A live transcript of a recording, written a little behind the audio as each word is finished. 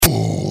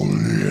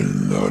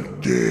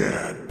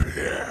Dead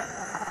Pit.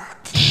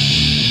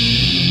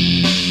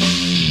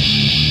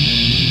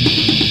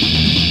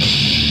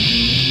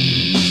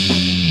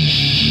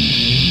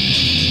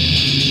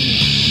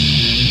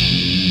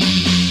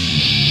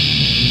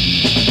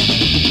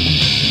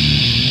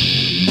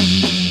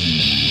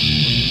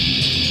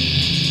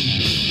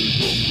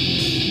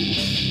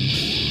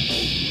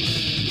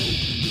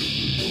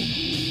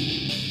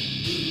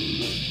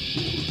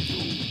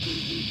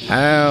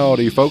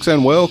 Howdy, folks,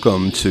 and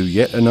welcome to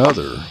yet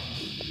another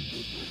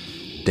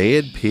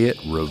Dead Pit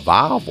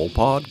Revival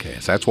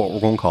podcast. That's what we're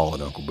going to call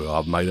it, Uncle Bill.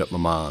 I've made up my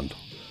mind.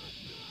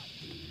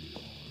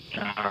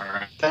 All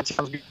right. That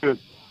sounds good.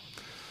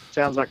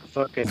 Sounds like a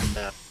fucking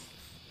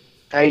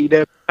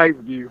AEW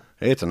pay-per-view.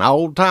 It's an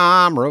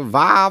old-time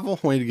revival.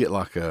 We need to get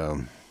like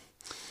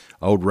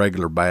old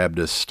regular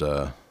Baptist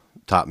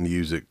type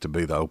music to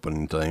be the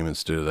opening theme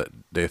instead of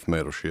that death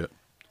metal shit.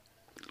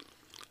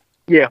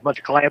 Yeah, a bunch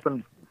of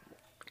clapping.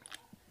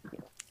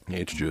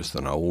 It's just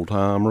an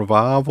old-time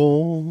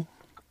revival.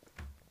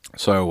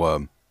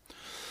 So,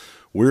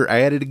 we're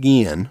at it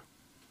again.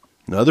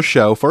 Another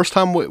show.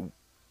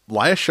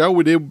 Last show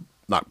we did,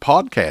 like,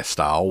 podcast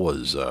style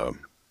was, that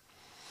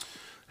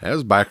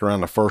was back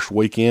around the first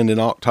weekend in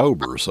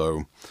October.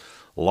 So,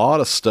 a lot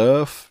of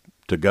stuff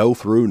to go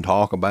through and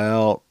talk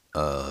about,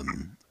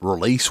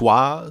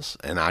 release-wise.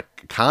 And I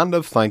kind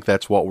of think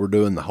that's what we're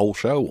doing the whole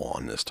show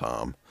on this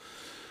time.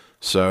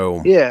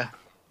 So, yeah.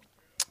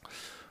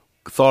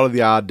 Thought of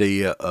the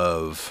idea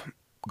of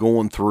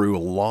going through a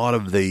lot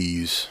of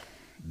these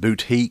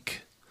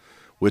boutique,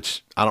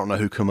 which I don't know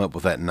who come up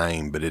with that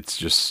name, but it's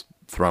just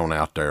thrown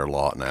out there a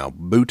lot now.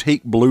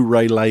 Boutique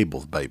Blu-ray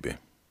labels, baby.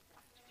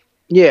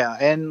 Yeah,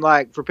 and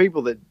like for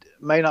people that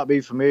may not be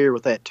familiar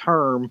with that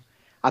term,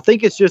 I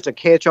think it's just a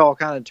catch-all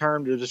kind of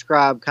term to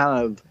describe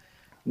kind of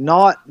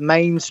not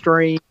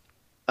mainstream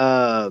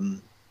Blu-ray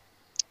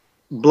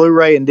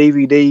and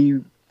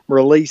DVD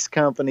release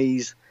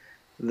companies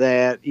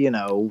that, you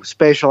know,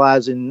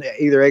 specialize in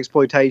either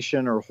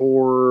exploitation or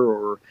horror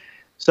or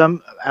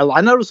some.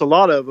 I notice a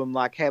lot of them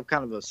like have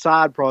kind of a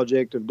side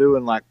project of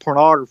doing like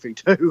pornography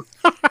too.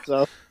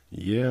 So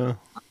yeah,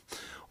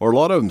 or a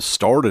lot of them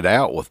started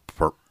out with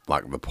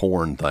like the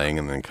porn thing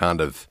and then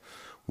kind of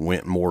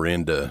went more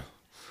into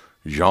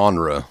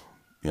genre,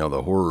 you know,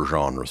 the horror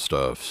genre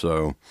stuff.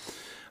 So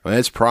I mean,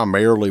 that's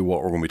primarily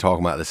what we're going to be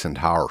talking about this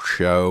entire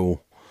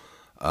show.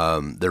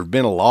 There have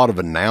been a lot of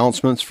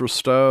announcements for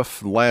stuff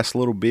the last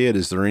little bit.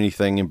 Is there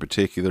anything in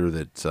particular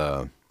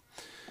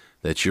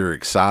that you're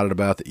excited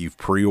about that you've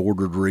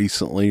pre-ordered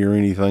recently or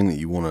anything that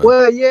you want to?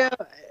 Well, yeah.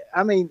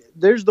 I mean,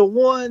 there's the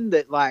one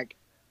that like,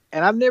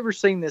 and I've never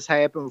seen this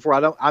happen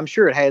before. I'm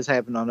sure it has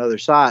happened on other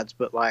sites,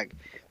 but like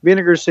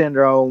Vinegar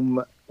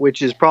Syndrome,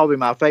 which is probably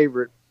my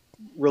favorite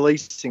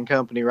releasing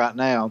company right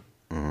now,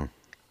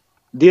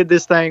 did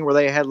this thing where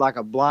they had like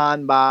a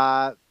blind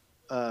buy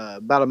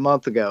about a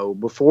month ago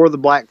before the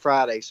Black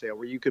Friday sale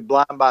where you could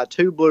blind buy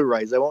 2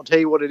 Blu-rays. They won't tell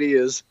you what it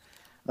is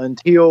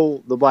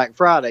until the Black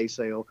Friday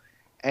sale.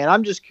 And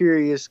I'm just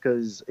curious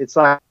because it's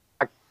like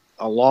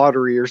a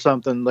lottery or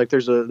something. Like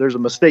there's a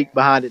mystique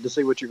behind it to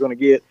see what you're going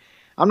to get.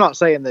 I'm not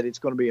saying that it's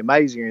going to be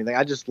amazing or anything.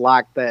 I just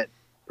like that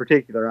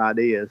particular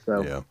idea.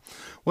 So yeah.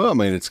 Well, I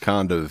mean, it is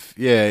kind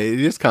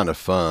of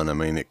fun. I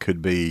mean, it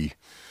could be,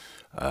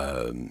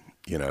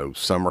 you know,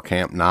 Summer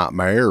Camp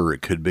Nightmare, or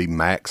it could be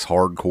Max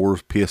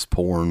Hardcore's Piss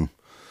Porn,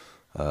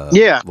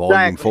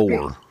 Volume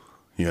 4.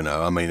 You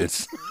know, I mean,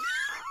 it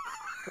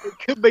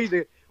could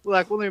be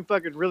like one of them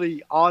fucking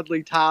really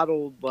oddly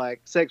titled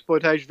like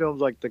sexploitation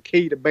films, like The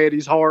Key to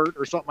Betty's Heart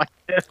or something like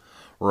that.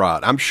 Right.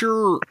 I'm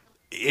sure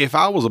if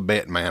I was a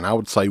bet man, I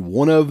would say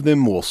one of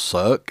them will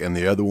suck and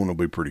the other one will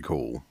be pretty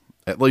cool.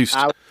 At least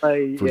for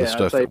the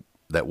stuff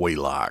that we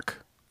like.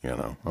 You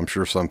know, I'm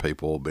sure some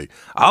people will be,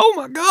 oh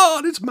my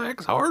God, it's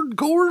Max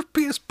Hardcore's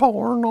Piss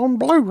Porn on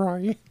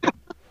Blu-ray.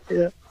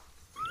 Yeah.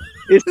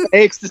 It's the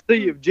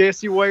ecstasy of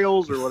Jesse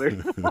Wales or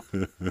whatever.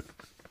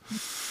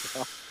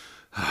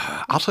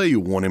 I'll tell you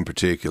one in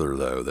particular,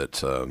 though,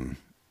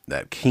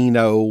 that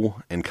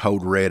Kino and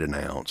Code Red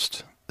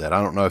announced that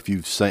I don't know if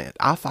you've seen.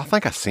 I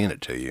think I sent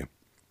it to you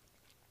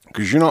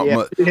because you're not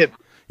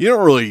you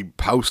don't really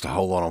post a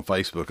whole lot on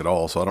Facebook at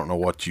all, so I don't know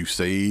what you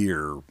see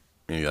or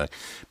anything.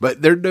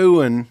 But they're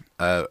doing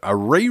a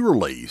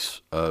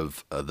re-release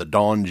of the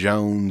Don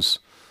Jones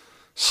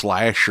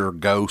slasher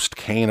ghost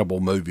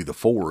cannibal movie, The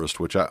Forest,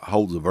 which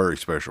holds a very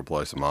special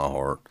place in my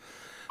heart.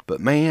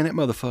 But man, that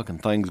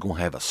motherfucking thing's gonna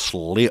have a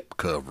slip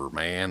cover,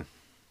 man,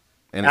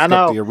 and it's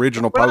got the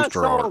original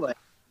poster on it.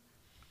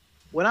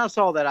 When I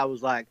saw that, I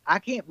was like, I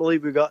can't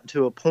believe we've gotten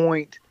to a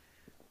point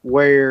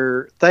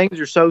where things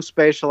are so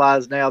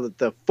specialized now that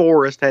The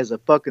Forest has a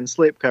fucking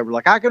slip cover.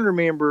 Like I can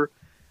remember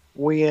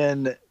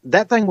when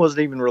that thing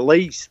wasn't even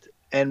released,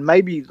 and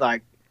maybe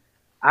like,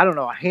 I don't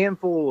know, a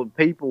handful of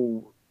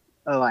people,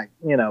 like,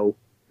 you know,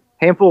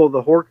 handful of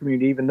the horror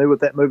community even knew what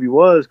that movie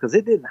was because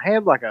it didn't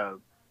have like a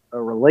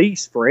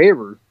release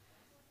forever.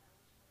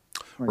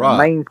 Like right. A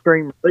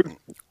mainstream release.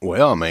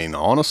 Well, I mean,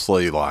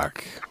 honestly,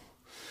 like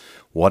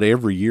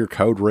whatever year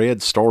Code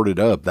Red started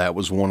up, that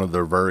was one of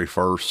their very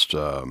first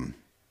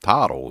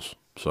titles.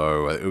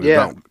 So it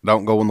was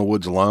Don't Go in the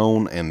Woods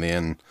Alone, and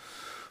then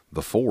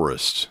The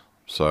Forest.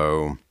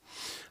 So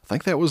I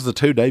think that was the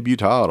 2 debut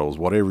titles,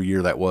 whatever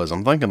year that was.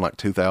 I'm thinking like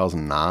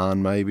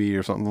 2009 maybe,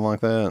 or something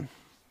like that.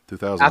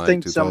 2008, I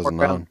think 2009.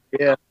 Around,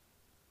 yeah.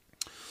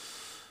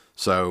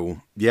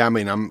 So, yeah, I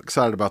mean, I'm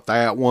excited about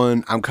that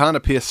one. I'm kind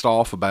of pissed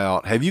off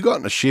about, have you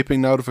gotten a shipping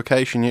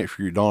notification yet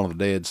for your Dawn of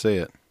the Dead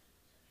set?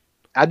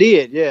 I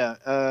did, yeah.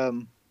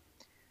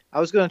 I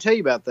was going to tell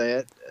you about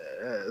that.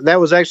 That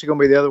was actually going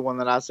to be the other one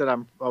that I said I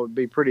would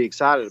be pretty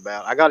excited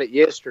about. I got it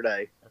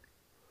yesterday.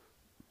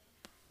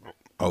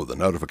 Oh, the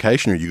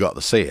notification, or you got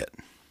the set?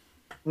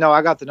 No,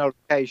 I got the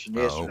notification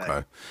yesterday. Oh,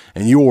 okay.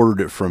 And you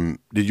ordered it from,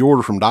 did you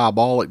order from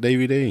Diabolic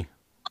DVD?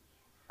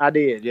 I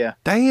did, yeah.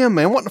 Damn,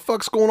 man, what the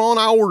fuck's going on?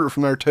 I ordered it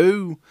from there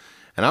too.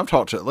 And I've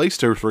talked to at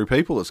least 2 or 3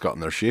 people that's gotten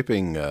their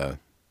shipping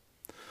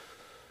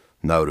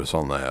notice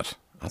on that.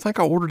 I think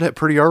I ordered that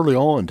pretty early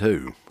on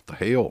too. What the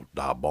hell,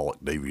 Diabolic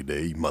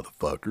DVD,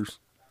 motherfuckers.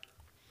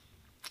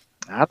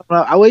 I don't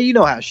know. Well, you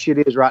know how shit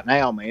is right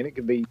now, man. It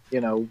could be,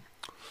 That's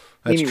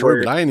anywhere.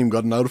 True, but I ain't even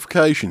got a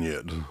notification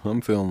yet.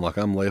 I'm feeling like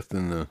I'm left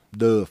in the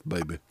duff,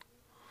 baby.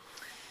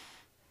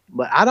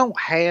 But I don't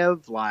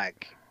have,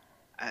 like...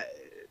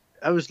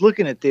 I was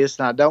looking at this,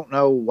 and I don't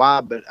know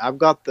why, but I've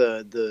got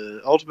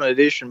the Ultimate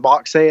Edition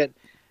box set,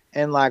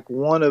 and like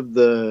one of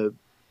the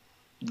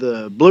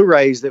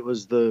Blu-rays that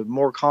was the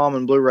more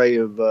common Blu-ray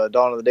of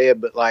Dawn of the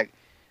Dead. But like,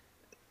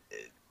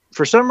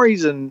 for some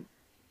reason,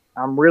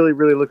 I'm really,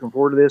 really looking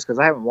forward to this because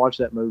I haven't watched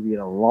that movie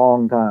in a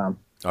long time.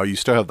 Oh, you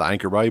still have the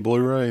Anchor Bay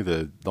Blu-ray,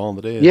 the Dawn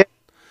of the Dead? Yeah,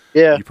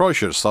 yeah. You probably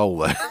should have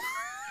sold that.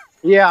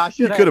 Yeah, I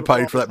should. You could have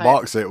paid for that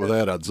box set with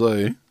that, I'd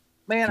say.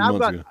 Man, I've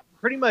got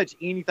pretty much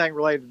anything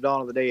related to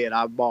Dawn of the Dead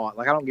I've bought.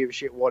 Like, I don't give a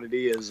shit what it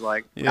is.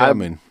 Like, yeah, I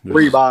mean,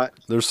 rebuy it.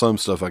 There's some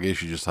stuff I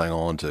guess you just hang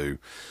on to.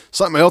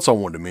 Something else I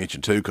wanted to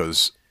mention too,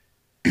 because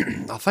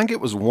I think it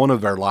was one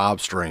of our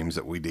live streams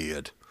that we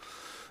did,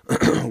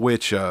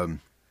 which you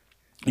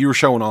were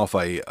showing off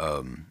a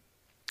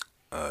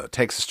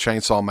Texas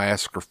Chainsaw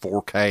Massacre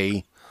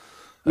 4K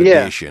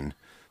edition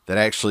that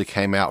actually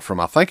came out from,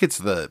 I think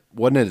it's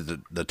wasn't it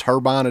the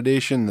Turbine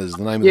Edition is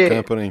the name of the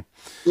company?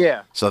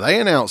 Yeah. So they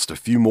announced a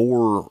few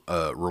more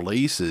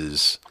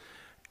releases,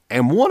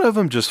 and one of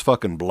them just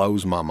fucking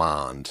blows my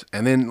mind.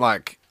 And then,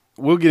 like,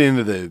 we'll get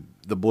into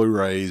the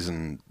Blu-rays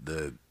and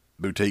the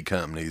boutique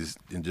companies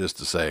in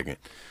just a second.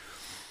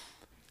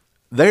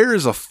 There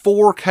is a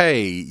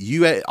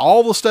 4K,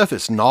 all the stuff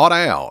that's not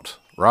out,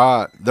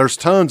 right? There's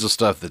tons of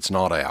stuff that's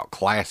not out,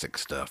 classic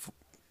stuff,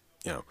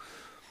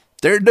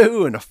 They're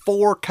doing a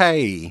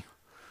 4K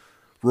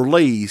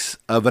release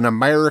of An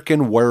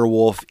American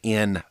Werewolf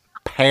in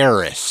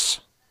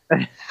Paris.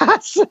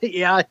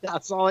 Yeah, I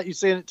saw that. You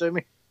sent it to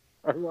me.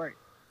 Right.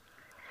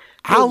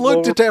 I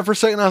looked at that for a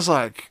second. I was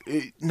like,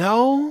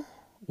 no,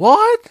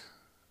 what?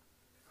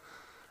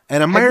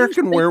 An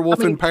American Werewolf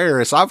in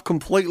Paris. I've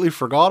completely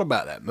forgot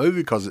about that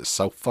movie because it's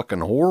so fucking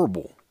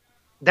horrible.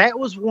 That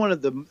was one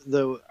of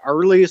the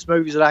earliest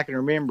movies that I can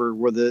remember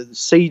where the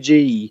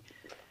CG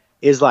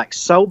is like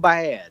so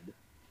bad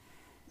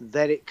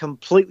that it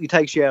completely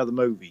takes you out of the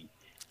movie.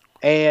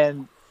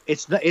 And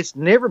it's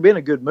never been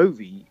a good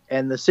movie,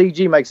 and the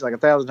CG makes it like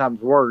 1,000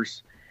 times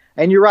worse.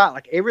 And you're right,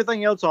 like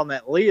everything else on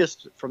that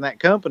list from that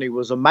company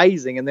was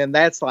amazing, and then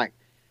that's like,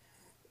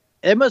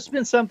 it must have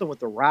been something with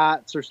the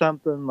rights or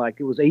something, like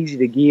it was easy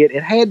to get.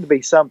 It had to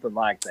be something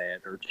like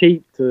that, or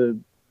cheap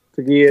to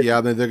get. Yeah,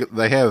 I mean,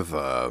 they have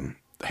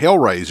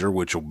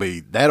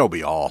Hellraiser, that'll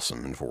be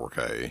awesome in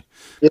 4K.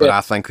 Yeah. But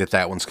I think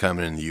that one's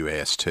coming in the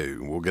US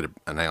too. We'll get an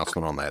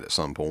announcement on that at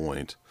some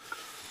point.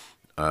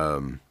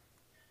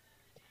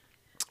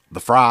 The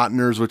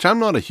Frighteners, which I'm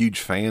not a huge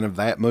fan of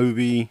that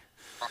movie.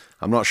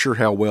 I'm not sure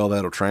how well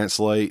that'll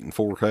translate in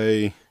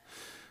 4K.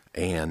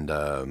 And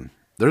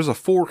there's a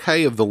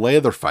 4K of the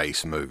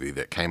Leatherface movie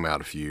that came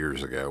out a few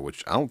years ago,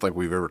 which I don't think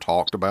we've ever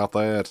talked about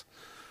that.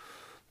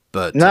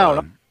 But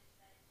no.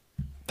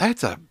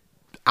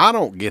 I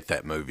don't get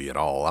that movie at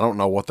all. I don't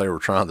know what they were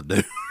trying to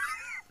do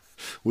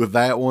with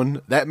that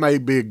one. That may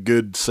be a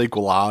good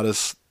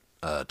sequelitis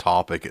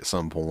topic at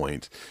some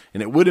point,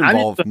 and it would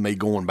involve me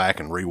going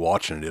back and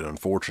rewatching it,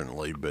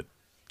 unfortunately. But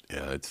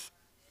yeah,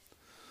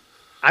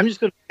 I'm just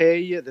going to tell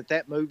you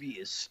that movie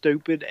is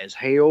stupid as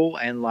hell,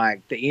 and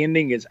like the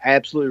ending is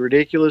absolutely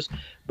ridiculous.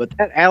 But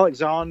that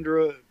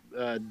Alexandra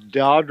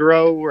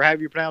Daddario, or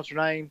however you pronounce her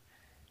name,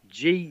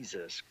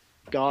 Jesus,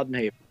 God in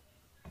heaven.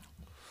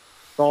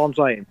 That's all I'm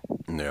saying.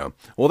 Yeah.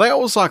 Well, that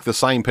was like the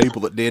same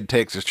people that did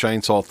Texas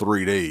Chainsaw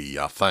 3D,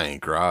 I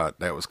think, right?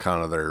 That was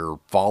kind of their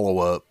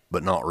follow-up,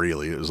 but not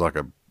really. It was like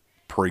a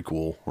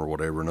prequel or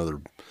whatever.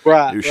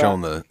 Right. It was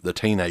showing the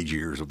teenage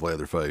years of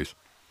Leatherface.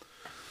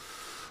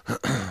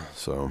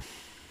 So,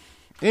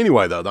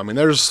 anyway, though, I mean,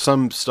 there's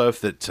some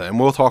stuff and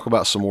we'll talk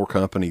about some more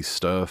company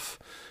stuff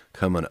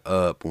coming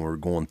up when we're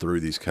going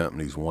through these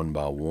companies one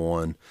by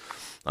one.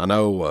 I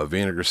know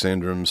Vinegar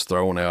Syndrome's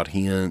throwing out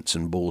hints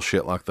and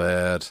bullshit like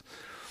that.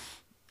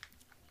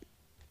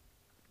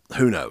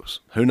 who knows?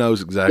 Who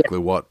knows exactly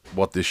what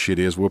this shit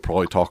is? We'll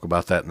probably talk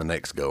about that in the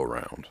next go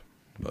around.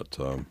 But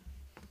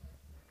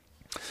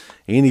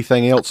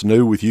anything else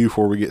new with you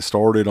before we get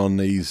started on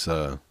these?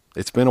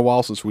 It's been a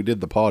while since we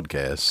did the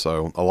podcast,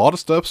 so a lot of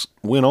stuff's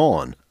went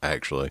on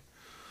actually.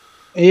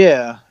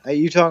 Yeah, are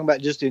you talking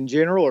about just in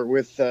general or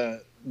with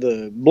the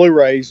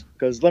Blu-rays?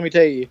 Because let me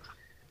tell you,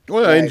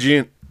 well,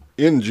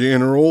 in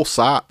general,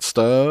 site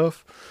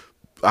stuff.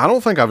 I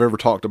don't think I've ever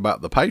talked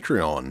about the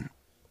Patreon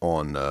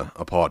on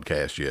a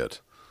podcast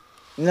yet.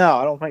 No,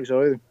 I don't think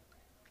so either.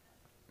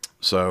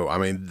 So, I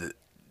mean,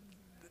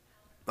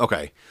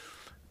 okay,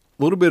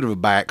 a little bit of a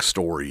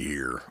backstory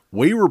here.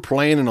 We were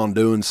planning on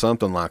doing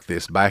something like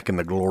this back in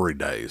the glory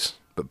days,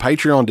 but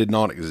Patreon did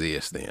not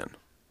exist then.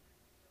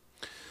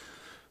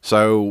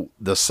 So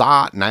the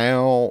site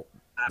now,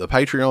 the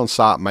Patreon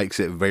site makes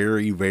it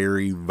very,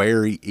 very,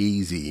 very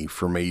easy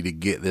for me to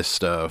get this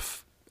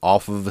stuff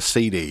off of a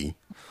CD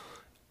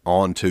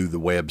onto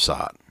the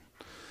website.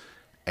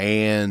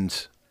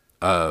 And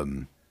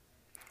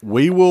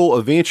we will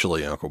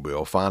eventually, Uncle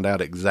Bill, find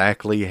out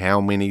exactly how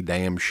many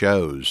damn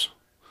shows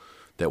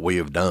that we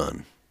have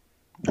done.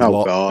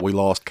 We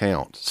lost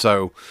count.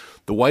 So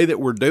the way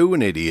that we're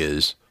doing it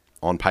is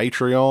on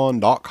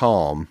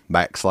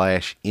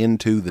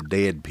patreon.com/Into the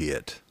Dead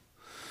Pit.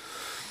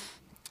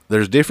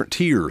 There's different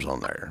tiers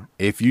on there.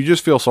 If you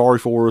just feel sorry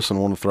for us and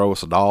want to throw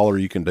us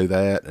 $1, you can do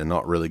that and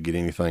not really get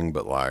anything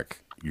but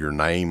like your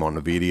name on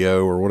the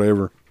video or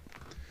whatever.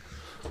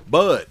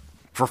 But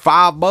for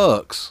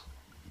 $5,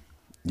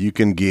 you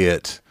can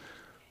get,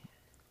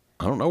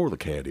 I don't know where the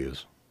cat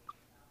is.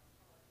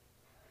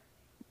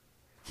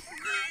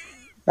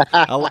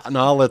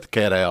 I'll let the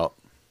cat out.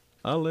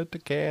 I'll let the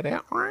cat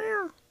out.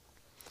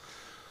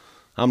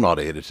 I'm not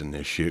editing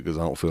this shit because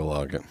I don't feel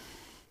like it.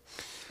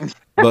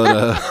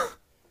 But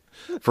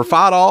for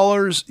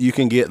 $5, you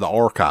can get the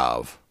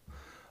archive.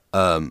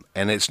 And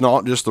it's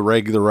not just the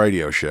regular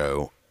radio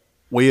show.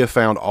 We have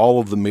found all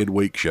of the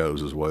midweek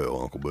shows as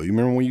well, Uncle Bill. You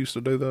remember when we used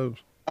to do those?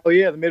 Oh,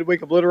 yeah, the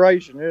midweek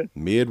obliteration, yeah.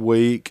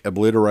 Midweek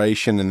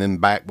obliteration, and then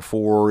back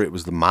before it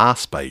was the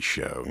MySpace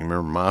show. You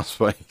remember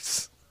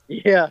MySpace?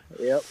 Yeah,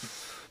 yep.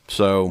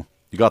 So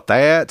you got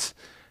that,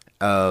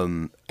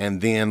 and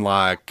then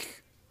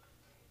like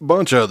a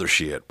bunch of other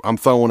shit. I'm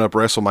throwing up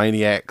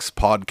WrestleManiacs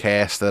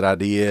podcast that I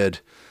did.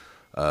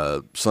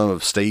 Some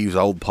of Steve's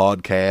old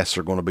podcasts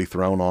are going to be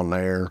thrown on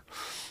there.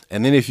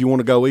 And then if you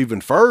want to go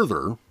even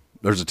further,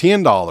 there's a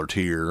 $10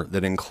 tier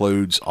that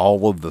includes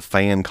all of the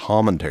fan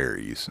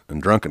commentaries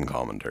and drunken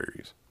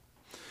commentaries.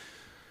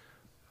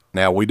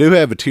 Now, we do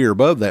have a tier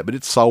above that, but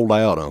it's sold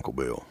out, Uncle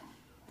Bill.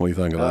 What do you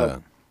think of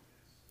that?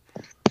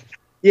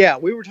 Yeah,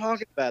 we were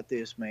talking about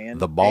this, man.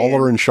 The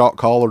baller and shot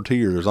caller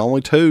tier. There's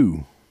only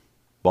 2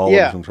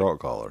 ballers and shot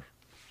callers.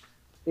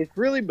 It's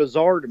really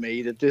bizarre to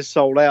me that this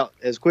sold out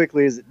as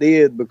quickly as it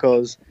did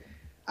because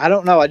I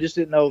don't know. I just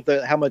didn't know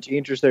how much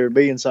interest there would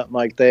be in something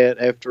like that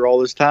after all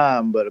this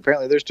time, but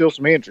apparently there's still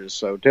some interest.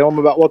 So tell them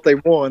about what they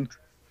won.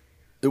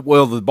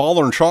 Well, the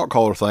baller and shot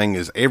caller thing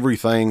is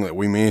everything that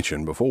we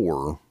mentioned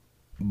before,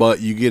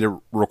 but you get a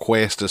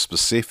request a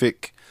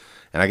specific,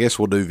 and I guess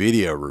we'll do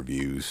video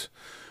reviews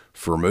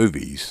for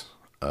movies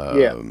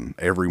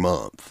every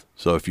month.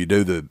 So if you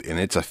do and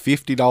it's a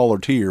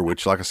 $50 tier,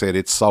 which like I said,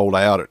 it's sold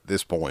out at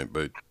this point,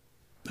 but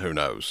who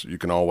knows? You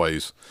can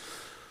always,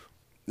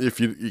 if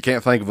you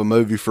can't think of a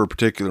movie for a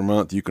particular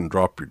month, you can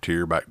drop your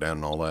tier back down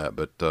and all that.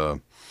 But,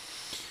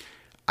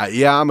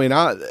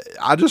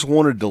 I just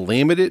wanted to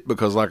limit it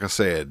because like I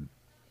said,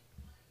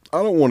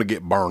 I don't want to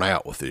get burnt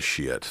out with this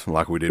shit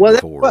like we did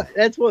before.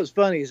 That's what's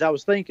funny is I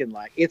was thinking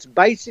like, it's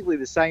basically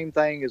the same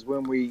thing as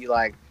when we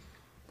like,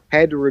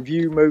 had to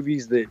review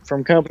movies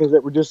from companies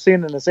that were just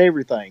sending us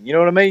everything. You know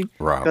what I mean?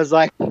 Right. Because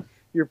like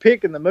you're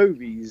picking the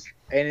movies,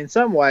 and in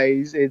some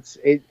ways,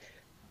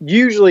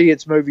 usually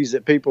it's movies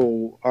that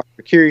people are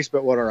curious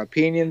about what our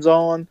opinions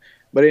on.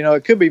 But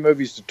it could be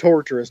movies to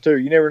torture us too.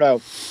 You never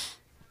know.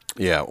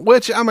 Yeah,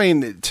 which I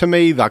mean, to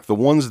me, like the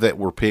ones that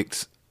were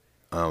picked,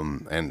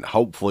 and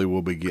hopefully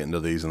we'll be getting to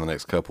these in the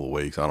next couple of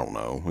weeks. I don't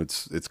know.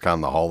 It's kind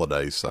of the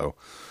holidays, so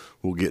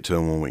we'll get to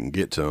them when we can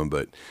get to them.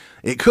 But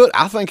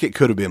I think it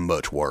could have been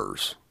much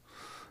worse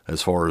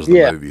as far as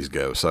the movies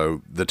go.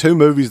 So the 2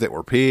 movies that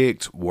were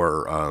picked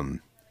were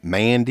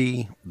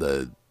Mandy,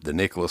 the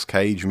Nicolas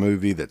Cage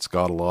movie that's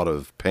got a lot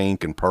of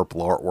pink and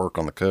purple artwork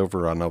on the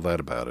cover. I know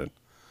that about it.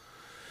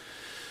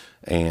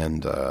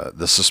 And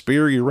the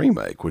Suspiria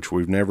remake, which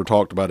we've never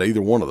talked about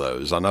either one of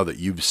those. I know that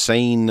you've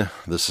seen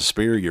the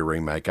Suspiria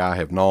remake. I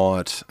have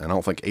not. I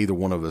don't think either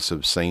one of us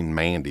have seen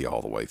Mandy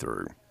all the way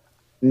through.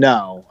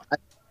 No.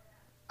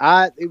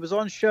 It was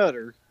on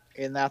Shudder.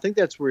 And I think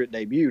that's where it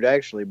debuted,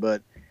 actually.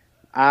 But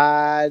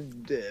I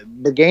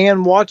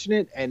began watching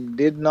it and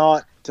did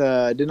not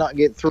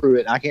get through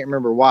it. I can't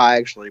remember why,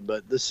 actually.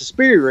 But the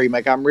Suspiria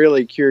remake, I'm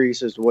really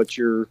curious as to what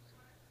your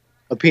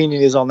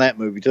opinion is on that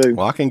movie, too.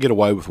 Well, I can get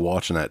away with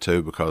watching that,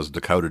 too, because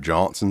Dakota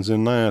Johnson's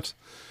in that.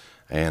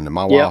 And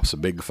my wife's a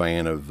big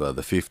fan of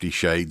the 50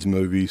 Shades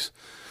movies.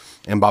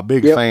 And by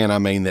big fan, I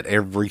mean that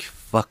every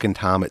fucking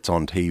time it's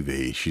on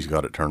TV, she's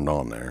got it turned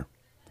on there.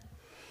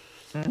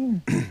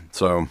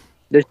 So,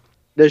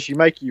 does she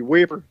make you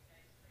whip her?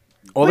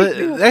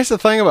 Well, that's the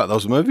thing about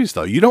those movies,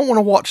 though. You don't want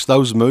to watch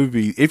those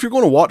movies. If you're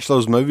going to watch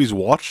those movies,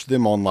 watch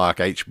them on like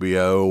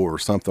HBO or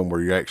something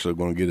where you're actually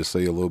going to get to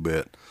see a little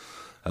bit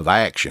of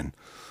action.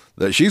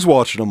 That she's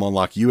watching them on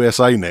like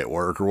USA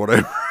Network or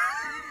whatever.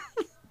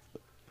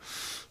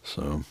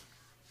 So.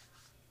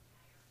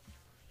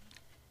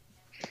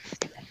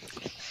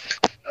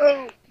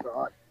 Oh,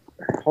 God.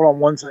 Hold on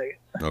one second.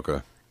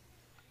 Okay.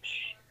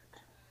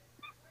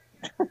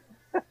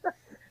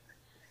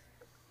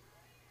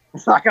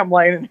 It's like I'm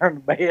laying in there in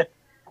the bed.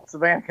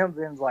 Savannah comes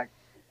in and is like,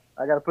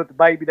 I got to put the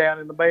baby down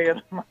in the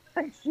bed. I'm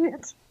like,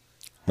 shit.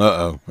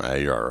 Uh-oh.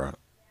 Hey, you're all right.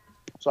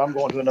 So I'm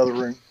going to another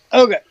room.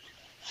 Okay.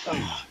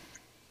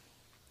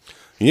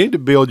 You need to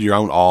build your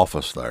own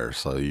office there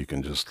so you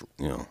can just,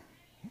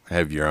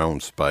 have your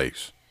own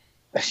space.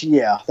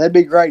 Yeah, that'd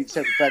be great,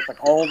 except the fact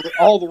like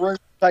all the rooms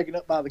are taken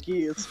up by the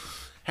kids.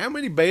 How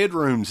many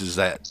bedrooms is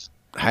that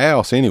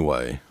house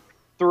anyway?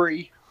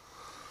 3.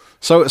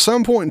 So at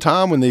some point in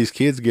time when these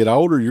kids get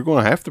older, you're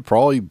going to have to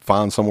probably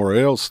find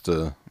somewhere else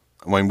to,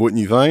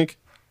 wouldn't you think?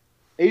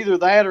 Either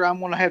that or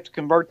I'm going to have to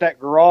convert that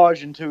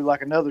garage into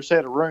like another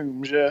set of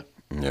rooms, yeah.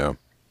 Yeah.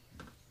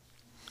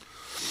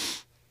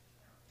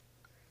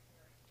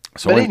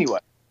 So but anyway,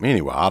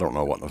 I don't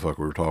know what the fuck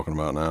we were talking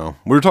about now.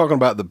 We were talking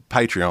about the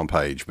Patreon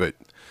page, but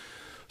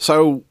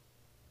so,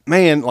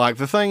 man, like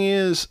the thing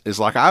is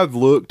like I've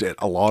looked at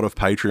a lot of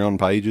Patreon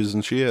pages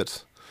and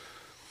shit.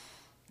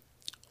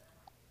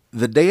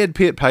 The Dead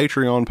Pit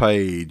Patreon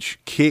page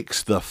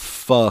kicks the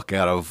fuck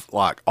out of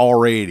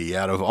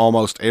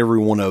almost every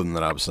one of them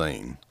that I've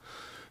seen.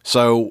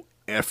 So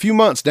a few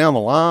months down the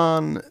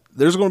line,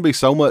 there's going to be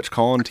so much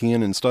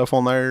content and stuff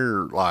on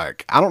there.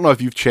 Like, I don't know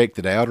if you've checked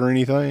it out or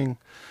anything,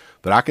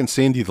 but I can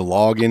send you the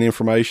login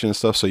information and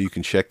stuff so you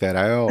can check that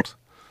out.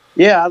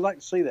 Yeah, I'd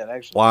like to see that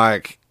actually.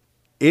 Like,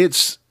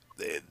 there's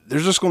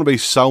just going to be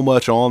so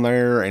much on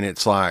there, and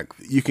it's like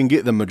you can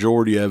get the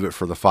majority of it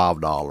for the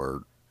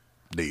 $5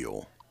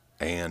 deal.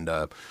 And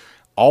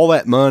all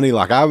that money,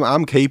 like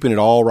I'm keeping it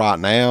all right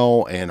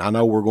now, and I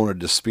know we're going to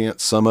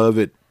dispense some of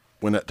it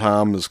when that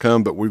time has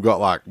come, but we've got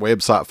like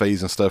website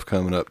fees and stuff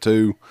coming up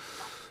too.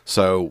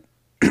 So,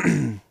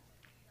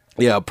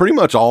 yeah, pretty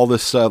much all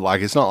this stuff, like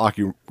it's not like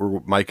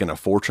we're making a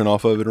fortune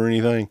off of it or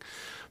anything,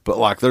 but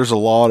like there's a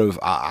lot of,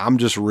 I'm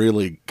just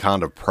really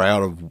kind of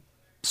proud of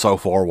so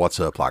far what's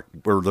up. Like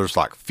there's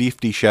like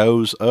 50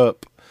 shows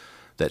up.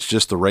 That's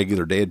just the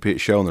regular Dead Pit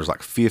show, and there's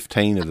like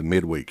 15 of the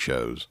midweek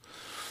shows.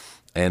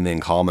 And then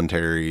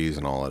commentaries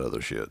and all that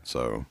other shit.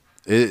 So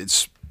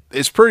it's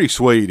pretty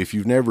sweet. If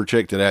you've never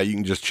checked it out, you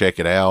can just check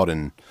it out.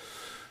 And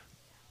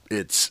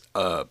it's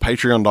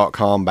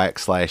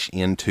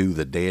patreon.com/into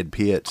the Dead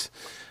Pit.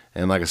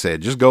 And like I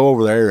said, just go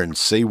over there and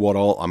see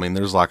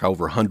there's like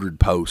over 100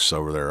 posts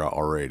over there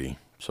already.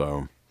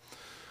 So,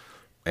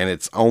 and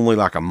it's only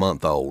like a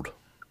month old.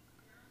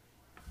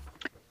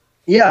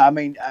 Yeah.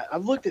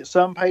 I've looked at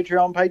some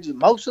Patreon pages.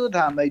 Most of the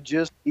time they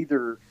just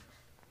either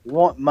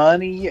want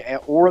money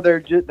or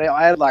they'll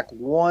add like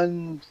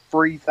one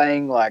free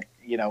thing, like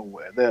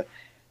the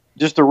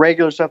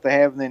regular stuff they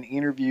have, and then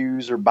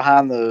interviews or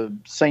behind the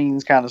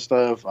scenes kind of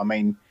stuff.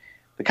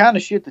 The kind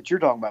of shit that you're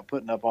talking about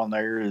putting up on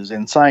there is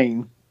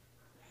insane.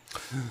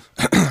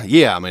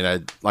 Yeah,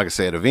 like I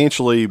said,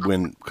 eventually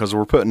because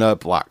we're putting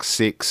up like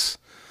 6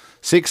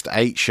 to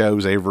 8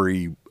 shows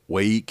every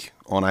week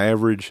on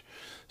average,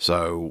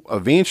 so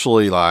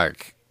eventually,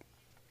 like,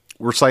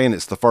 we're saying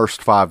it's the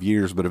first 5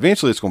 years, but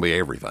eventually it's going to be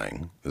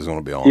everything is going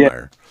to be on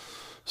there.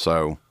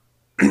 So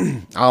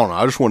I don't know.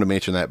 I just wanted to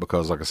mention that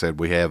because, like I said,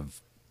 we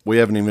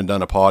haven't even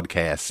done a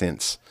podcast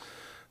since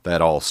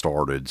that all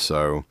started.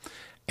 So,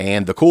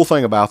 and the cool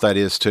thing about that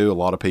is too, a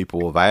lot of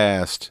people have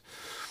asked,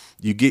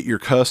 you get your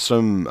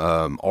custom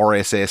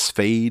RSS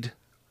feed,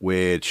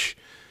 which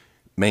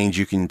means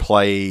you can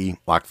play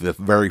like the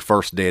very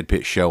first Dead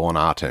Pit show on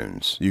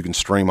iTunes. You can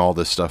stream all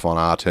this stuff on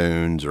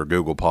iTunes or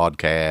Google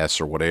Podcasts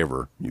or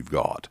whatever you've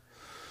got.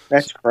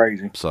 That's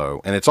crazy.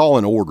 So, and it's all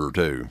in order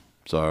too.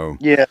 So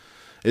yeah,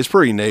 it's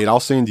pretty neat. I'll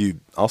send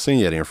you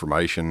that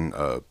information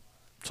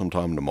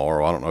sometime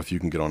tomorrow. I don't know if you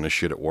can get on this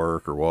shit at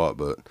work or what,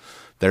 but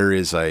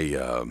there's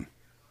a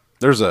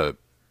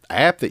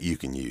app that you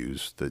can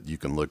use that you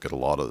can look at a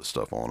lot of the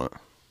stuff on it.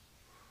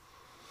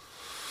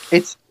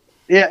 It's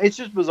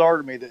just bizarre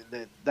to me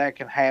that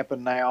can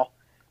happen now.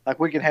 Like,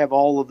 we can have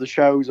all of the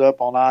shows up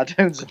on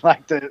iTunes in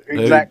like the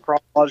exact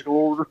chronological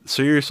order.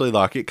 Seriously,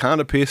 like, it kind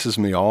of pisses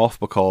me off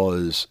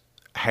because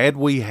had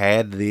we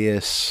had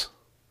this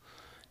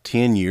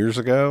 10 years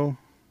ago,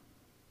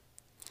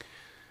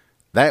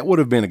 that would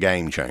have been a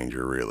game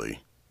changer, really.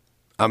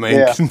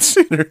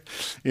 Consider,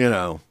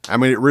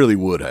 it really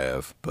would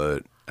have,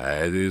 but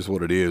it is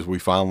what it is. We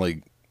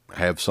finally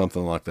have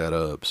something like that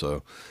up,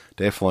 so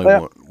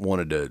definitely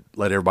wanted to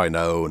let everybody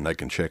know, and they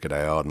can check it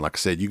out. And like I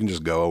said, you can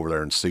just go over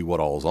there and see what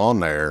all's on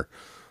there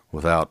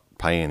without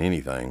paying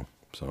anything.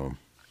 So,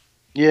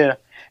 yeah.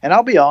 And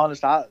I'll be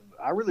honest, I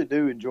I really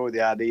do enjoy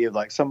the idea of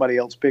like somebody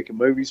else picking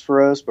movies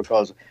for us,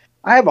 because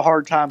I have a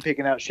hard time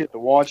picking out shit to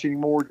watch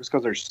anymore just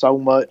because there's so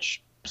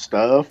much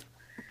stuff.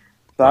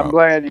 So I'm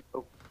glad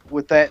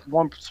with that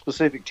one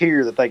specific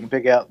tier that they can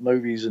pick out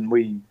movies and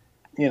we,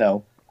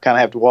 kind of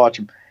have to watch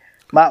them.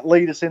 Might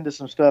lead us into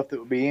some stuff that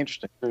would be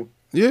interesting too.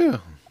 Yeah.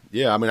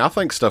 Yeah. I mean, I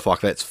think stuff like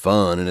that's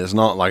fun, and it's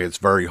not like it's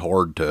very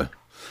hard to,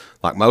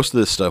 like most of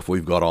this stuff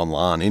we've got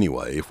online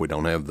anyway, if we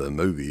don't have the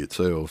movie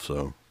itself.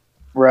 So,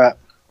 right.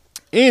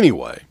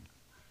 Anyway,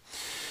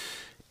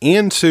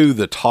 into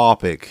the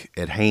topic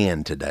at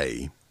hand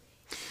today.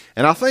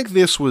 And I think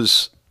this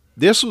was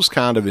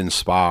kind of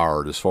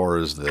inspired, as far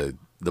as the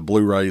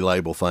Blu-ray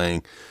label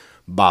thing,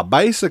 by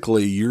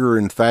basically your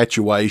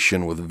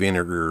infatuation with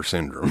Vinegar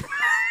Syndrome.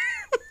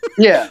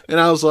 Yeah. And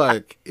I was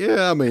like,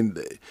 yeah, I mean,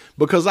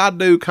 because I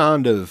do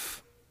kind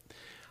of,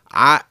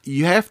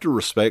 you have to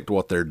respect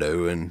what they're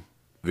doing,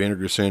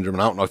 Vinegar Syndrome.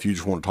 And I don't know if you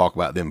just want to talk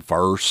about them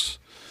first,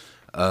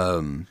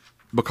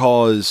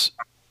 because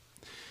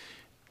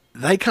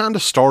they kind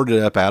of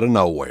started up out of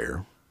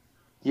nowhere.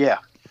 Yeah.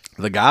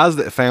 The guys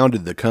that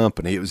founded the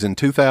company, it was in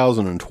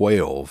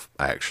 2012,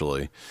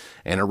 actually.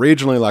 And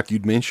originally, like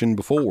you'd mentioned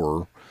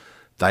before,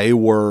 they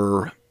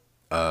were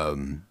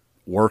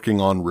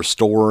working on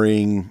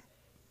restoring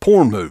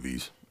porn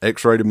movies,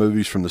 X-rated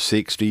movies from the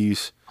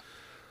 60s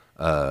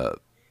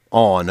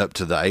on up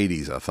to the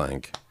 80s, I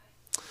think.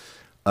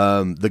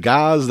 The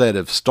guys that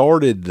have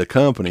started the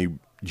company,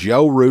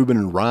 Joe Rubin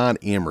and Ryan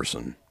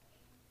Emerson.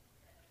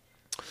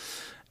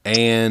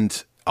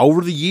 And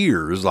over the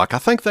years, like I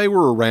think they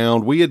were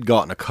around, we had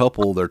gotten a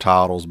couple of their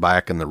titles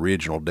back in the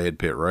original Dead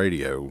Pit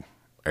Radio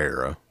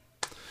era.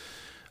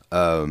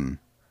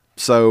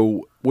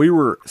 So we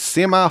were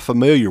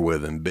semi-familiar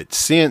with them, but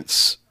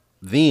since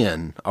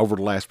then, over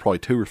the last probably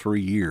 2 or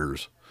 3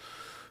 years,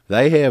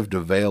 they have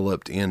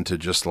developed into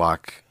just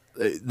like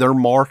their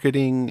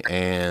marketing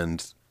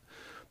and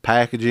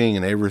packaging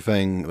and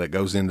everything that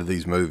goes into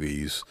these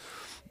movies,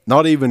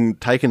 not even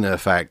taking into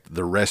fact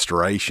the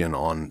restoration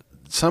on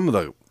some of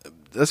the,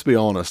 let's be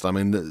honest, I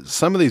mean,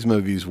 some of these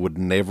movies would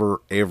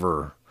never,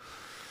 ever,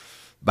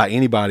 by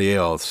anybody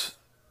else,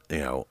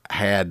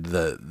 had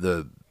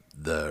the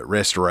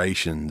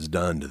restorations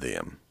done to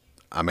them.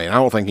 I mean, I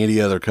don't think any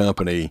other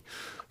company,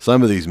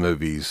 some of these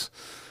movies,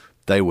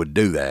 they would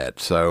do that.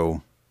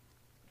 So,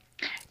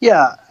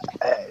 yeah,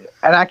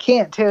 and I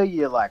can't tell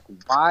you like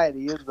why it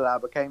is that I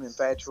became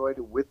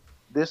infatuated with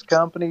this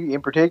company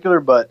in particular,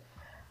 but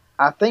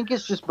I think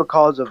it's just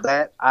because of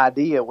that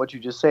idea, what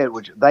you just said,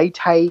 which they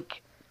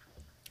take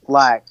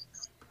like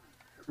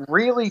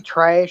really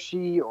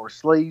trashy or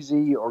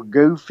sleazy or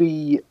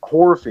goofy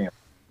horror films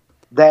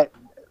that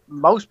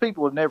most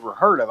people have never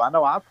heard of. I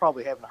know I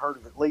probably haven't heard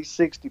of at least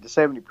 60 to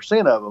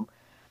 70% of them.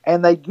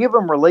 And they give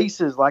them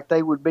releases like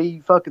they would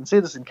be fucking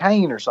Citizen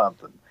Kane or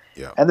something.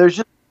 Yeah. And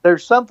there's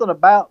something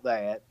about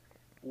that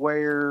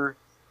where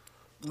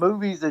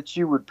movies that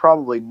you would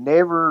probably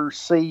never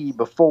see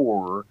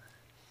before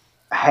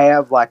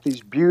have like these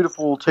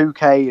beautiful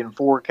 2K and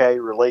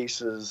 4K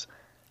releases.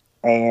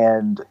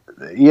 And,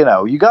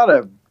 you got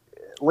to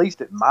at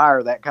least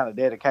admire that kind of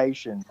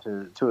dedication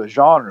to a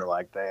genre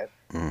like that.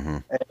 Mm-hmm.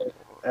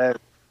 And,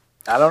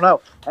 I don't know.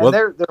 And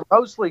they're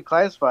mostly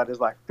classified as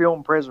like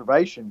film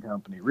preservation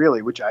company,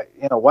 really, which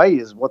in a way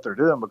is what they're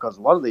doing, because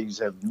a lot of these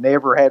have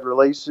never had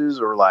releases,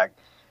 or like,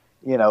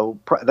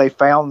 they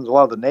found a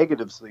lot of the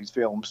negatives of these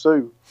films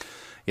too.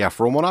 Yeah.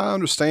 From what I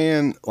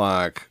understand,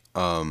 like,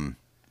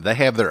 they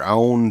have their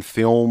own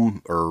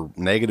film or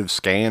negative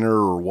scanner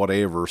or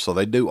whatever. So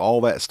they do all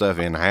that stuff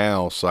in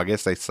house. So I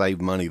guess they save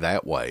money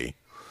that way.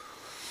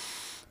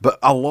 But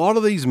a lot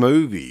of these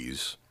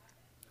movies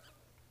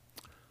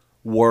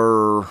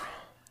were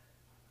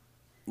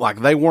like,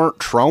 they weren't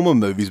Trauma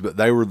movies, but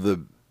they were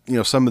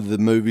some of the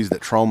movies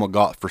that Trauma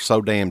got for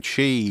so damn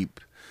cheap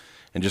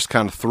and just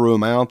kind of threw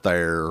them out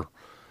there,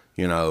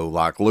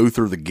 like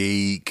Luther the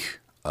Geek.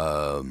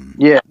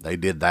 Yeah, they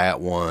did that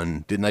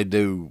one. Didn't they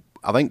do,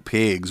 I think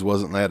Pigs,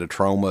 wasn't that a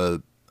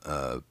Trauma?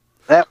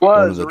 That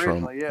was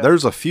originally, yeah.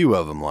 There's a few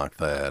of them like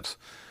that.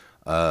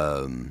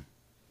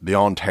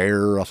 Beyond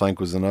Terror, I think,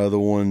 was another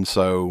one.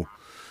 So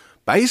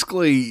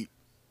basically,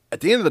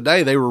 at the end of the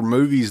day, they were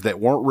movies that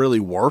weren't really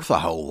worth a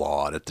whole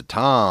lot at the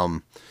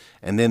time.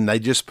 And then they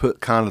just put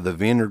kind of the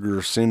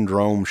Vinegar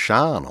Syndrome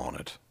shine on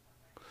it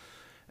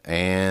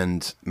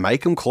and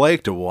make them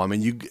collectible. I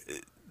mean,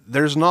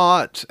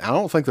 I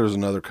don't think there's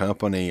another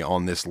company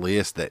on this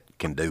list that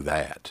can do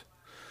that.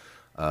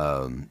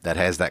 That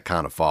has that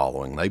kind of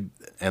following.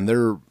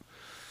 They're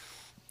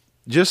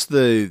just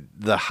the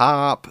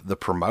hype, the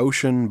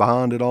promotion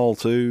behind it all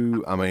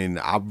too. I mean,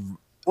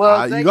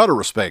 you got to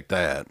respect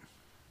that.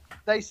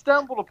 They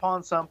stumbled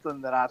upon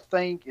something that I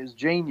think is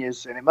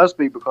genius, and it must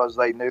be because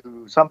they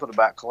knew something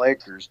about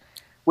collectors,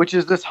 which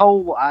is this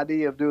whole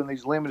idea of doing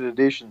these limited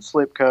edition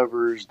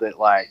slipcovers that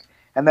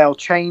and they'll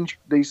change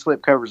these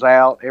slipcovers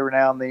out every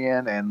now and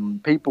then,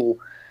 and people,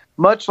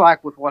 much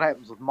like with what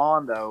happens with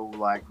Mondo,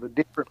 like the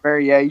different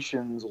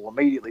variations will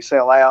immediately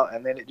sell out,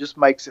 and then it just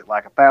makes it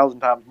like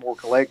 1,000 times more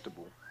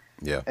collectible.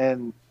 Yeah.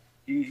 And,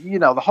 you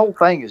know, the whole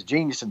thing is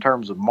genius in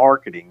terms of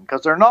marketing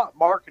because they're not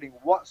marketing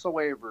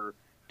whatsoever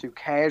to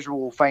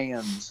casual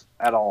fans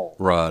at all.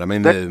 Right. I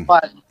mean,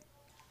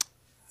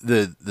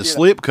 the you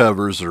slip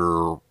covers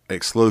are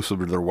exclusive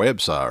to their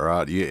website,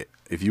 right?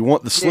 If you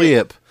want the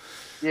slip,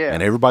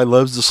 and everybody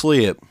loves the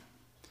slip,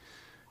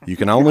 you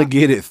can only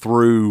get it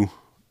through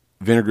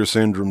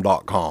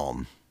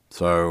vinegarsyndrome.com.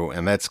 So,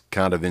 and that's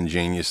kind of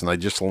ingenious, and they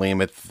just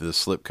limit the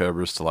slip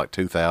covers to like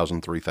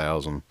 2,000,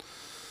 3,000,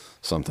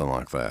 something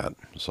like that.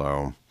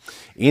 So,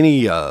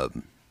 any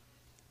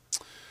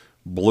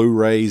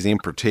Blu-rays in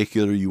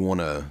particular you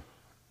want to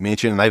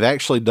mention? And they've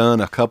actually done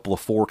a couple of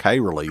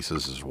 4K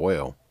releases as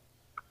well.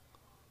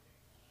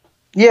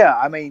 Yeah,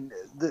 I mean,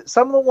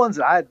 some of the ones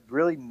that I'd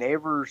really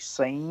never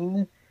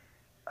seen,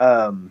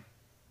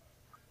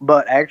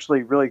 but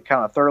actually really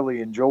kind of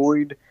thoroughly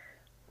enjoyed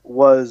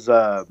was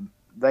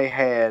they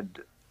had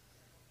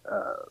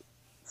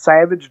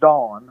Savage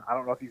Dawn. I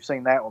don't know if you've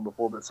seen that one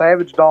before, but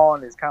Savage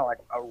Dawn is kind of like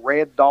a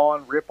Red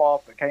Dawn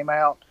ripoff that came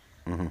out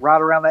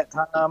right around that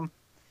time,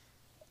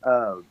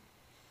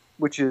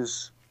 which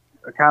is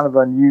a kind of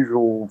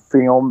unusual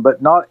film,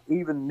 but not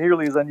even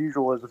nearly as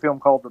unusual as a film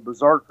called The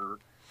Berserker,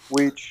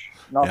 which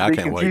not to be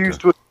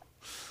confused with.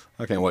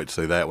 I can't wait to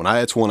see that one.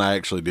 That's one I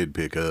actually did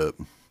pick up.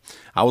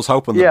 I was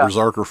hoping the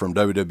Berserker from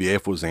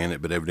WWF was in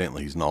it, but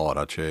evidently he's not.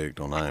 I checked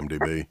on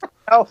IMDb.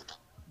 Oh,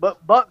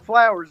 but Buck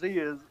Flowers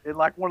is in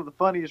like one of the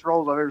funniest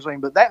roles I've ever seen.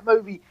 But that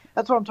movie,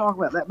 that's what I'm talking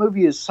about. That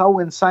movie is so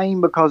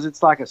insane because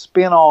it's like a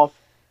spin-off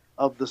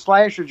of the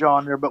slasher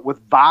genre, but with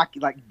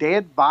like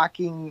dead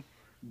Viking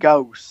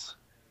ghosts.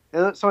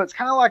 So it's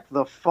kind of like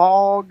The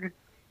Fog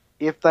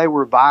if they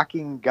were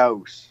Viking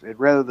ghosts,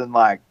 rather than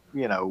like,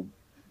 you know,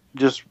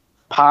 just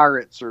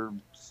pirates or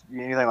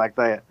anything like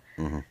that.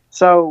 Mm-hmm.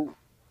 So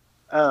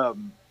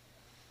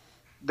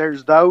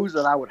there's those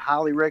that I would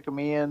highly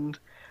recommend.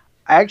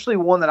 Actually,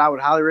 one that I would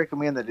highly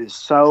recommend that is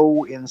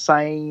so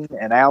insane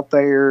and out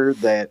there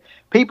that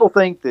people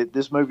think that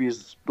this movie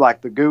is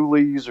like the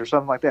Ghoulies or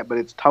something like that, but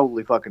it's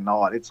totally fucking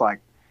not. It's like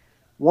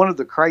one of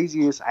the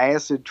craziest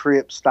acid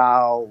trip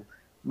style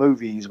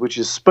movies, which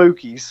is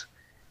Spookies.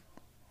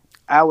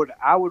 I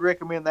would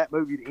recommend that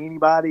movie to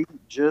anybody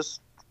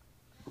just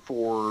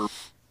for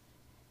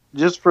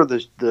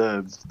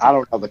the I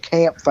don't know, the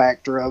camp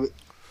factor of it.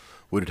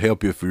 Would it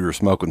help you if you were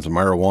smoking some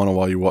marijuana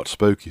while you watch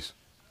Spookies?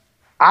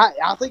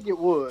 I think it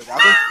would.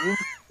 I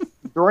think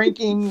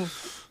drinking,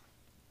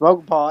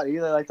 smoking pot,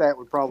 anything like that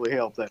would probably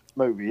help that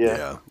movie.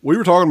 Yeah. We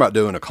were talking about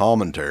doing a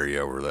commentary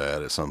over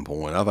that at some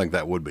point. I think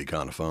that would be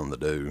kind of fun to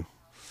do.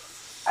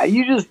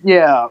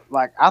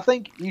 Like I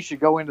think you should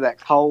go into that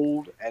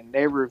cold and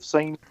never have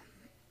seen it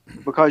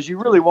because you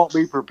really won't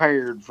be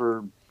prepared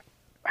for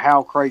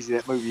how crazy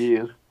that movie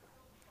is.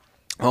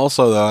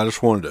 Also, though, I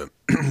just wanted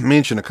to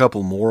mention a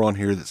couple more on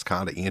here that's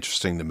kind of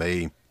interesting to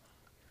me.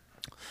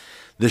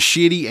 The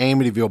shitty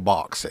Amityville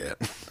box set.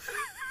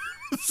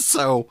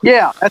 So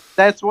yeah,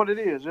 that's what it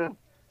is. Yeah.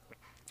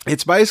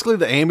 It's basically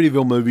the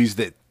Amityville movies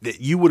that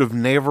you would have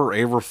never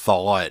ever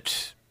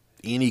thought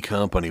any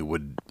company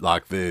would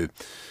like.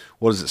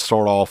 What does it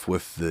start off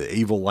with? The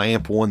Evil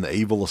Lamp one, the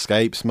Evil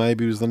Escapes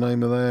maybe was the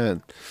name of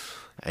that,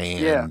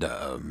 and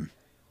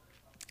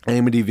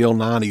Amityville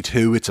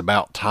 92. It's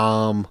about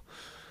Tom,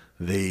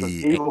 the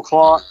evil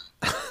clock.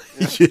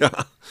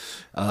 Yeah.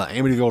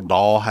 Amityville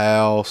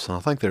Dollhouse.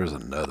 I think there's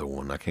another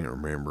one. I can't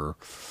remember.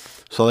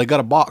 So they got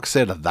a box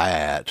set of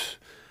that.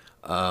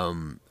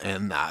 And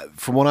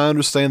from what I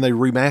understand, they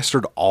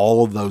remastered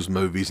all of those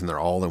movies and they're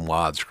all in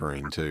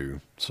widescreen too.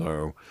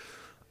 So,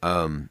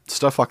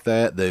 stuff like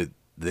that.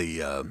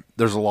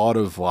 There's a lot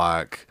of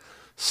like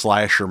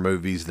slasher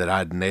movies that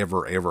I'd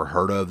never ever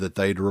heard of that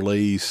they'd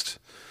released,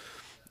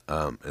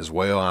 as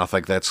well. And I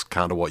think that's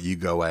kind of what you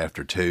go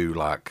after too.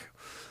 Like,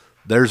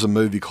 there's a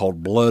movie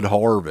called Blood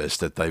Harvest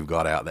that they've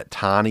got out, that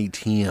Tiny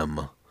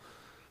Tim,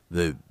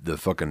 the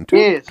fucking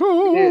yes,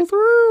 through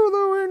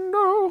the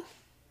window,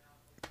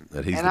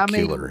 that he's the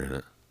killer in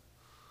it.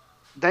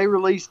 They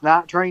released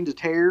Night Train to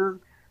Terror,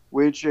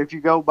 which if you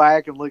go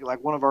back and look at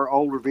like one of our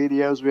older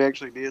videos, we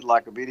actually did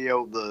like a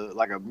video of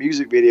a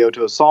music video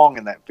to a song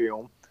in that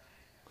film.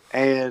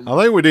 And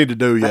I think we need to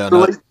do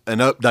an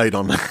update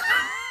on that.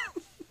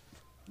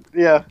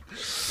 Yeah.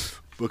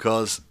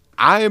 Because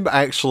I am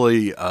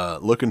actually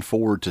looking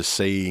forward to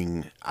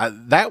seeing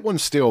that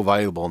one's still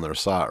available on their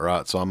site,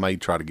 right? So I may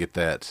try to get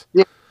that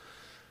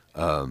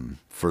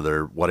for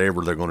their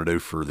whatever they're going to do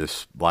for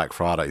this Black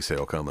Friday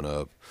sale coming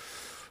up.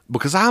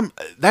 Because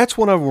that's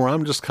one of them where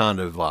I'm just kind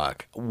of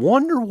like,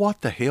 wonder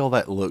what the hell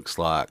that looks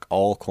like,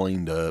 all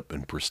cleaned up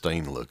and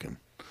pristine looking.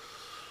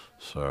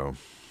 So,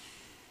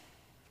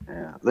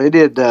 yeah, they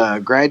did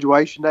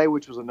Graduation Day,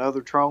 which was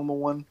another trauma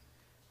one.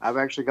 I've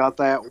actually got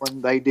that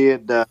one. They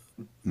did.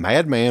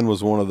 Madman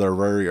was one of their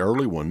very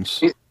early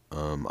ones.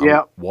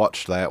 I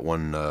watched that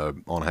one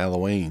on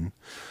Halloween.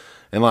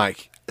 And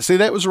like, see,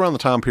 that was around the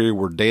time period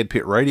where Dead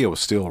Pit Radio was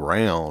still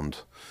around.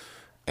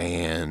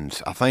 And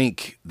I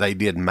think they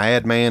did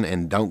Madman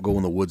and Don't Go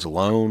in the Woods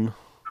Alone.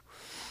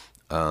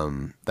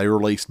 They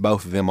released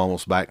both of them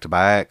almost back to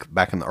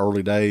back in the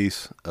early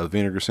days of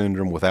Vinegar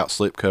Syndrome without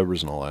slip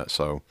covers and all that.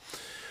 So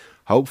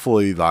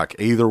hopefully, like,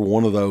 either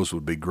one of those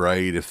would be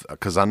great,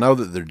 because I know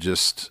that they're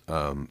just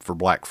for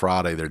Black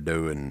Friday they're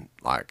doing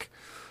like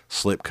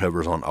slip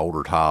covers on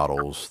older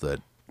titles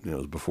that, you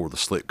know, before the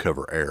slip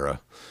cover era.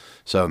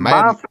 So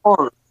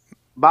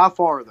by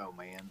far though,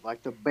 man,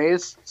 like the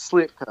best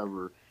slip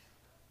cover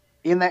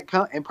in that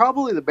and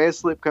probably the best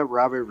slip cover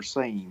I've ever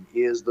seen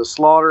is the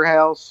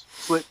Slaughterhouse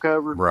slip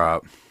cover.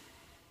 Right.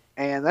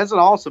 And that's an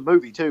awesome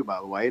movie too, by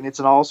the way, and it's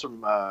an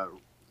awesome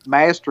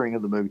mastering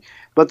of the movie.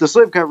 But the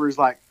slip cover is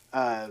like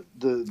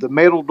the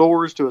metal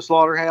doors to a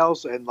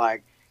slaughterhouse, and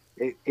like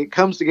it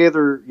comes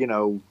together, you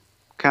know,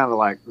 kind of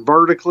like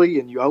vertically,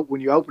 and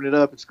when you open it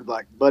up, it's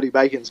like Buddy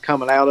Bacon's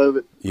coming out of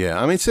it.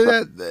 Yeah, I mean,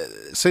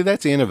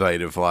 that's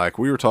innovative. Like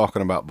we were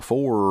talking about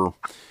before,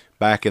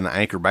 back in the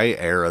Anchor Bay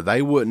era,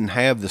 they wouldn't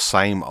have the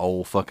same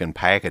old fucking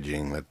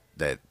packaging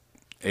that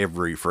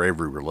for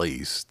every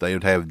release. They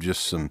would have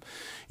just some.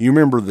 You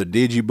remember the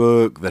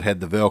Digibook that had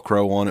the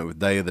Velcro on it with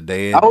Day of the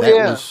Dead? Oh,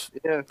 that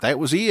yeah. That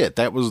was it.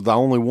 That was the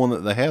only one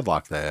that they had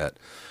like that.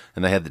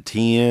 And they had the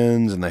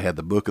tins, and they had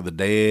the Book of the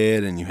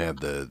Dead, and you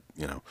have the,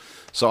 you know.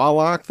 So I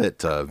like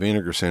that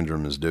Vinegar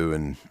Syndrome is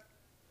doing,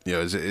 you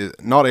know,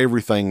 not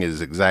everything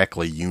is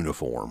exactly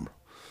uniform.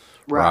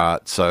 Right.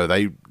 So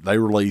they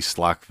released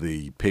like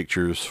the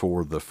pictures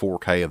for the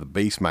 4K of the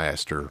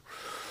Beastmaster.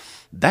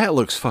 That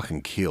looks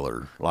fucking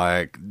killer.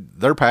 Like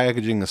their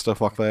packaging and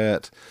stuff like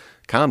that,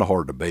 kind of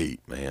hard to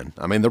beat, man.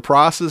 I mean, the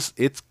prices,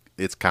 it's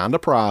kind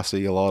of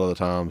pricey a lot of the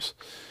times,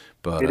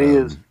 but it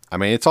is. I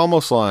mean, it's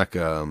almost like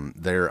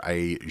they're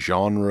a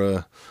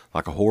genre,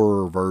 like a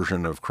horror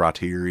version of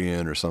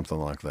Criterion or something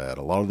like that.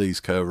 A lot of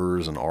these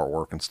covers and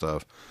artwork and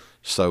stuff,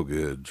 so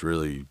good. It's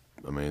really,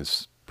 I mean,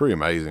 it's pretty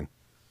amazing.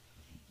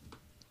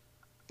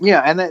 Yeah,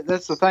 and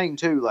that's the thing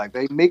too. Like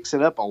they mix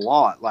it up a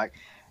lot. Like,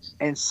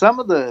 and some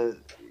of the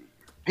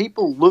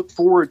people look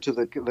forward to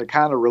the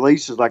kind of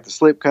releases like the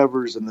slip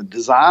covers and the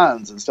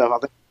designs and stuff. I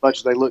think as much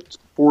as they look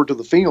forward to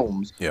the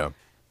films. Yeah.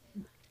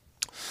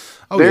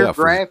 Oh, they're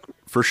yeah,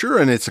 for sure.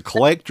 And it's a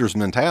collector's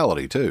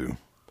mentality too.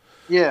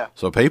 Yeah.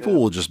 So people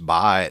will just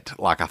buy it.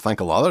 Like I think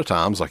a lot of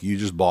times, like you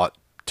just bought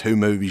 2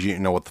 movies, you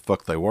didn't know what the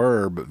fuck they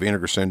were, but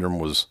Vinegar Syndrome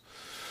was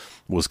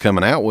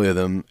coming out with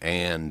them,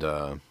 and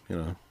you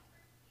know,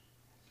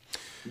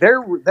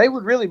 they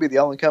would really be the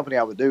only company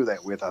I would do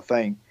that with. I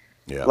think.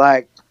 Yeah.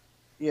 Like,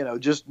 you know,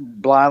 just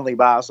blindly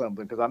buy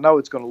something because I know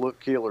it's going to look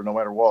killer no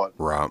matter what.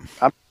 Right.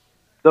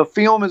 The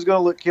film is going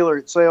to look killer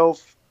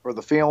itself, or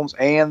the films,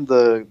 and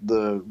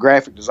the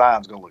graphic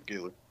design is going to look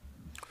killer.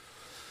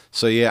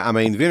 So yeah, I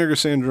mean, Vinegar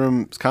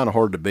Syndrome is kind of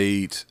hard to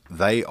beat.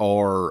 They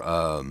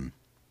are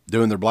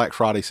doing their Black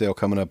Friday sale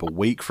coming up a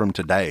week from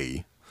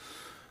today.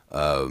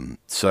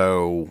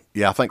 So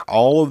yeah, I think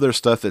all of their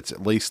stuff that's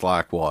at least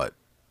like what,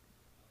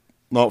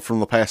 not from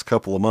the past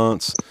couple of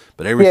months,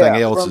 but everything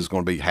else is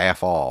going to be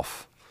half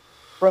off.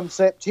 From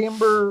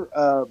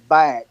September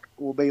back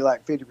will be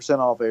like 50%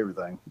 off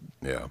everything.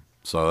 Yeah,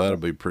 so that'll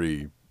be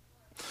pretty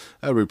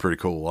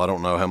cool. I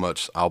don't know how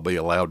much I'll be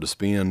allowed to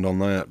spend on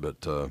that,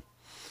 but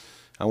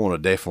I want to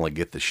definitely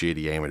get the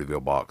shitty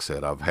Amityville box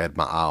set. I've had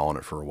my eye on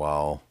it for a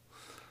while,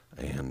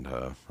 and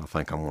I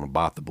think I'm going to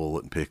bite the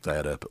bullet and pick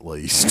that up at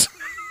least.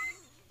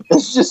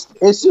 It's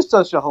just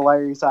such a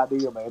hilarious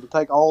idea, man, to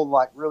take all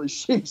like really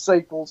shitty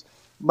sequels,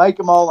 make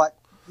them all like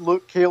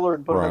look killer,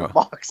 and put them in a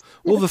box.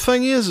 Well, the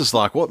thing is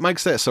like what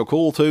makes that so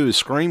cool too is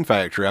Scream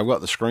Factory. I've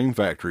got the Scream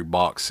Factory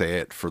box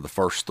set for the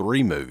first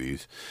 3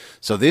 movies.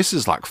 So this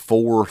is like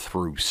 4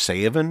 through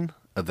 7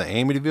 of the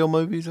Amityville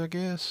movies, I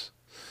guess.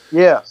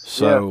 Yeah.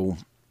 So,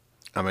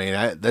 I mean,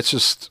 that's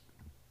just,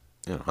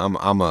 you know,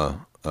 I'm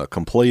a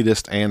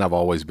completist, and I've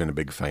always been a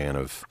big fan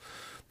of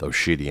those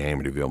shitty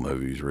Amityville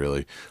movies,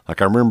 really.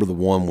 Like I remember the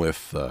one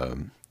with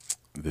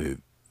the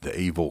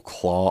evil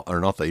clock, or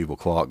not the evil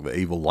clock, the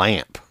evil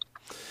lamp.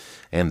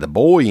 And the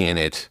boy in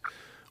it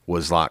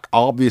was like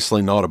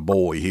obviously not a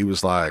boy. He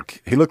was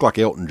like, he looked like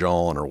Elton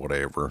John or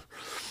whatever.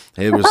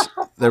 It was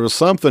there was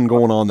something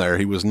going on there.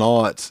 He was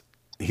not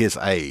his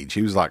age.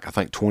 He was like, I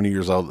think 20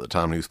 years old at the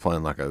time. He was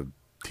playing like a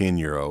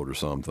 10-year-old or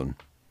something.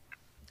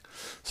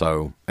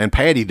 So, and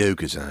Patty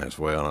Duke is in it as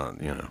well.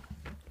 You know,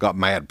 got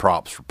mad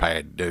props for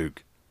Patty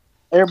Duke.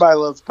 Everybody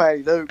loves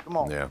Patty Duke. Come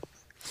on. Yeah.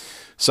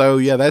 So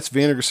yeah, that's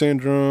Vinegar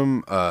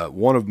Syndrome.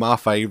 One of my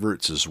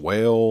favorites as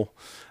well.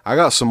 I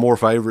got some more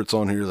favorites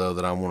on here though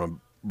that I want to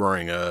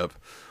bring up.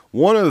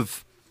 One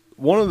of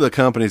the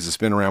companies that's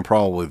been around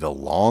probably the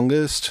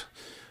longest,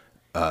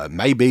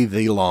 maybe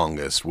the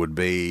longest, would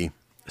be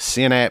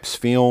Synapse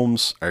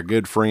Films. Our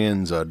good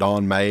friends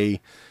Don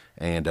May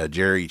and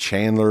Jerry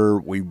Chandler.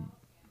 We've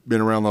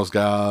been around those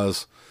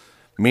guys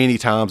many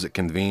times at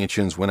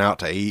conventions. Went out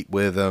to eat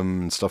with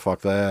them and stuff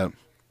like that.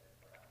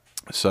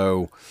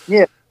 So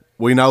yeah,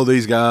 we know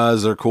these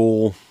guys. They're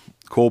cool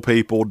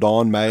people.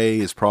 Don May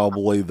is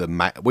probably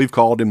we've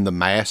called him the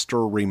master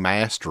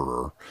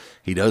remasterer.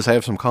 He does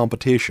have some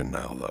competition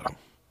now though.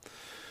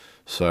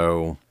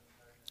 So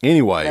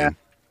anyway,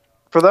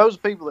 for those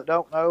people that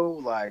don't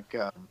know, like,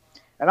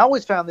 and I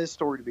always found this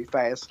story to be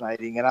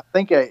fascinating. And I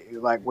think,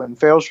 like, when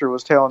Felsher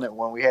was telling it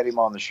when we had him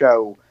on the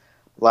show,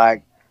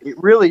 like, it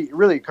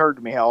really occurred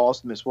to me how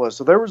awesome this was.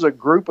 So there was a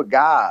group of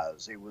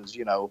guys. It was,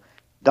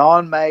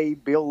 Don May,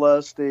 Bill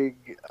Lustig,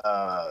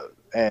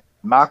 and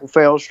Michael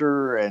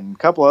Felsher, and a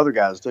couple other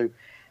guys too,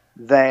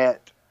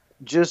 that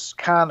just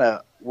kind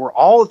of were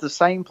all at the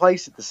same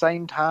place at the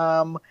same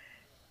time,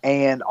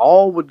 and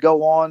all would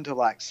go on to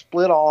like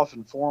split off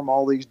and form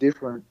all these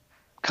different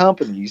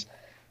companies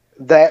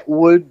that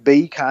would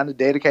be kind of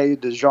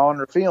dedicated to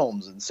genre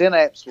films. And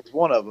Synapse was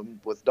one of them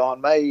with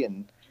Don May,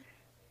 and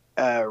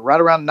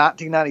right around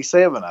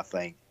 1997, I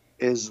think,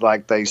 is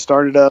like they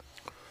started up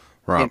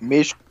in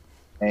Michigan.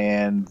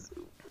 And,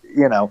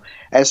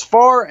 as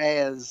far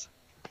as,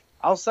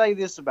 I'll say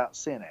this about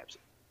Synapse,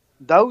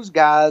 those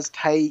guys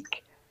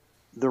take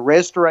the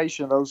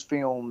restoration of those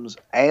films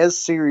as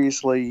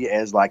seriously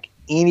as like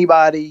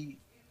anybody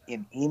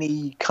in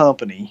any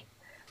company,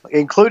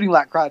 including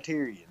like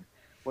Criterion.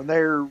 When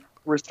they're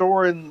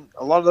restoring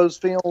a lot of those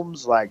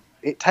films, like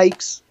it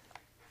takes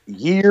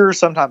years,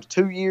 sometimes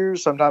 2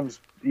 years, sometimes,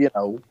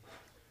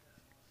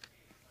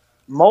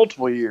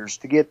 multiple years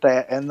to get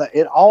that. And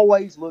it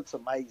always looks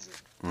amazing.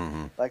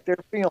 Mm-hmm. Like their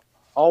films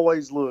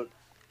always look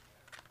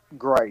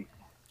great.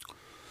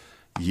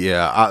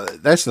 Yeah,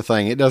 that's the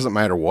thing. It doesn't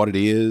matter what it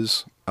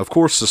is. Of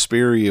course,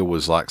 Suspiria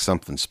was like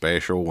something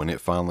special when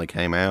it finally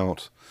came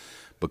out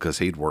because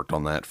he'd worked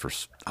on that for,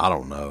 I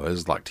don't know, it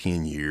was like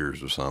 10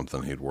 years or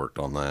something he'd worked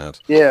on that.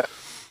 Yeah.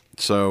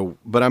 So,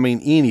 but I mean,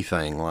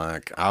 anything,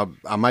 like,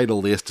 I made a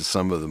list of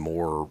some of the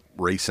more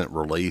recent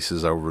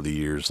releases over the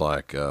years,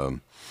 like,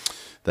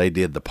 they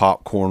did the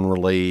Popcorn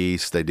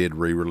release, they did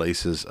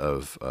re-releases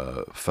of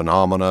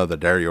Phenomena, the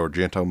Dario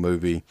Argento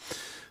movie,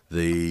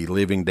 the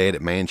Living Dead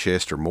at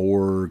Manchester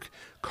Morgue,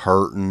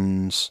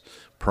 Curtains,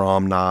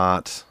 Prom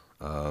Night,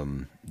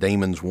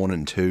 Demons 1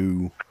 and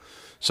 2.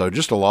 So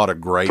just a lot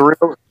of great...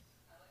 Thriller.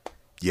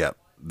 Yeah.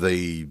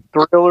 The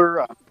Thriller,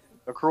 A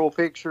Cruel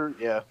Picture,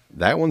 yeah.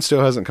 That one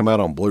still hasn't come out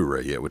on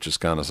Blu-ray yet, which is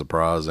kind of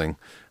surprising.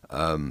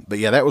 But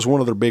yeah, that was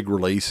one of their big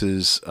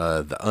releases,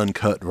 the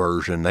uncut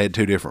version. They had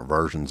two different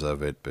versions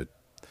of it, but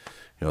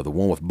the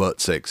one with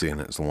butt sex in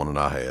it is the one that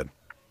I had.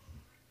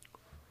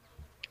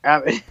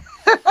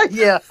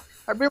 Yeah,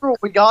 I remember when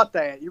we got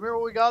that. You remember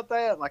when we got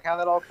that? Like how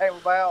that all came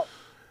about?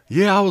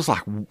 Yeah, I was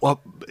like, what?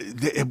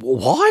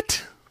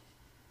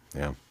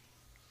 Yeah.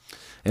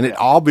 And it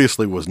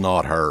obviously was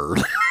not her.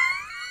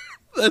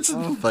 That's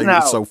the thing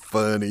that's so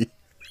funny.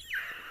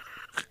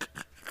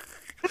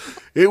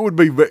 It would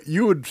be,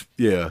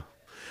 yeah.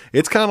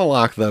 It's kind of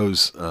like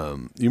those,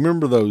 you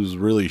remember those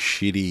really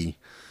shitty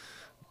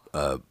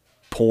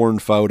porn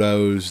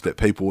photos that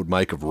people would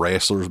make of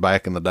wrestlers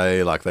back in the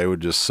day? Like they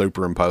would just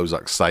superimpose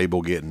like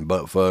Sable getting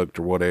butt fucked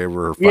or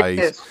whatever, her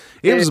face.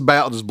 It was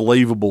about as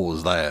believable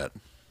as that.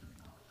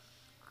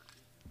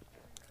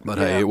 But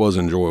hey, it was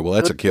enjoyable.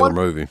 That's a killer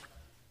movie.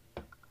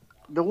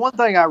 The one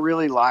thing I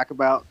really like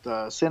about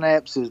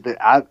Synapse is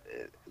that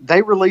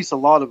they release a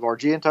lot of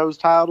Argento's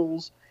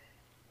titles,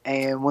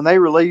 and when they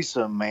release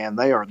them, man,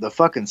 they are the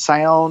fucking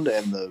sound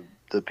and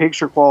the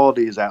picture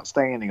quality is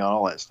outstanding on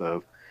all that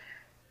stuff.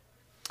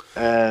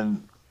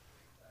 And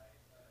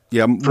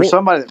yeah, for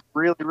somebody that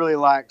really, really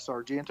likes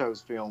Argento's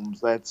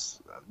films,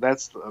 that's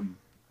a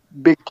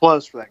big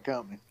plus for that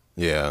company.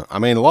 Yeah, I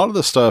mean, a lot of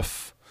the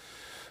stuff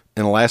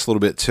in the last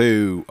little bit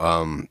too.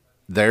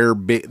 Their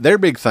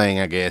big thing,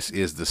 I guess,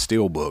 is the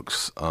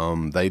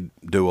steelbooks. They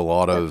do a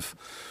lot of,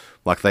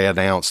 like they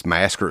announced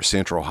Massacre at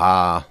Central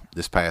High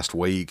this past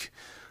week,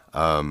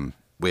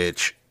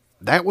 which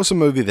that was a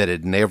movie that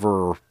had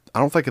never, I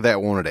don't think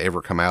that one had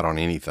ever come out on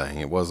anything.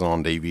 It wasn't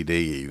on DVD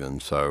even.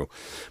 So,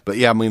 but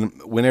yeah, I mean,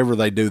 whenever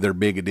they do their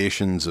big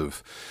editions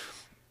of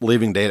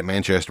Living Dead at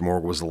Manchester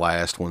Morgue was the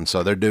last one.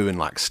 So they're doing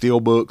like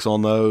steelbooks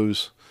on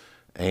those.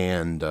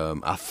 And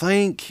I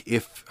think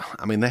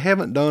they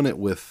haven't done it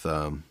with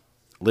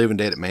Living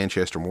Dead at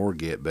Manchester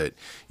Morgue yet, but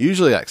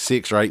usually like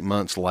 6 or 8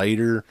 months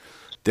later,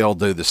 they'll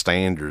do the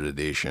standard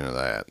edition of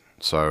that.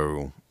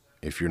 So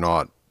if you're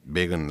not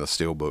big into the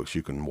steelbooks,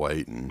 you can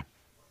wait and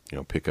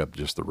pick up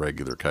just the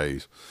regular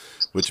case.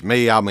 Which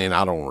I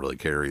don't really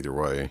care either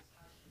way.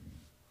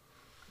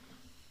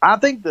 I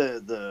think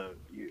the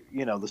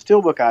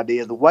steelbook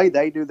idea, the way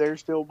they do their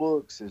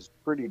steelbooks is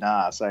pretty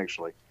nice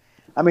actually.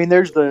 I mean,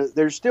 there's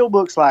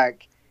steelbooks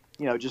like,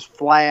 just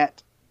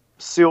flat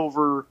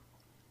silver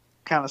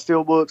kind of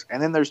steelbooks, and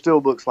then there's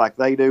steelbooks like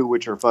they do,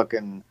 which are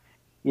fucking,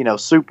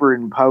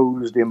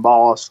 superimposed,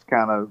 embossed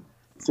kind of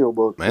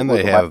steelbooks. Man,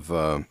 they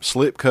have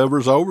slip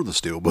covers over the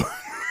steelbook.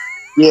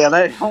 Yeah,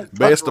 they don't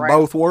best of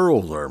both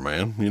worlds there,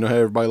 man. You know how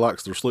everybody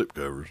likes their slip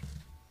covers.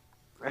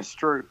 That's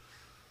true.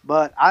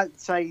 But I'd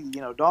say,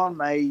 Don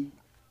May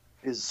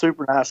is a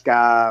super nice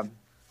guy,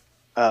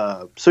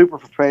 super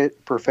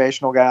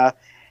professional guy,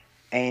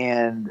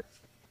 and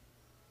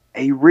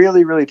he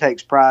really, really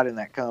takes pride in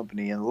that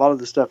company. And a lot of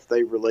the stuff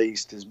they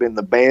released has been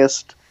the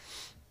best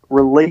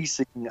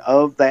releasing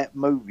of that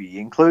movie,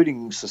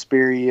 including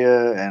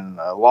Suspiria and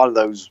a lot of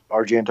those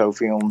Argento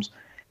films,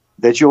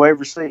 that you'll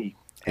ever see.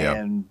 Yeah.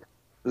 And it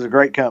was a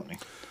great company.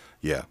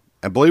 Yeah.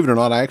 And believe it or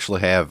not, I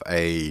actually have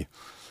a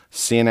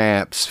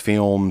Synapse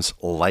Films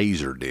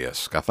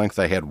Laserdisc. I think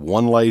they had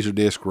one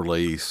Laserdisc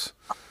release,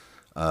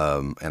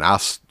 and I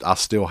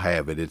still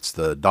have it. It's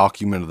the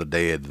Document of the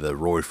Dead, the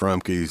Roy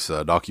Frumke's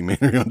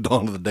documentary on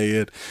Dawn of the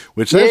Dead,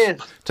 which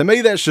to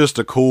me, that's just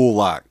a cool,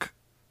 like,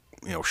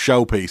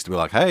 showpiece to be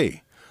like,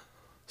 hey,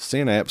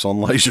 Synapse on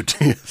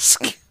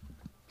Laserdisc.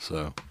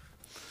 So,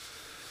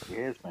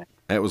 yes, man.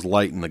 That was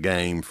late in the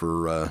game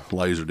for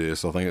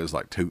Laserdisc. I think it was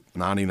like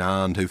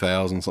 1999,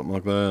 2000, something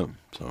like that.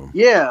 So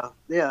yeah.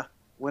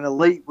 When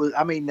Elite was,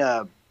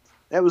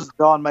 that was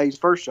Don May's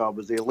first job,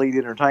 was the Elite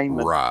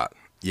Entertainment. Right.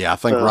 Yeah, I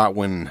think right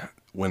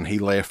when he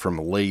left from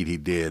Elite, he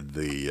did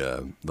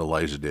the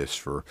Laserdisc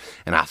for,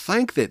 and I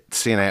think that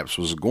Synapse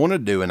was going to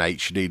do an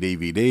HD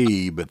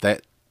DVD, but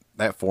that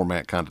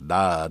format kind of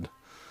died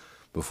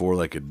before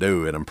they could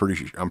do it. I'm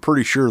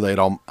pretty sure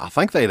I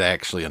think they'd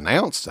actually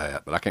announced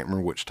that, but I can't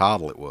remember which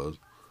title it was.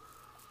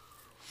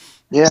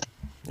 Yeah.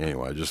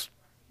 Anyway, is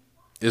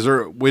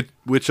there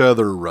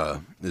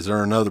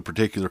another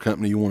particular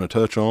company you want to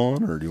touch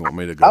on, or do you want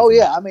me to go? Oh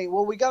yeah,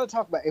 we got to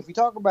talk about, if we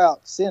talk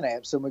about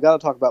Synapse, then we got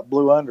to talk about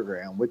Blue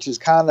Underground, which is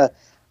kind of,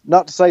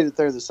 not to say that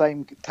they're the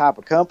same type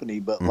of company,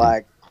 but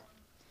like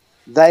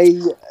they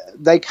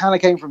kind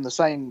of came from the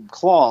same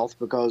cloth,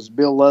 because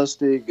Bill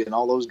Lustig and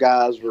all those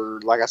guys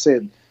were, like I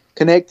said,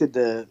 connected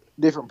to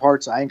different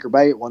parts of Anchor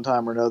Bay at one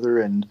time or another,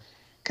 and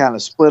kind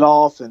of split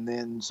off. And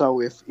then,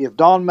 so if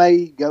Don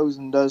May goes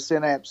and does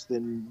Synapse,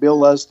 then Bill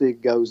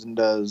Lustig goes and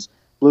does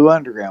Blue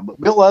Underground. But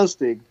Bill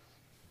Lustig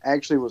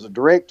actually was a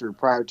director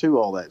prior to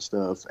all that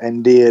stuff,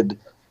 and did,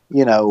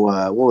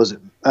 what was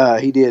it?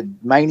 He did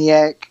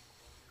Maniac,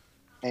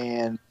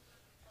 and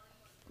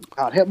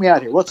God, help me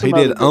out here. He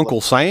did Uncle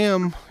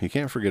Sam. You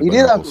can't forget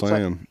about Uncle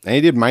Sam. And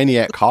he did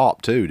Maniac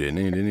Cop too, didn't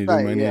he? Didn't he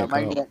do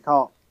Maniac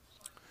Cop?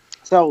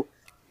 So,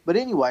 but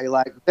anyway,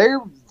 like, their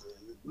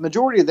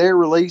majority of their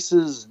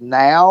releases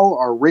now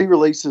are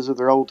re-releases of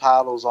their old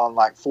titles on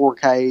like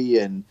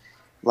 4K, and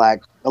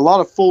like a lot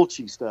of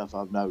Fulci stuff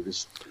I've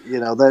noticed.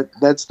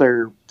 That's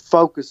their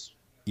focus.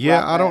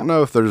 Yeah, I don't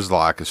know if there's,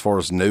 like, as far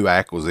as new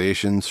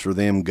acquisitions for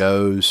them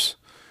goes,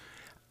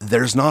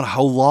 there's not a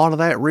whole lot of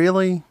that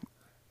really.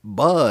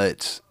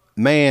 But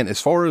man, as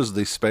far as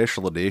the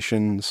special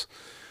editions,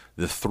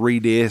 the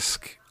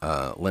 3-disc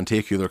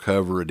lenticular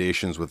cover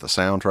editions with the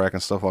soundtrack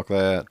and stuff like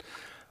that,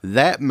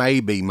 that may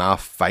be my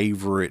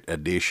favorite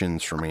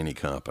editions from any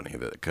company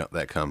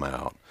that come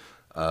out.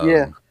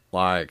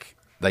 Like,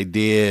 they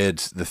did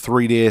the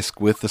 3-disc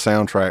with the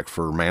soundtrack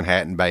for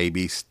Manhattan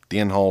Baby,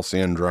 Stenhall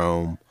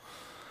Syndrome,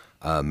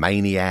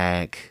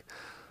 Maniac,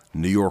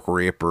 New York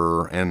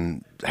Ripper,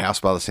 and House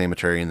by the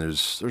Cemetery, and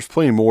there's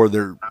plenty more.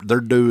 They're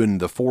doing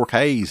the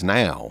 4Ks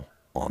now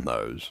on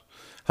those.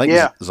 I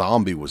think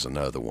Zombie was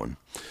another one.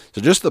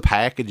 So just the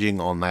packaging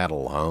on that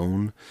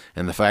alone,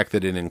 and the fact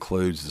that it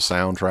includes the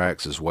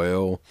soundtracks as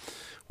well,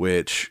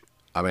 which,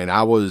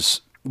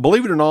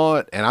 believe it or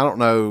not, and I don't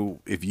know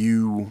if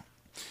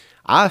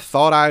I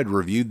thought I had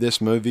reviewed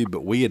this movie,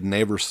 but we had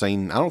never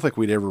seen, I don't think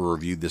we'd ever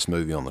reviewed this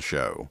movie on the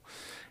show,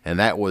 and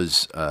that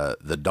was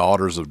The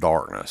Daughters of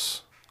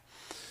Darkness.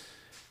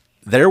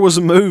 There was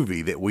a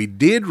movie that we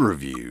did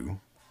review,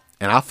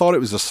 and I thought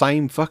it was the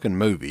same fucking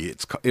movie.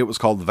 It was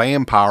called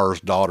Vampires,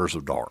 Daughters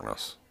of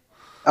Darkness.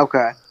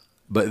 Okay.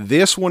 But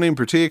this one in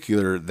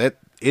particular,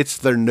 it's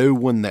their new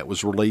one that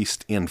was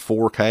released in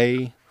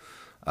 4K.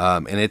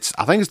 And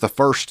I think it's the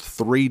first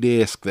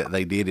 3-disc that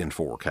they did in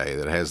 4K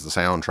that has the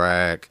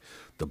soundtrack,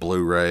 the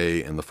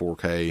Blu-ray, and the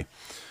 4K.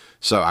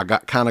 So I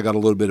got a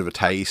little bit of a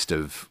taste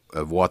of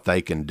what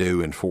they can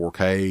do in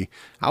 4K.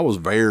 I was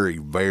very,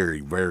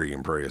 very, very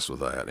impressed with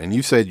that. And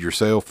you said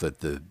yourself that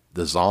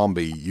the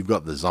zombie, you've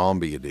got the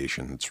zombie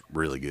edition. It's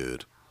really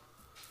good.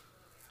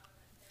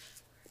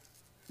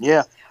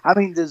 Yeah.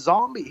 The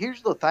zombie,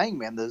 here's the thing,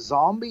 man. The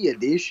zombie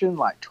edition,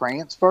 like,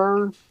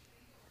 transfer,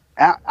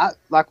 I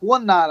like,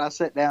 one night I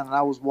sat down and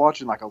I was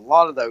watching like a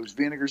lot of those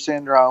Vinegar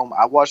Syndrome.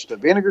 I watched a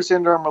Vinegar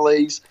Syndrome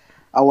release.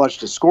 I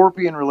watched a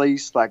Scorpion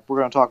release. Like, we're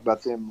going to talk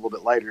about them a little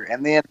bit later.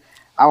 And then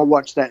I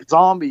watched that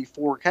Zombie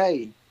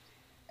 4K.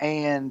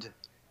 And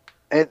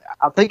I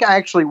think I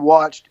actually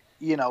watched,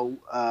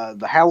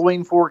 the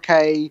Halloween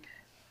 4K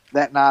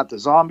that night, the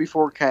Zombie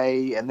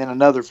 4K, and then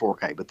another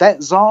 4K. But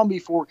that Zombie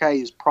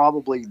 4K is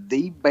probably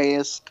the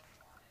best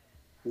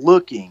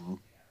looking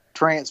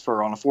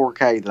transfer on a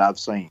 4K that I've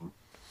seen.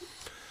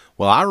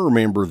 Well, I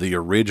remember the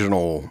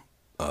original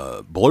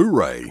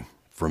Blu-ray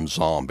from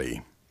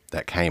Zombie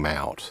that came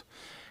out,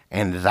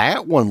 and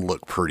that one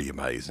looked pretty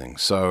amazing.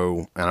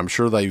 So, and I'm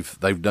sure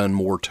they've done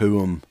more to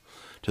them,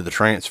 to the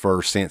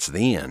transfer since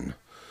then.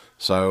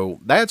 So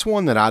that's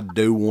one that I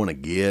do want to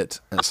get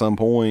at some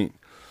point.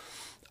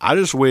 I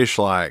just wish,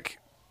 like,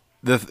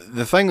 the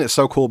thing that's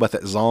so cool about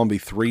that Zombie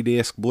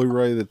 3-disc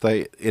Blu-ray, that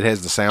it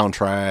has the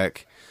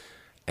soundtrack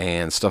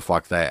and stuff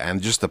like that.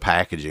 And just the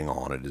packaging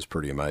on it is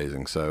pretty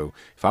amazing. So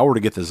if I were to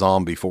get the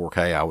Zombie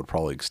 4K, I would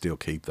probably still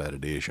keep that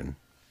edition.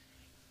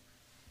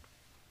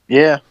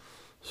 Yeah.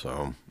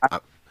 So,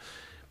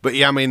 but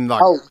yeah, I mean,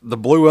 like the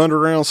Blue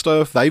Underground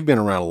stuff, they've been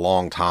around a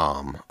long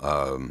time.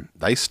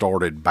 They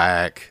started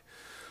back,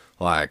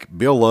 like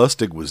Bill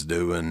Lustig was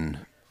doing,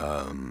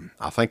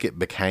 I think it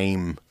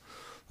became,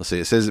 let's see,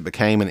 it says it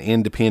became an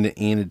independent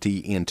entity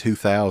in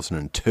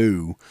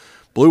 2002.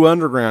 Blue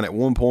Underground at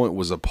one point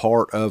was a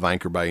part of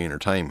Anchor Bay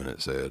Entertainment,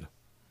 it said.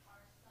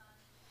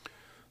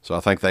 So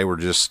I think they were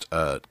just,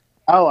 oh,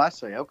 I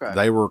see. Okay.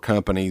 They were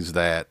companies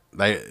that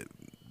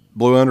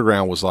Blue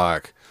Underground was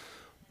like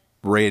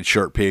Red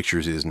Shirt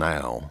Pictures is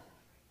now,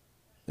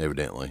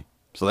 evidently.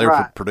 So they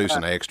were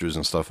producing extras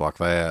and stuff like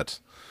that.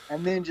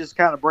 And then just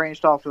kind of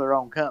branched off to their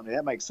own company.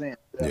 That makes sense.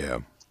 Yeah.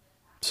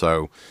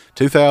 So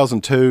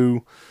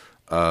 2002,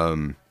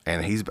 and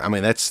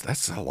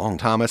that's a long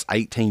time. That's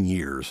 18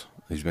 years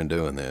he's been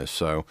doing this.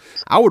 So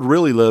I would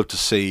really love to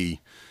see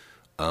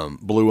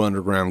Blue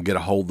Underground get a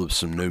hold of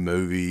some new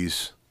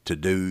movies to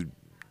do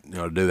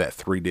that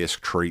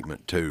 3-disc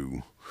treatment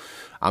too.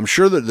 I'm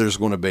sure that there's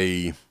going to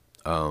be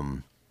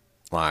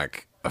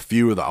like a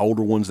few of the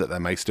older ones that they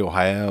may still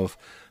have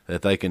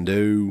that they can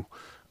do.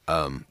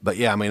 But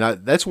yeah, I mean,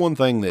 that's one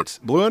thing that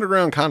Blue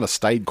Underground kind of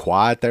stayed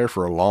quiet there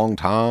for a long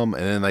time,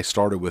 and then they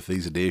started with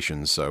these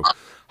editions. So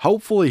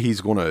hopefully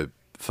he's going to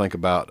think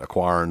about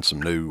acquiring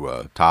some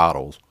new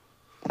titles.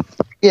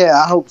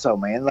 Yeah, I hope so,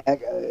 man.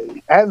 Like,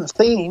 I haven't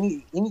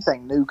seen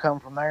anything new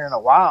come from there in a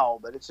while,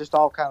 but it's just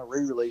all kind of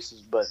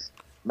re-releases. But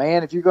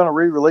man, if you're going to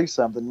re-release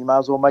something, you might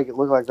as well make it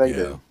look like they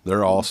do.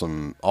 They're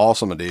awesome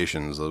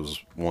editions. Those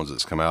ones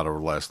that's come out over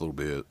the last little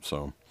bit.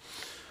 So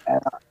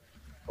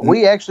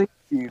we actually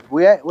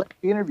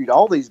interviewed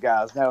all these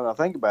guys. Now that I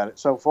think about it,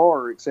 so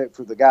far, except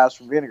for the guys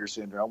from Vinegar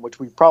Syndrome, which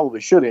we probably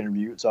should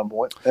interview at some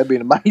point. That'd be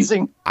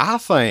amazing. I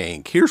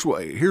think here's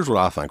what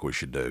I think we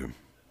should do.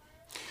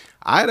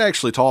 I had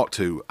actually talked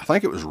to, I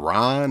think it was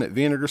Ryan at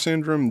Vinegar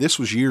Syndrome. This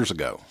was years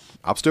ago.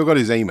 I've still got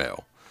his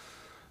email.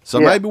 So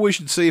maybe we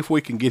should see if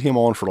we can get him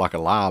on for like a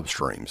live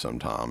stream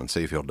sometime and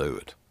see if he'll do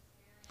it.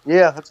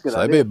 Yeah, that's a good idea.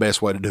 That'd be the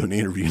best way to do an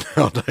interview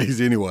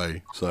nowadays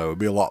anyway. So it'd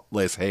be a lot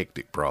less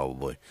hectic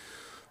probably.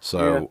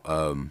 So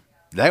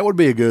that would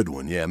be a good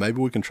one. Yeah,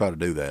 maybe we can try to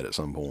do that at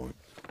some point.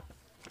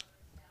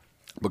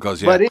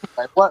 Because anyway,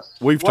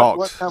 we've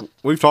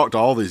talked to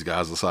all these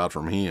guys aside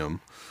from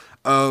him.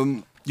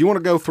 You want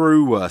to go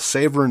through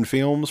Severin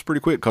Films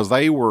pretty quick because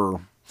they were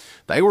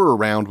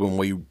around when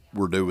we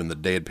were doing the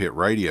Dead Pit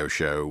radio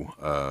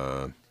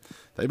show.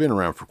 They've been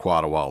around for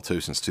quite a while too,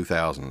 since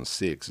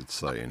 2006. It's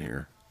saying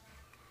here.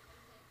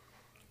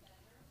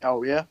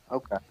 Oh yeah,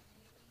 okay.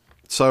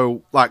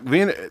 So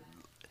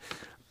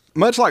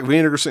much like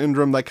Vinegar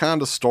Syndrome, they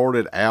kind of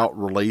started out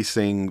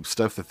releasing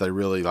stuff that they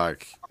really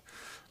like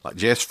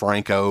Jess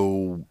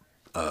Franco,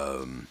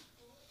 Enzo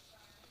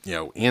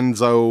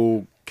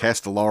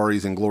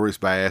Castellaris and Glorious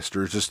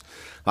Bastards, just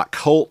like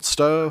cult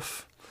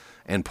stuff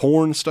and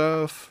porn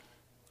stuff.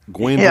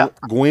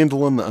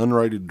 Gwendolyn, the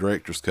unrated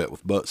director's cut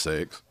with butt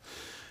sex.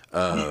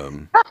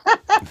 One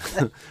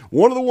of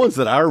the ones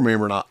that I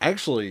remember, and I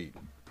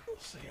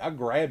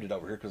grabbed it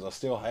over here because I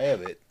still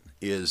have it,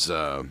 is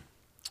I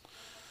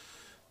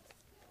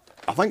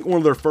think one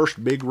of their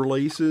first big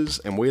releases,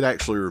 and we'd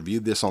actually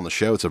reviewed this on the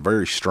show. It's a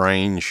very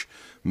strange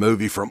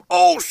movie from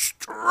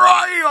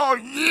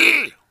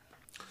Australia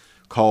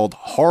called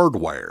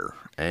Hardware,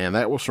 and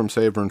that was from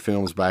Severin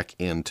Films back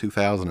in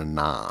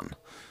 2009.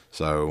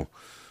 So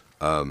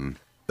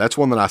that's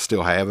one that I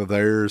still have of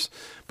theirs,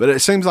 but it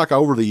seems like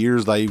over the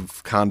years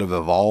they've kind of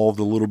evolved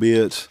a little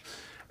bit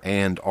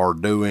and are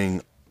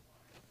doing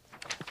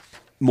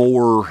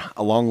more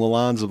along the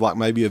lines of like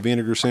maybe a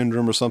Vinegar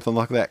Syndrome or something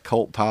like that,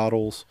 cult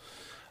titles.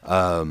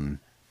 One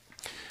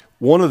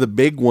of the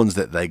big ones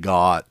that they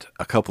got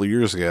a couple of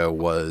years ago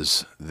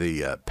was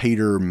the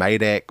Peter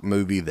Madak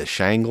movie, The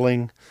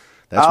Shangling.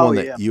 That's one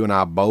that you and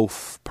I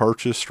both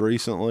purchased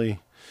recently,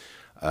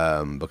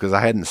 because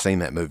I hadn't seen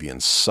that movie in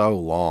so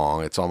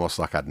long. It's almost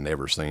like I'd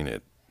never seen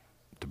it,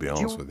 to be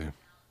honest with you.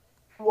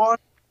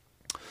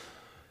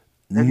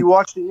 Have you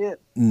watched it yet?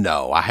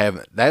 No, I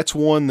haven't. That's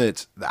one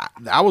that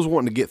I was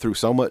wanting to get through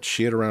so much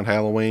shit around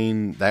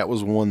Halloween. That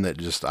was one that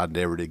just I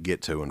never did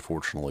get to,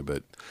 unfortunately,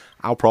 but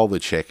I'll probably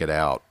check it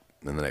out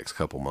in the next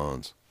couple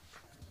months.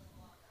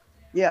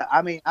 Yeah,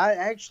 I mean, I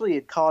actually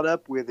had caught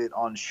up with it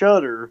on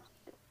Shudder.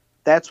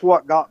 That's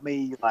what got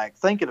me like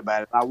thinking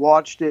about it. I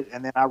watched it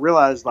and then I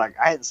realized like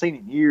I hadn't seen it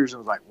in years and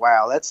was like,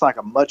 wow, that's like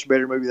a much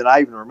better movie than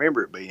I even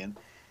remember it being,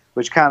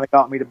 which kind of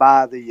got me to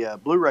buy the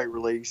Blu-ray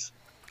release,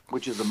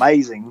 which is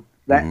amazing.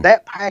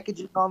 That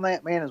packaging on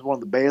that, man, is one of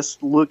the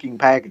best looking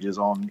packages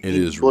on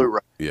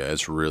Blu-ray. Yeah,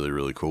 it's really,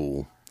 really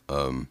cool.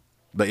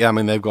 But yeah, I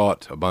mean, they've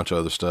got a bunch of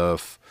other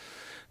stuff.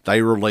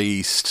 They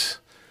released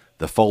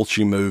the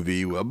Fulci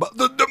movie about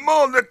the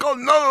demonical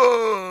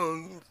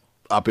nuns.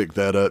 I picked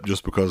that up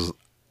just because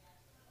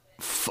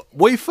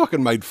we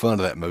fucking made fun of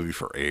that movie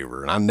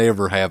forever, and I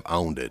never have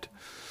owned it.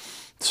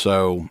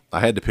 So I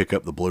had to pick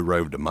up the Blu-ray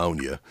of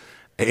Demonia,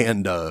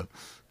 and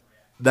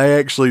they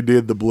actually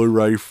did the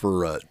Blu-ray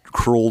for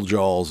Cruel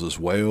Jaws as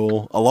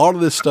well. A lot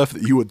of this stuff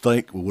that you would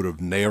think would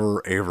have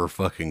never, ever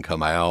fucking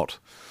come out,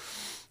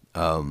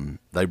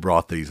 they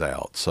brought these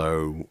out.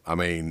 So, I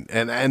mean,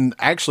 and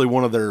actually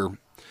one of their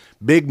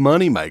big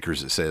money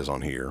makers, it says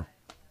on here,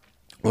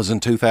 was in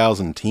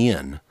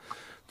 2010.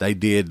 They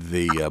did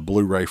the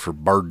Blu-ray for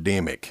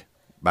Birdemic,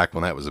 back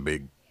when that was a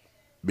big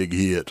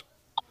hit.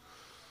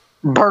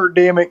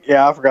 Birdemic,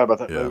 yeah, I forgot about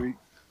that movie.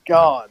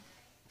 God.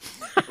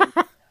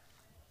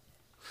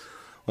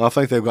 Well, I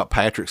think they've got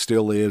Patrick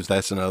Still Lives.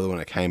 That's another one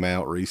that came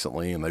out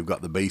recently. And they've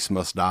got The Beast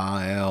Must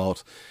Die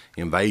out,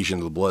 Invasion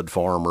of the Blood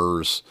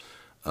Farmers,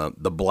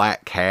 The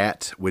Black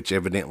Cat, which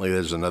evidently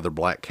there's another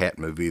Black Cat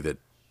movie that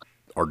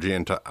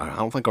Argento, I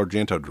don't think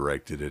Argento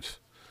directed it,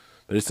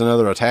 but it's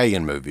another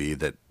Italian movie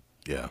that,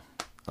 I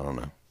don't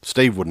know.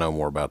 Steve would know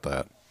more about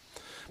that.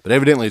 But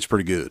evidently it's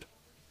pretty good.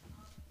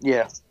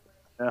 Yeah.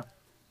 Yeah.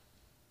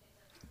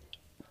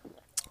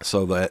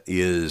 So that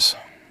is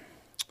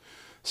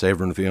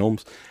Severin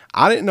Films.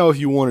 I didn't know if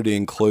you wanted to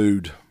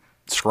include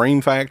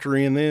Scream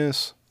Factory in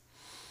this.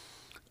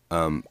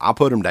 I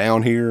put them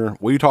down here.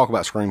 We talk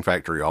about Scream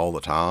Factory all the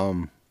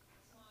time.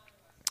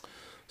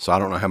 So I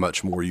don't know how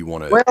much more you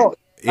want to... Well,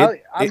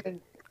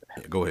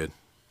 go ahead.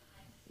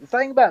 The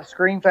thing about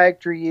Scream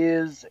Factory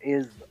is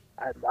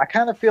I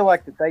kind of feel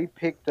like that they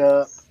picked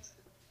up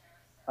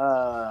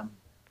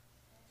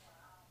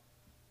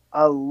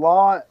a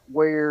lot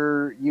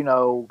where, you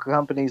know,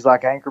 companies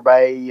like Anchor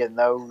Bay and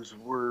those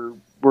were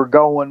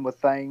going with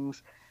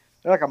things.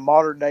 They're like a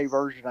modern day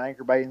version of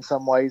Anchor Bay in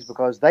some ways,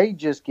 because they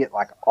just get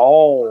like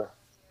all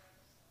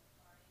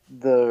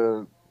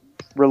the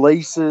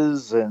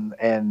releases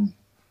and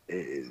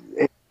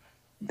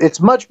it's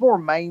much more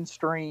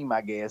mainstream,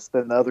 I guess,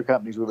 than the other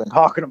companies we've been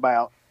talking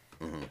about.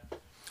 Mm-hmm.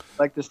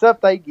 Like the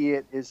stuff they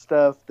get is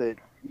stuff that,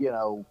 you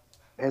know,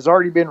 has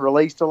already been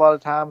released a lot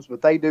of times,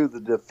 but they do the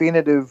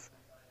definitive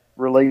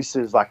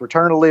releases like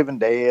Return of the Living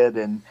Dead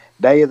and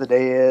Day of the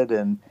Dead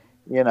and,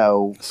 you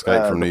know,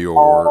 Escape from New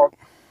York.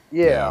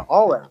 Yeah,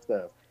 all that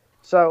stuff.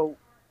 So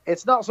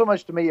it's not so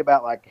much to me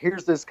about like,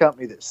 here's this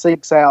company that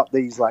seeks out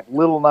these like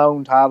little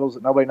known titles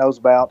that nobody knows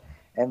about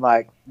and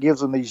like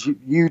gives them these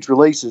huge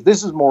releases.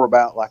 This is more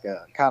about like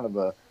a kind of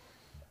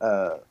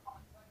a,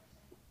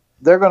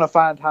 they're going to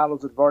find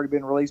titles that have already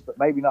been released, but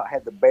maybe not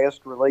had the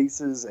best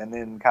releases and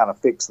then kind of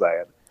fix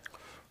that.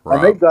 Right.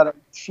 And they've got a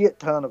shit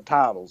ton of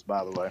titles,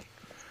 by the way.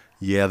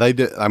 Yeah, they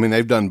do. I mean,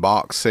 they've done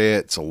box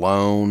sets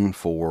alone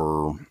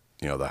for,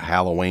 you know, the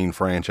Halloween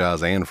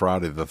franchise and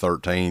Friday the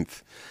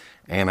 13th.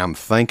 And I'm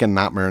thinking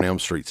Nightmare on Elm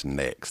Street's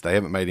next. They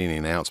haven't made any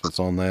announcements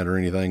on that or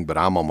anything, but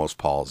I'm almost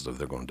positive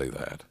they're going to do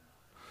that.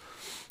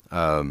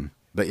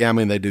 But yeah, I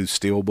mean, they do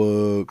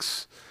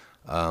Steelbooks,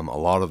 a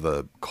lot of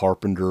the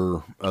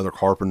other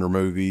Carpenter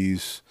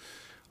movies.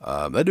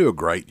 They do a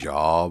great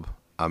job.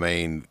 I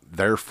mean,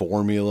 their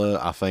formula,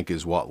 I think,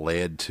 is what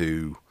led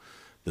to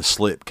the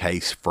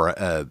slipcase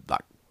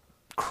like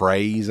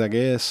craze, I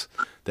guess,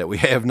 that we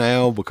have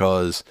now,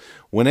 because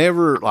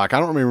whenever, like, I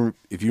don't remember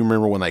if you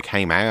remember when they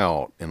came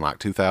out in like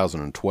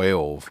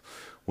 2012,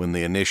 when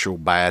the initial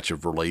batch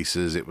of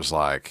releases, it was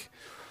like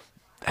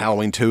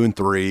Halloween 2 and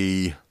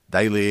 3,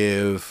 They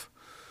Live,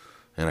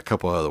 and a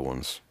couple other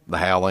ones, The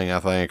Howling, I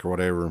think, or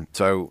whatever.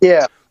 So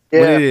yeah.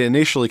 When it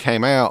initially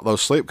came out,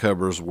 those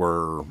slipcovers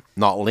were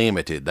not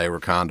limited. They were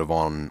kind of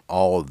on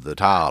all of the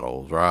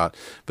titles, right?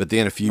 But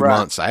then a few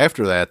months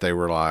after that, they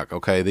were like,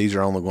 okay, these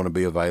are only going to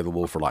be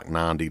available for like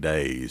 90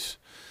 days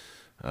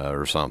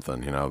or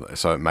something, you know?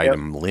 So it made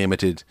them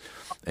limited.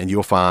 And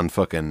you'll find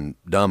fucking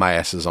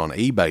dumbasses on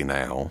eBay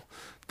now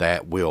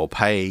that will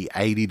pay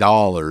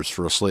 $80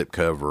 for a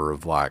slipcover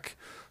of like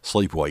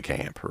Sleepaway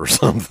Camp or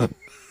something.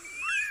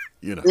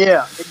 You know.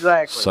 Yeah,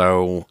 exactly.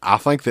 So I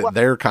think that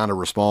they're kind of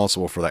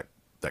responsible for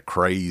that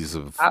craze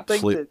of I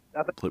think you're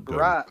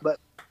right.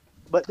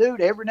 But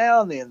dude, every now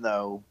and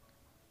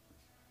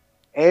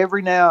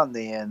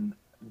then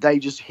they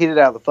just hit it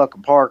out of the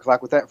fucking park.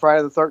 Like with that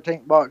Friday the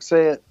 13th box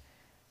set.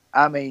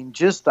 I mean,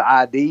 just the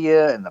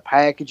idea and the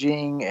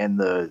packaging and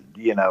the,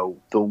 you know,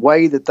 the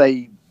way that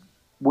they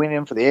went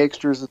in for the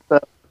extras and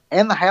stuff,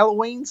 and the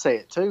Halloween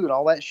set too and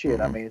all that shit.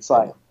 Mm-hmm. I mean, it's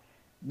like,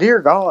 dear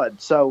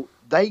God. So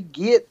they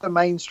get the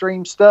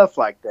mainstream stuff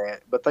like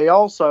that, but they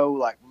also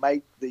like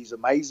make these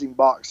amazing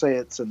box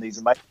sets and these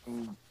amazing,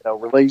 you know,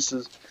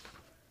 releases.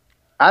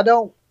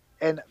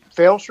 And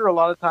Felsher, a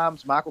lot of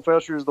times, Michael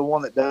Felsher is the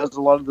one that does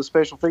a lot of the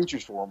special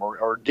features for them,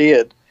 or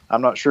did.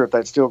 I'm not sure if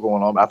that's still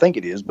going on. I think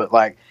it is, but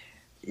like,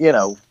 you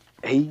know,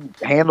 he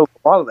handled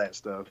a lot of that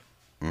stuff.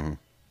 Mm-hmm.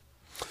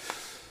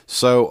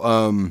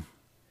 So,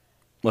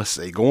 let's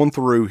see, going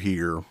through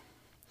here,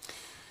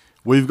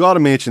 we've got to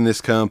mention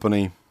this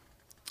company.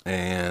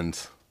 And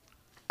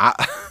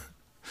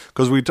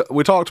because we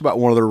talked about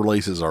one of their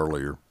releases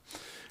earlier,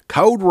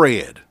 Code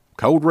Red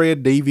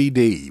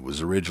DVD was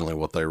originally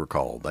what they were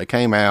called. They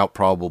came out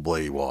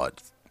probably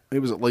it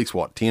was at least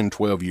 10,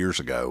 12 years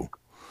ago.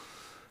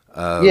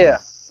 Yeah.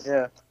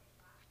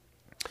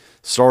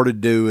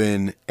 started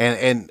doing,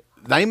 and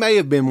they may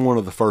have been one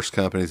of the first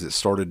companies that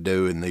started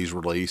doing these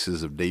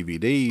releases of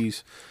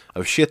DVDs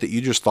of shit that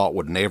you just thought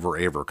would never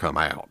ever come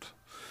out.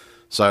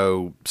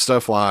 So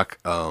stuff like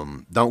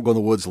Don't Go in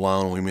the Woods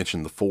Alone. We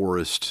mentioned The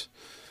Forest.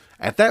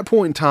 At that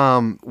point in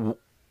time,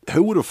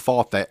 who would have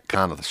thought that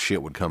kind of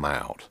shit would come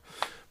out?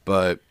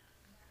 But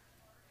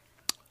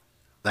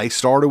they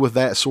started with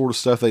that sort of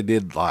stuff. They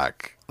did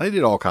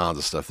all kinds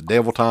of stuff. The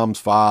Devil Times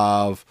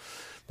 5.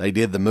 They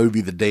did the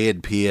movie The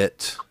Dead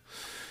Pit.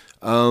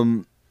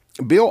 Bill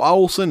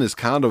Olsen is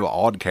kind of an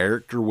odd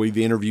character. We've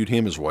interviewed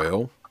him as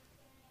well.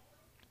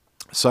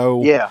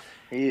 So yeah,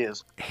 he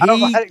is. I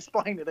don't know how to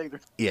explain it either.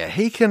 Yeah,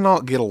 he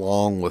cannot get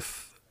along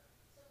with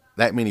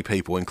that many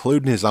people,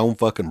 including his own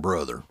fucking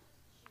brother.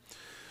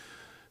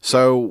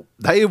 So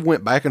they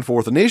went back and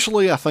forth.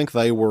 Initially, I think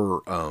they were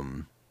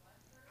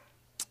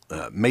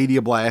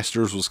Media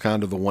Blasters was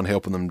kind of the one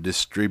helping them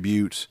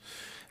distribute.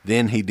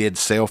 Then he did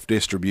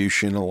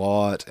self-distribution a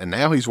lot. And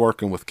now he's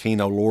working with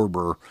Kino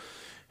Lorber,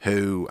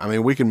 who, I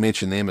mean, we can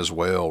mention them as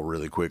well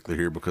really quickly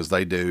here because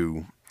they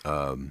do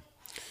a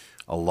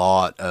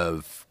lot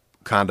of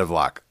kind of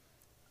like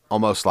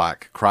almost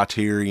like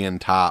Criterion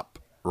type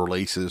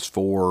releases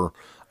for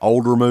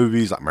older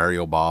movies, like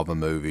Mario Bava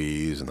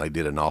movies, and they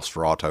did a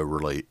Nosferatu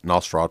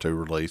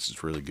release.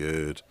 It's really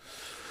good.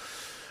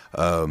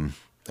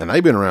 And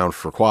they've been around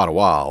for quite a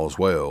while as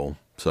well.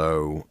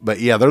 So, but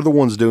yeah, they're the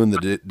ones doing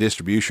the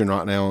distribution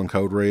right now on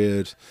Code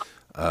Red.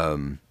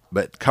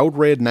 But Code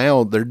Red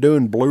now, they're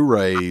doing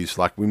Blu-rays,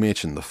 like we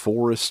mentioned, The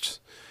Forest.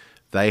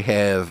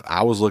 I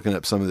was looking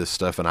up some of this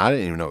stuff and I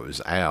didn't even know it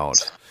was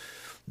out.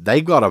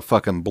 They've got a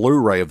fucking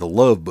Blu-ray of The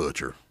Love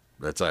Butcher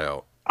that's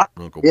out.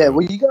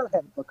 Well, you gotta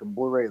have a fucking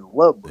Blu-ray of The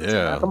Love Butcher.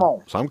 Yeah, now, come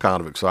on. So I'm kind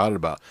of excited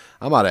about.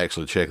 I might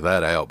actually check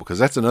that out because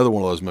that's another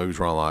one of those movies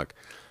where I'm like,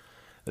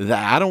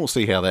 I don't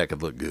see how that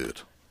could look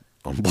good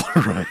on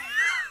Blu-ray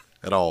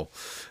at all.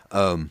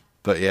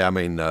 But yeah, I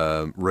mean,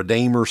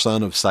 Redeemer,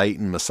 Son of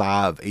Satan,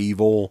 Messiah of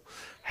Evil,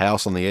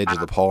 House on the Edge of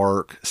the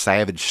Park,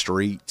 Savage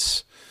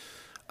Streets,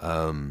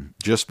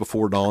 Just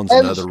Before Dawn's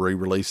another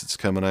re-release that's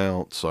coming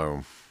out.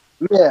 So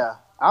yeah.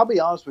 I'll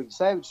be honest with you.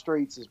 Savage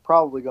Streets is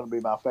probably going to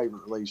be my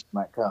favorite release from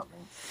that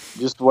company.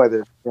 Just the way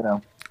they're,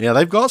 Yeah,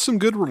 they've got some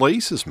good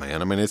releases,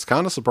 man. I mean, it's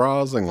kind of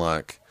surprising.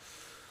 Like,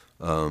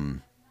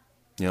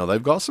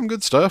 they've got some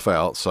good stuff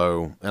out.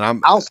 So,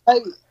 and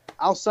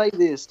I'll say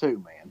this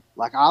too, man.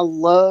 Like, I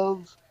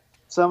love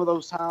some of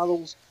those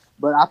titles,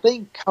 but I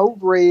think Code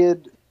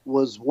Red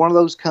was one of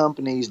those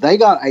companies. They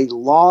got a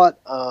lot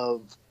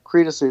of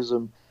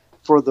criticism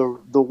for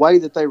the way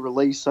that they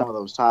released some of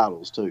those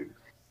titles too.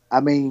 I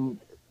mean,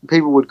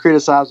 people would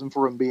criticize them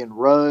for them being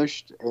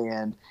rushed,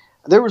 and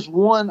there was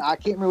one, I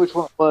can't remember which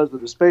one it was,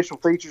 but the special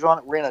features on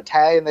it were in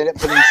Italian. They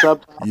didn't put any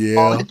subtitles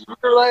on it.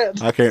 Remember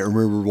that? I can't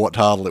remember what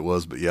title it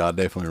was, but yeah, I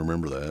definitely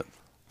remember that.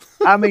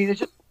 I mean, it's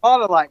just a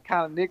lot of like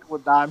kind of nickel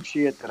and dime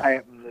shit that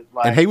happened.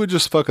 And he would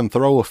just fucking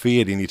throw a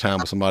fit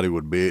anytime somebody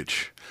would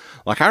bitch.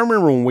 Like, I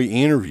remember when we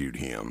interviewed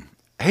him,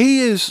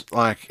 he is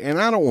like,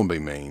 and I don't want to be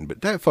mean,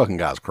 but that fucking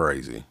guy's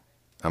crazy.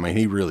 I mean,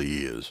 he really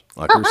is.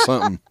 Like, there's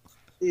something.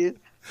 Yeah.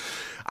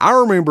 I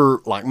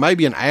remember like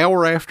maybe an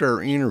hour after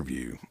our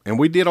interview, and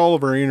we did all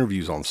of our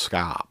interviews on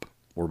Skype,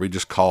 where we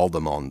just called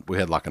them we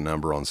had like a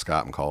number on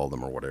Skype and called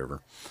them or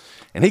whatever.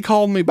 And he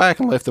called me back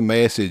and left a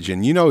message,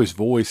 and his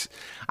voice,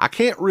 I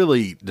can't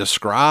really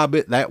describe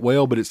it that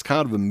well, but it's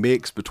kind of a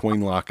mix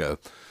between like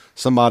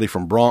somebody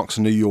from Bronx,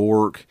 New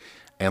York,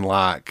 and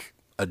like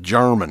a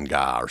German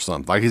guy or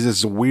something. Like he's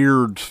this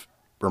weird,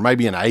 or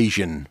maybe an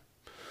Asian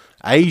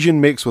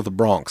mixed with a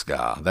Bronx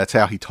guy. That's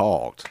how he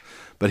talked.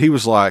 But he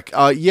was like,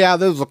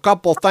 there's a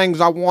couple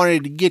things I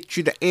wanted to get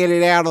you to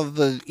edit out of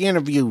the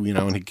interview,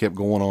 and he kept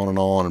going on and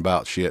on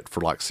about shit for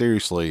like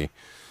seriously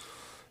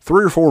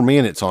 3 or 4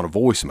 minutes on a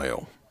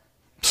voicemail.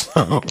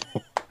 So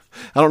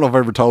I don't know if I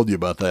ever told you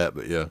about that,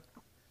 but yeah.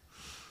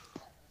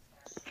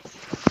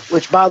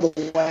 Which, by the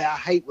way, I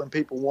hate when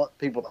people want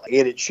people to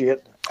edit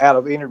shit out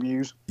of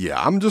interviews. Yeah,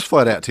 I'm just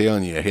flat out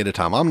telling you ahead of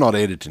time, I'm not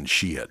editing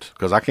shit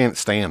because I can't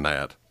stand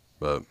that,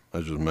 but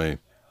that's just me.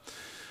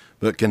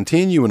 But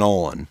continuing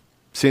on,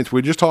 since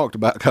we just talked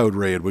about Code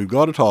Red, we've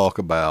got to talk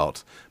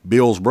about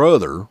Bill's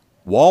brother,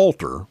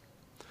 Walter,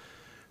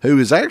 who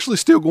is actually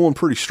still going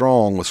pretty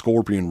strong with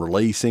Scorpion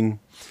releasing.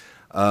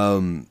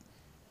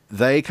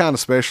 They kind of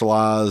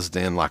specialized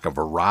in like a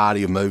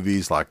variety of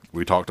movies. Like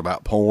we talked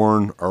about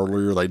porn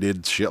earlier. They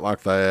did shit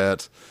like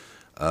that.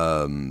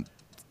 A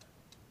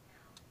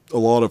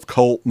lot of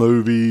cult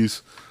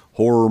movies,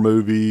 horror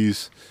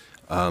movies.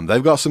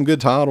 They've got some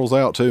good titles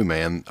out too,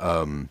 man.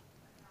 The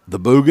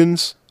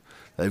Boogans.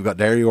 They've got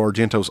Dario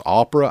Argento's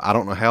Opera. I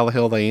don't know how the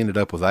hell they ended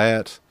up with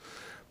that,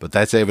 but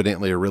that's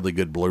evidently a really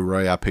good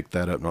Blu-ray. I picked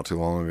that up not too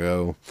long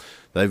ago.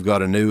 They've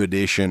got a new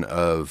edition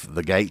of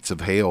The Gates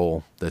of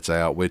Hell that's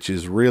out, which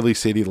is really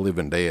City of the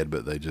Living Dead,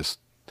 but they just,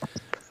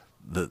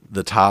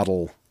 the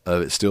title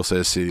of it still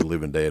says City of the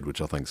Living Dead, which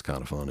I think is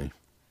kind of funny.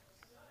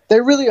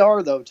 They really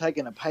are, though,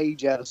 taking a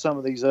page out of some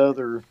of these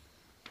other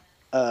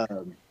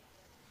kind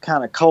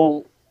of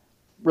cult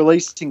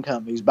releasing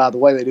companies by the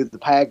way they do the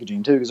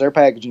packaging too, because their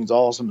packaging is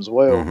awesome as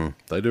well. Mm-hmm.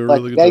 They do a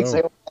really good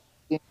job.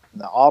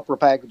 The Opera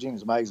packaging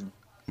is amazing.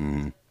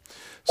 Mm-hmm.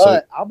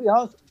 But I'll be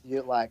honest with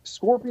you, like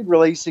Scorpion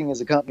Releasing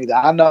is a company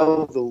that I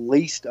know the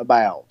least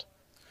about.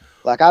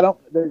 Like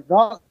there's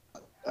not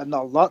a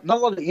lot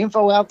of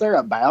info out there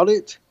about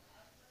it,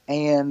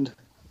 and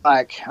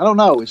like I don't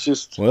know, it's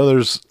just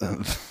there's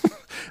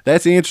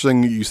that's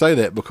interesting you say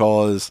that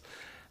because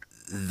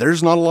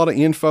there's not a lot of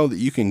info that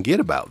you can get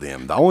about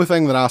them. The only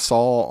thing that I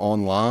saw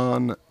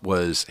online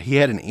was he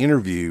had an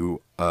interview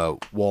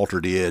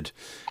Walter did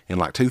in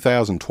like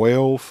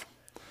 2012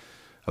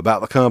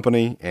 about the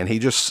company, and he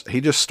just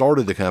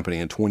started the company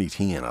in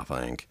 2010, I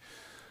think.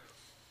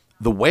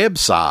 The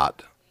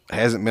website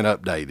hasn't been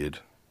updated,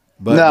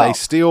 but they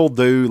still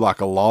do like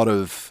a lot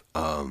of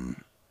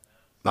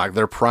like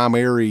their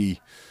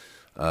primary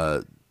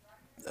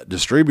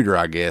distributor,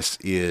 I guess,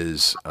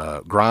 is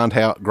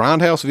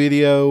Grindhouse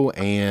Video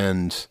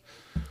and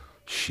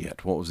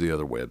what was the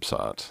other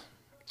website?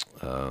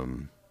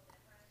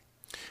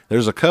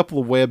 There's a couple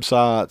of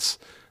websites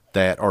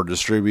that are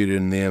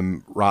distributing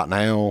them right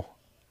now,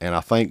 and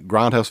I think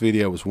Grindhouse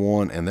Video was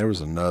one, and there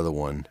was another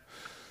one.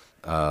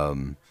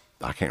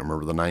 I can't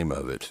remember the name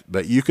of it,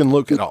 but you can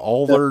look at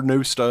all their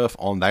new stuff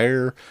on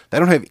there. They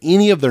don't have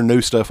any of their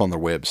new stuff on their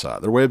website.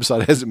 Their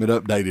website hasn't been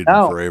updated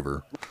in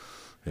forever.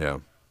 Yeah.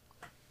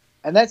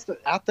 And I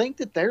think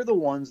that they're the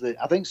ones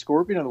I think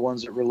Scorpion are the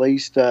ones that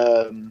released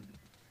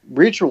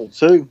Ritual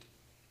too.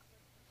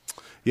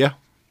 Yeah,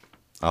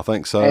 I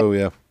think so.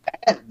 Yeah.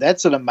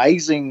 That's an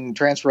amazing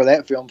transfer of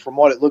that film from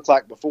what it looked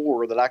like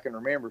before that I can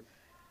remember,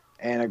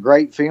 and a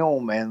great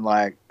film. And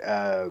like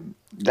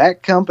that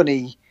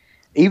company,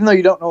 even though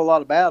you don't know a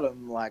lot about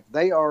them, like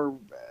they are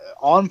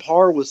on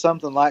par with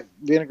something like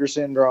Vinegar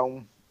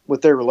Syndrome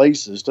with their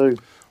releases too.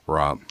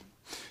 Right.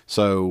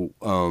 So,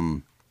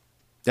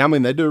 I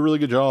mean, they do a really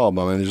good job.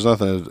 I mean, there's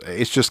nothing.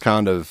 It's just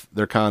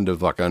they're kind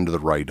of like under the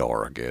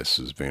radar, I guess,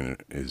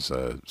 is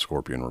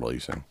Scorpion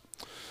Releasing.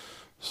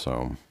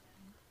 So.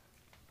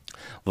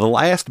 The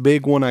last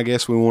big one I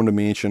guess we wanted to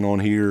mention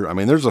on here, I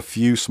mean, there's a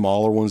few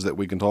smaller ones that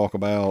we can talk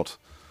about,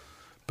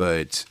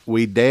 but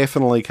we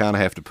definitely kind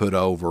of have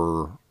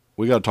to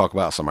we got to talk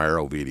about some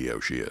Arrow Video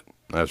shit.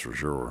 That's for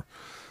sure.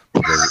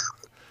 Because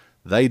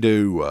they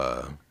do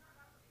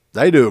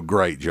a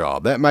great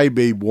job. That may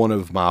be one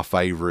of my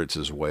favorites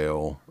as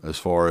well, as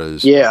far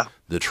as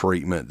the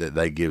treatment that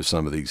they give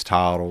some of these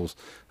titles.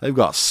 They've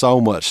got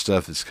so much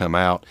stuff that's come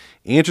out.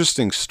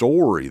 Interesting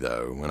story,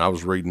 though, when I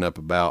was reading up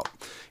about,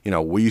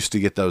 we used to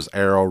get those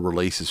Arrow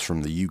releases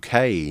from the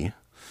UK.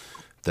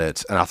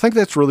 And I think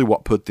that's really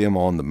what put them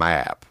on the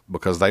map,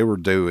 because they were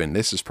doing,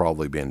 this has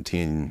probably been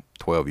 10,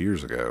 12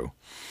 years ago.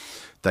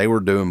 They were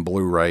doing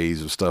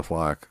Blu-rays of stuff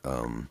like,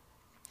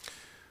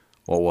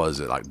 what was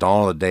it? Like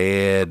Dawn of the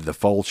Dead, the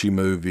Fulci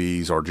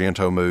movies,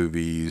 Argento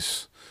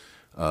movies.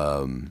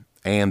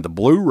 And the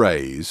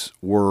Blu-rays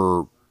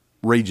were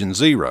Region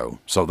Zero.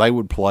 So they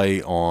would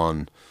play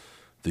on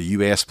the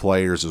US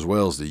players as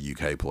well as the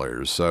UK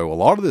players. So a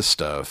lot of this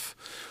stuff,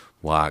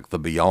 like The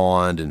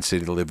Beyond and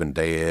City of the Living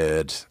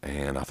Dead,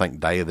 and I think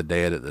Day of the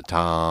Dead at the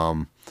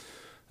time,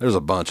 there's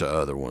a bunch of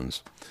other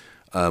ones,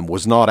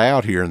 was not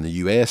out here in the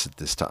US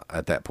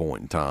at that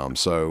point in time.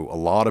 So a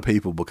lot of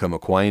people become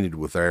acquainted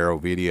with Arrow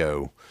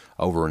Video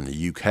over in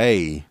the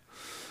UK.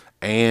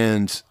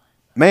 And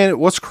man,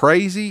 what's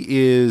crazy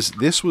is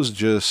this was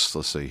just,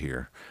 let's see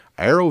here,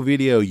 Arrow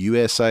Video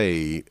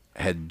USA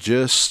had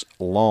just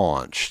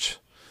launched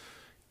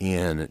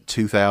in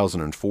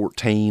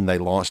 2014. They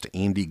launched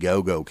an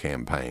Indiegogo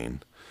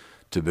campaign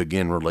to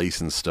begin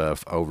releasing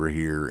stuff over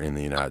here in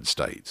the United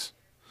States.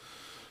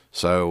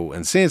 So,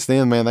 and since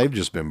then, man, they've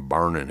just been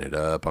burning it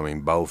up. I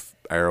mean, both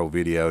Arrow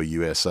Video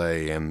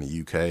USA and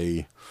the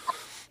UK,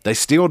 they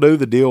still do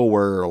the deal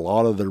where a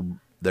lot of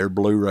their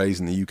Blu-rays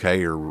in the UK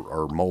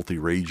are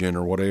multi-region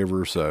or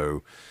whatever.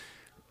 So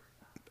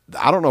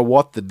I don't know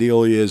what the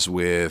deal is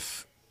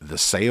with the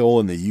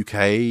sale in the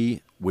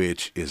UK,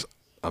 which is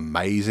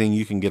amazing.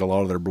 You can get a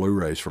lot of their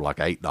Blu-rays for like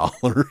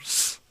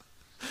 $8.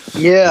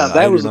 Yeah,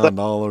 that was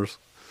 $9.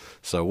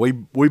 So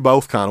we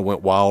both kind of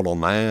went wild on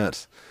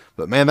that.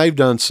 But man, they've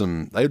done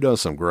some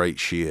great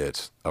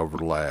shit over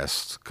the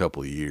last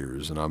couple of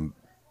years, and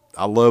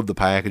I love the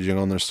packaging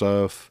on their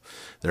stuff.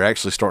 They're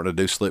actually starting to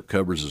do slip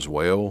covers as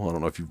well. I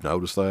don't know if you've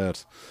noticed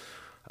that.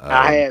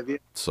 I have. Yeah.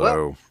 So,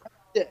 well,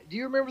 do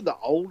you remember the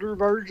older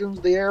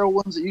versions, the Arrow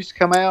ones that used to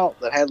come out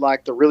that had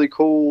like the really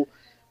cool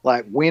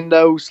like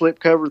window slip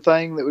cover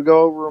thing that would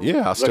go over them?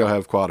 Yeah, I still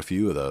have quite a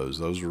few of those.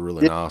 Those were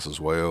really nice as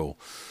well.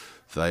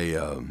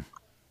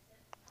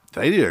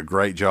 They did a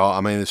great job.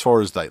 I mean, as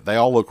far as they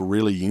all look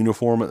really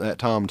uniform at that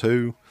time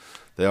too.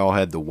 They all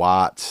had the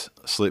white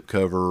slip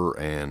cover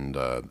and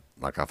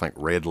like I think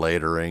red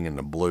lettering and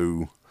the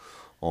blue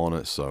on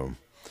it. So,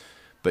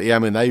 but yeah, I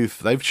mean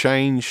they've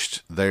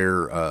changed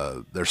their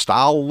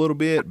style a little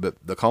bit, but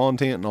the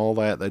content and all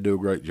that, they do a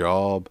great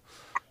job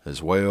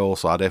as well.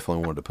 So I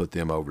definitely wanted to put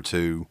them over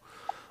too.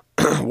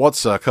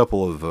 What's a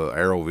couple of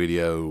Arrow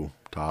Video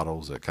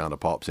titles that kind of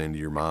pops into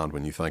your mind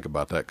when you think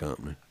about that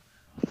company?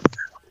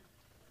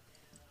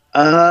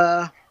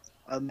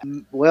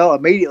 Well,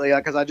 immediately,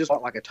 because I just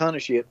want like a ton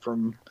of shit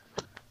from,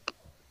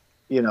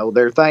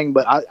 their thing.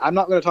 But I'm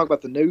not going to talk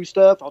about the new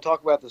stuff. I'll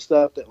talk about the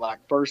stuff that like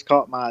first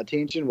caught my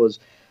attention was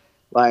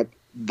like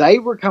they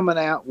were coming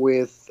out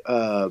with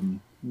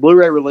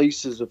Blu-ray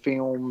releases of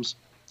films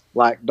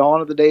like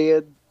Dawn of the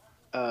Dead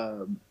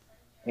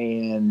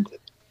and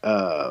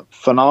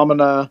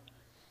Phenomena,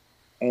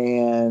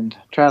 and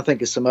I'm trying to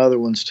think of some other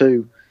ones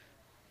too.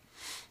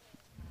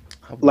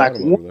 Like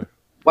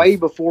way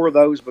before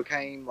those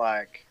became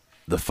like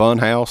the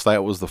Funhouse.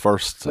 That was the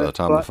first time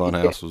the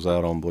Funhouse was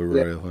out on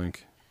Blu-ray, I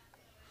think.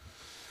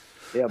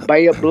 Yeah,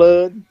 Bay of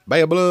Blood.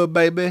 Bay of Blood,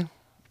 baby.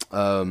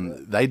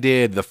 They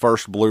did the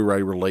first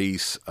Blu-ray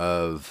release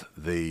of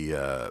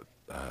the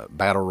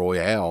Battle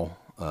Royale,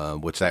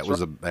 which that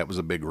was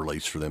a big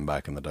release for them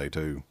back in the day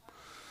too.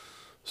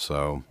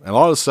 So, and a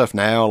lot of the stuff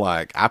now,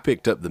 like I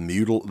picked up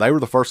they were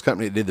the first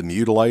company that did the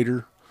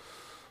Mutilator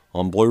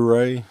on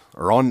Blu-ray,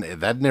 or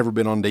that'd never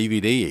been on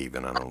DVD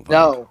even, I don't think.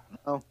 No.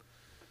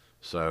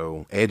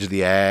 So, Edge of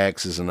the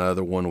Axe is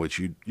another one,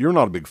 which you're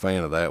not a big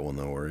fan of that one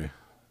though, are you?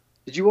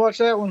 Did you watch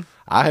that one?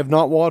 I have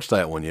not watched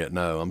that one yet.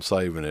 No, I'm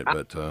saving it,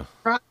 but I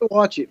tried to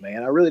watch it,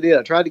 man. I really did.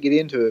 I tried to get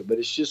into it, but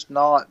it's just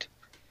not.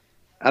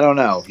 I don't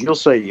know. You'll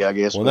see, I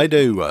guess. Well, they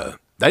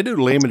do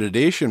limited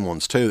edition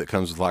ones too that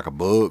comes with like a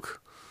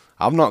book.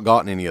 I've not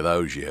gotten any of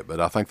those yet,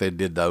 but I think they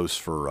did those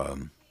for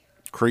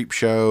Creep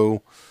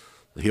Show,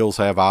 The Hills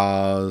Have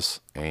Eyes,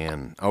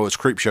 and it's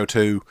Creep Show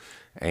 2,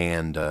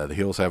 and The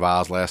Hills Have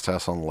Eyes, Last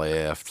House on the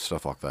Left,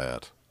 stuff like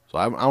that. So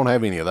I don't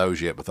have any of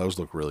those yet, but those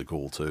look really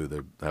cool too.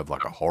 They have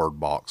like a hard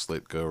box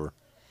slip cover.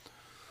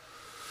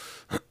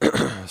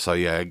 So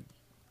yeah,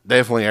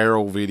 definitely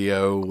Arrow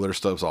Video. Their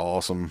stuff's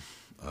awesome.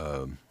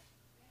 I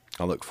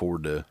look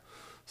forward to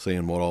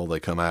seeing what all they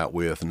come out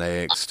with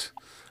next.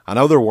 I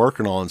know they're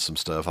working on some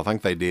stuff. I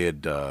think they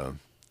did.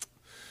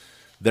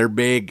 They're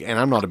big, and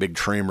I'm not a big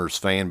Tremors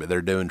fan, but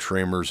they're doing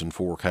Tremors in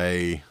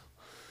 4K.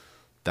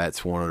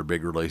 That's one of their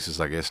big releases,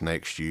 I guess,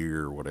 next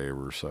year or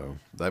whatever. So,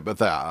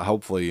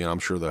 hopefully, I'm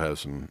sure they'll have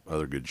some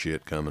other good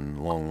shit coming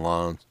along the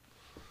lines,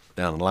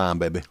 down the line,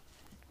 baby.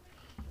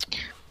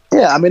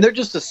 Yeah, I mean, they're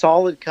just a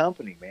solid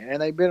company, man,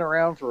 and they've been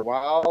around for a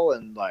while,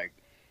 and like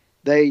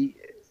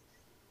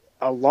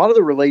a lot of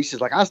the releases,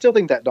 like I still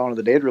think that Dawn of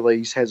the Dead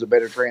release has a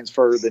better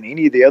transfer than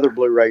any of the other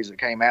Blu-rays that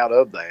came out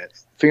of that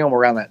film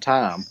around that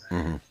time.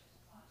 Mm-hmm.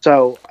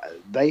 So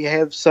they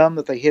have some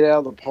that they hit out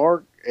of the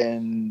park,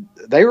 and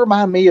they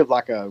remind me of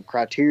like a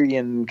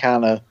Criterion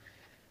kind of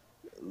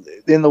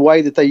in the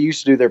way that they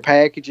used to do their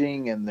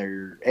packaging and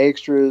their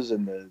extras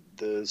and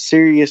the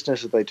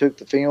seriousness that they took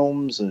the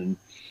films. And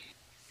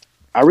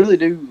I really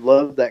do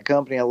love that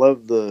company. I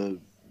love the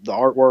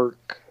artwork.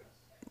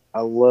 I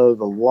love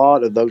a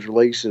lot of those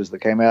releases that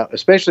came out,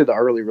 especially the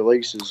early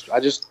releases. I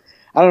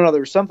don't know.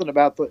 There was something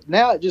about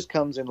now it just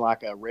comes in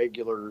like a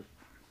regular,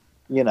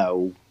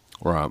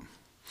 Right.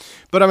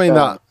 But I mean,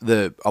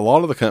 a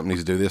lot of the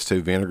companies do this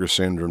too. Vinegar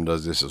Syndrome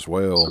does this as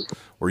well,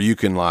 where you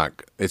can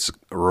it's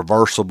a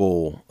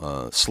reversible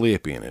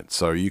slip in it,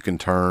 so you can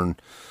turn.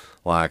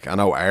 Like I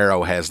know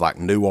Arrow has like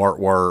new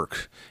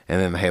artwork,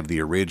 and then they have the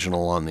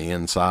original on the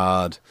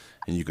inside,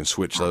 and you can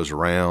switch those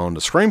around.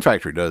 The Scream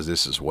Factory does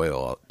this as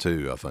well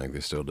too. I think they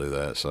still do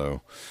that,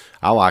 so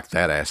I like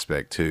that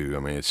aspect too. I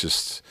mean,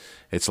 it's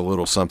a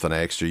little something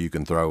extra you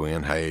can throw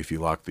in. Hey, if you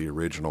like the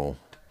original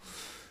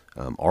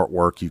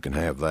artwork, you can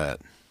have that.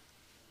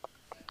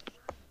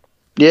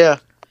 Yeah,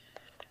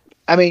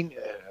 I mean,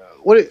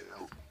 what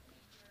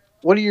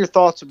are your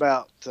thoughts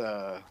about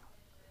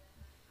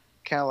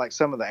kind of like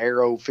some of the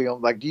Arrow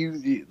film? Like, do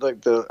you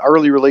like the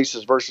early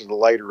releases versus the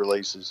later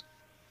releases?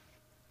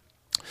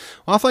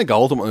 Well, I think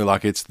ultimately,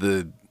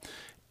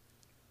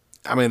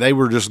 they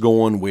were just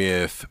going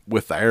with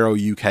the Arrow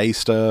UK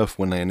stuff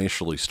when they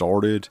initially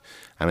started.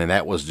 I mean,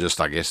 that was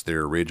just, I guess,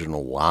 their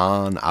original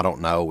line. I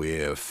don't know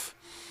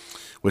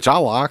which I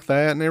like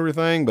that and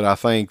everything, but I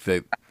think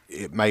that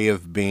it may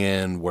have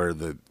been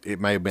it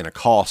may have been a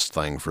cost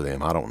thing for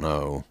them. I don't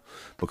know,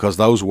 because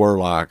those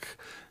were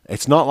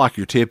it's not like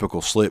your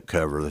typical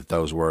slipcover that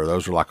those were.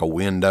 Those were like a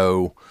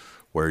window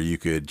where you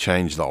could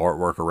change the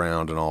artwork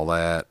around and all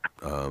that.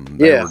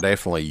 They were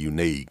definitely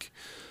unique.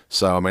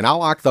 So, I mean, I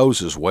like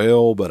those as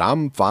well, but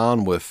I'm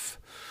fine with,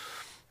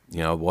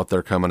 what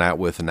they're coming out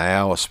with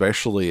now,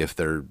 especially if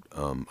they're,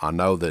 I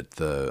know that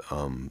the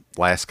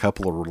last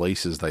couple of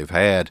releases they've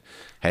had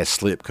has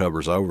slip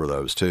covers over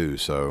those too.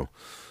 So,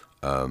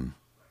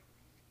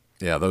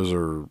 those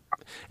are,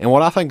 and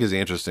what I think is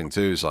interesting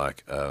too is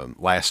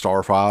Last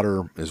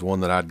Starfighter is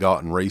one that I'd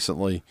gotten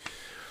recently.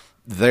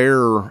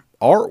 Their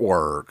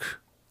artwork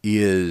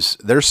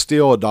they're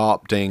still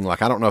adopting, I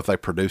don't know if they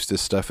produce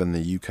this stuff in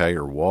the UK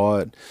or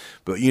what,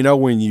 but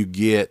when you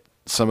get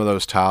some of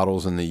those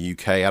titles in the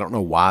UK, I don't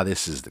know why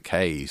this is the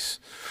case,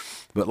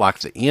 but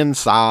the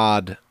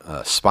inside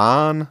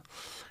spine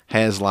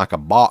has a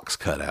box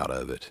cut out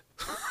of it.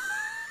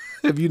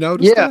 Have you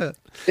noticed that?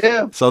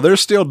 Yeah. So they're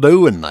still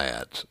doing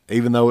that,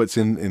 even though it's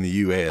in the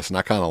U.S., and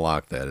I kind of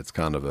like that. It's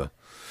kind of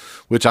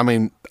which, I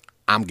mean,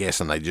 I'm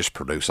guessing they just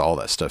produce all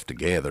that stuff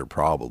together,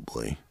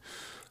 probably.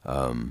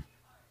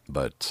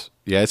 But,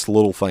 yeah, it's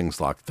little things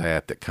like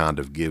that kind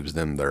of gives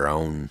them their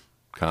own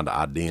kind of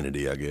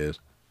identity, I guess.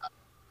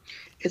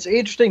 It's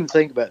interesting to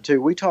think about,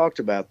 too. We talked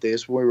about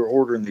this when we were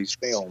ordering these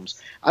films.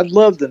 I'd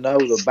love to know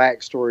the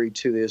backstory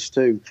to this,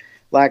 too.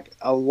 Like,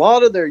 a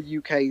lot of their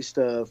UK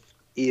stuff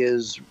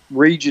is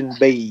Region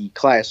B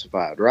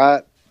classified,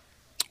 right?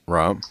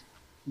 Right.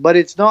 But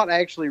it's not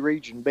actually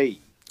Region B.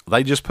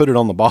 They just put it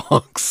on the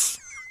box.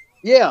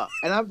 Yeah,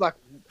 and I'm like,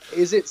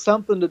 is it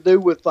something to do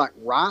with, like,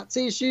 rights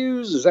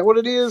issues? Is that what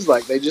it is?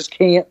 Like, they just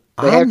can't,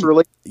 they have to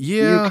release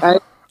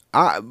UK?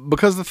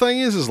 Because the thing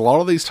is a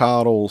lot of these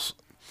titles...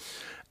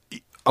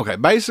 Okay,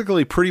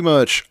 basically pretty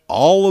much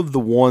all of the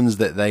ones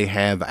that they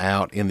have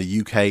out in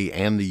the UK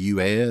and the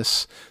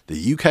US,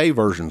 the UK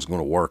version is going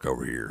to work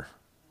over here.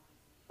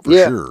 For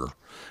sure.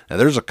 Now,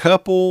 there's a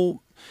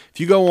couple... If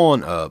you go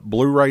on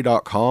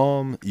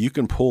Blu-ray.com, you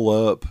can pull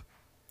up...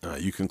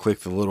 you can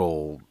click the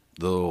little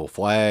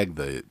flag,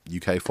 the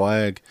UK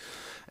flag,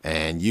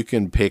 and you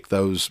can pick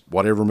those,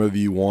 whatever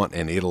movie you want,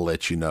 and it'll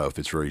let you know if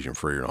it's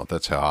region-free or not.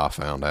 That's how I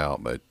found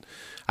out, but...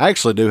 I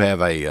actually do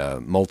have a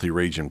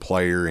multi-region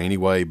player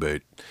anyway,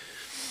 but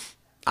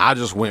I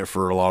just went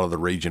for a lot of the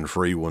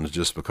region-free ones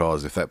just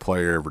because if that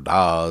player ever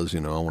dies, I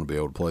want to be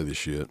able to play this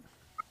shit.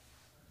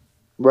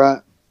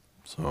 Right.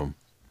 So,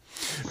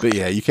 but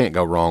yeah, you can't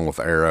go wrong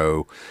with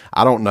Arrow.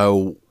 I don't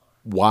know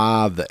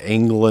why the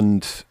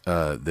England,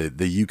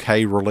 the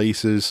UK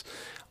releases,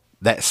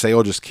 that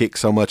sale just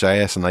kicks so much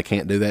ass and they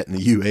can't do that in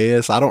the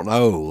US. I don't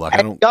know. Like,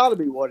 It's got to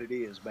be what it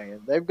is,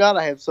 man. They've got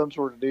to have some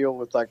sort of deal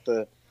with like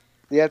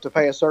you have to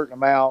pay a certain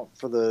amount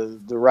for the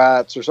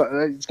rights or something.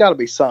 It's got to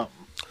be something.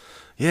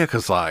 Yeah,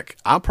 because, like,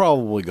 I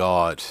probably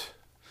got...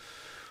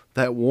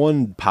 That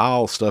one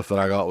pile of stuff that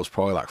I got was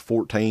probably like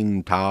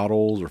 14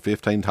 titles or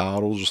 15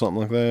 titles or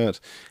something like that.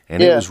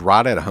 And it was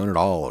right at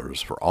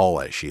 $100 for all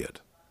that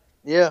shit.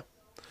 Yeah.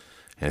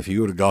 And if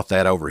you would have got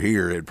that over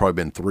here, it'd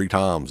probably been 3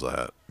 times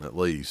that, at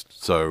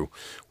least. So,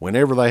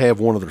 whenever they have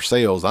one of their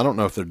sales, I don't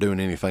know if they're doing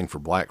anything for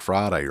Black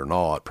Friday or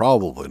not.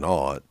 Probably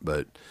not,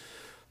 but...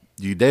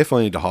 You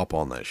definitely need to hop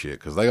on that shit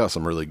because they got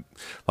some really,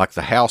 like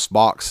the House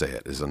box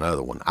set is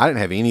another one. I didn't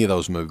have any of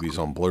those movies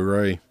on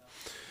Blu-ray,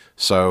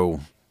 so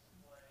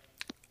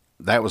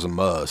that was a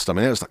must. I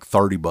mean, it was like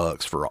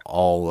 $30 for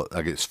all,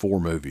 I guess, 4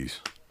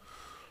 movies.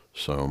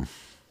 So,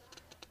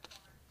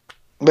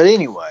 but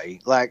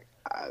anyway, like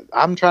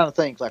I'm trying to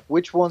think, like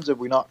which ones have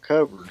we not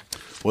covered?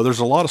 Well, there's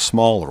a lot of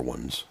smaller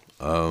ones.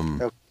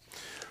 Okay.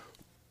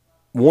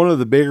 One of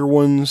the bigger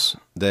ones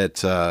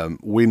that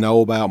we know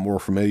about, more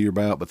familiar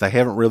about, but they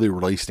haven't really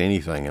released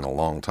anything in a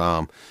long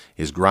time,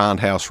 is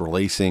Grindhouse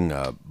releasing.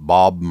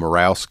 Bob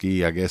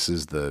Murawski, I guess,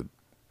 is the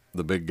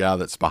big guy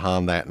that's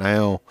behind that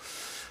now,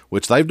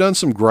 which they've done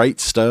some great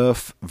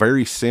stuff,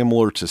 very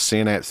similar to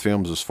Synapse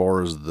Films as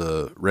far as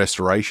the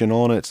restoration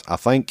on it. I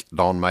think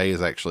Don May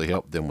has actually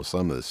helped them with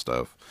some of this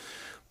stuff.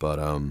 But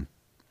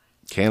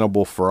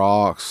Cannibal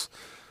Ferox,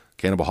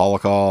 Cannibal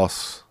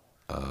Holocaust,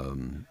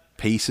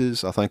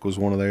 Pieces, I think, was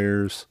one of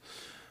theirs.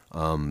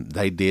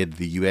 They did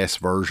the U.S.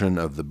 version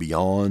of The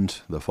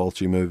Beyond, the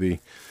Fulci movie,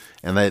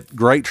 and they had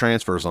great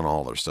transfers on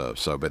all their stuff.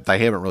 So, but they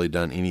haven't really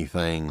done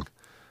anything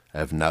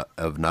of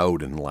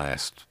note in the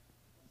last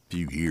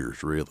few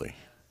years, really.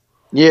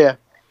 Yeah.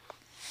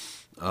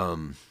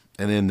 And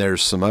then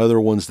there's some other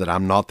ones that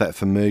I'm not that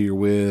familiar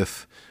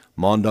with.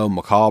 Mondo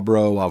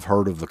Macabro, I've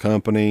heard of the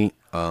company.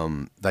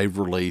 They've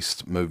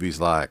released movies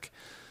like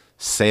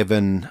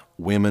 7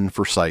 Women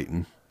for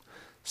Satan,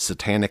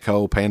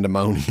 Satanico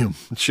Pandemonium,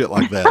 shit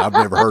like that. I've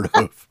never heard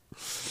of.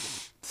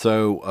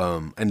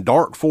 So, and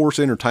Dark Force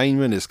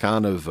Entertainment is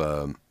kind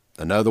of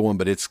another one,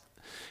 but it's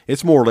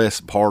more or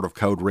less part of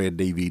Code Red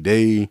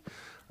DVD.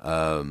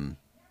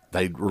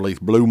 They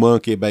released Blue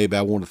Monkey, baby.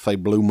 I wanted to say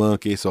Blue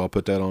Monkey, so I'll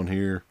put that on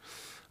here.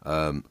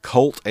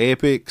 Cult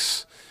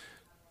Epics,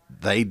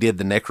 they did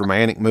the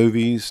Necromantic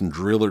movies and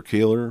Driller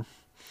Killer.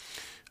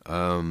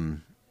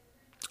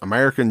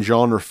 American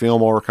Genre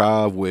Film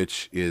Archive,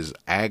 which is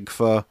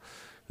AGFA.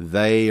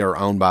 They are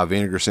owned by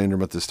Vinegar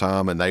Syndrome at this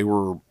time, and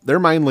they're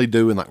mainly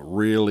doing like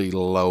really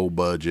low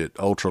budget,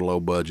 ultra low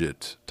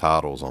budget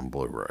titles on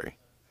Blu-ray,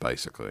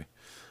 basically.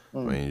 I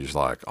mean, just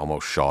like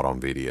almost shot on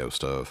video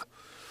stuff.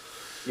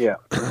 Yeah.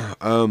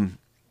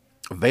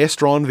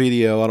 Vestron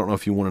Video, I don't know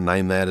if you want to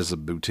name that as a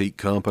boutique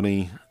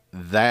company.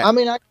 That, I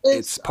mean,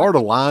 it's part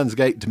of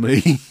Lionsgate to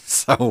me,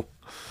 so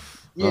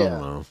yeah. I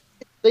don't know.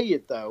 I see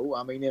it though.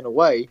 I mean, in a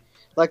way,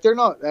 like they're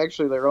not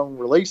actually their own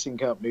releasing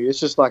company. It's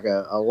just like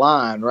a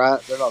line,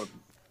 right? They're not.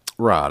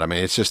 Right. I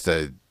mean,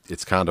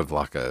 it's kind of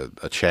like a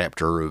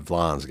chapter of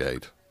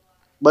Lionsgate.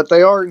 But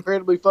they are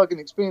incredibly fucking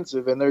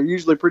expensive, and they're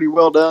usually pretty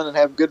well done and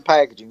have good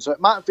packaging. So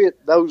it might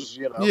fit those,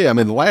 you know. Yeah, I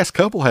mean, the last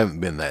couple haven't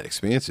been that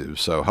expensive,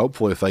 so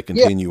hopefully if they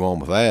continue on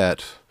with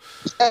that.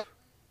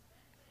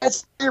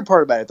 that's the weird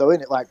part about it, though,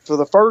 isn't it? Like, for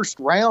the first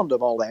round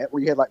of all that,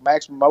 where you had like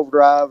Maximum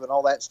Overdrive and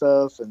all that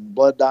stuff, and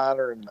Blood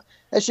Diner, and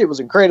that shit was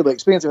incredibly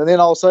expensive. And then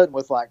all of a sudden,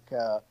 with like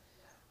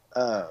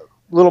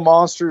Little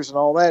Monsters and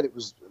all that, it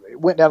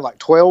went down to like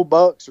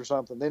 $12 or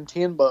something, then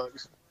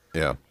 $10.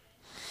 Yeah,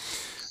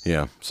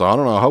 yeah. So I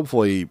don't know.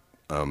 Hopefully,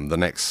 the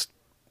next.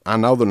 I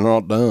know they're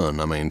not done.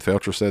 I mean,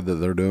 Felcher said that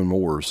they're doing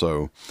more,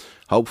 so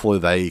hopefully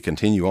they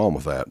continue on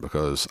with that,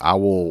 because I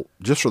will,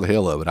 just for the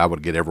hell of it, I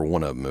would get every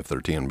one of them if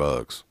they're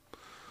 $10.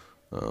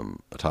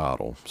 A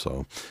title.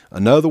 So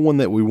another one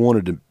that we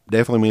wanted to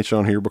definitely mention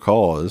on here,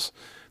 because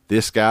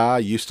this guy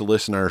used to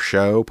listen to our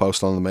show,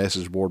 post on the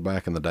message board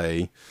back in the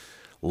day,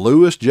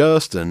 Lewis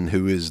Justin,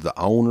 who is the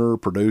owner,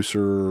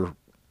 producer,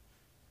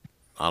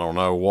 I don't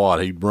know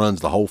what, he runs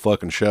the whole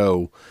fucking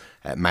show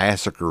at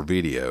Massacre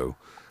Video.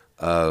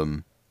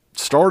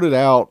 Started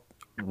out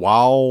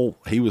while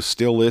he was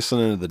still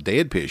listening to the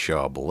Dead Pit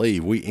show, I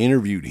believe. We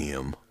interviewed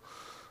him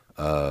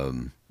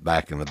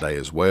back in the day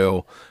as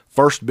well.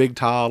 First big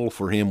title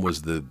for him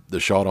was the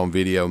shot on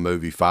video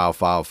movie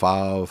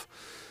 555.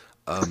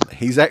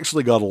 He's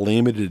actually got a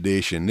limited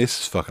edition. This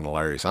is fucking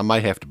hilarious. I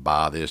may have to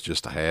buy this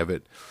just to have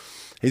it.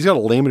 He's got a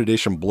limited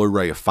edition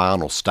Blu-ray of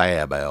Final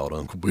Stab out,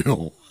 Uncle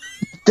Bill.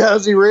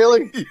 Does he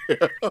really?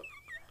 Yeah.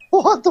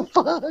 What the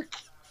fuck?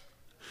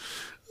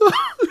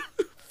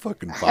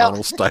 Fucking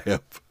Final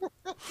Stab.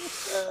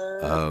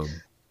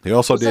 He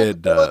also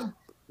did.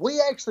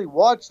 We actually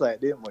watched that,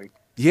 didn't we?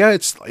 Yeah,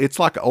 it's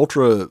like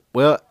ultra.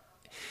 Well,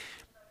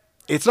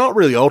 it's not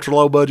really ultra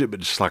low budget, but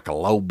just like a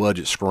low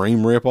budget Scream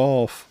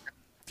ripoff,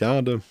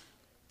 kinda.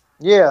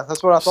 Yeah,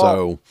 that's what I thought.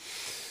 So,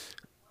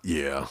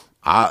 yeah,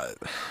 I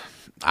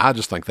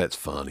just think that's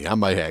funny. I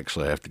may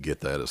actually have to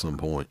get that at some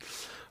point.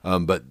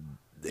 But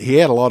he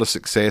had a lot of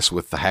success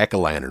with the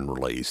Hack-A-Lantern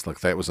release. Like,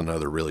 that was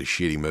another really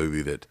shitty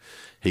movie that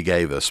he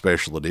gave a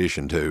special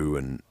edition to,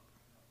 and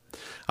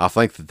I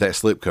think that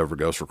slipcover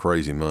goes for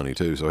crazy money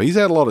too. So he's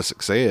had a lot of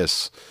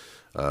success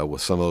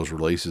with some of those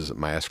releases at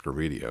Massacre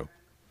Video.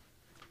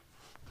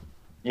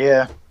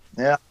 Yeah,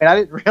 and I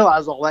didn't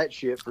realize all that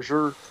shit for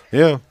sure.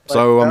 Yeah,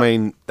 so I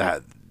mean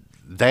that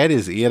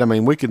is it. I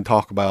mean, we can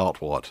talk about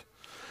what.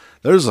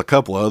 There's a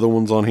couple other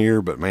ones on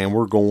here, but man,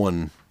 we're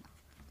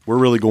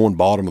really going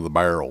bottom of the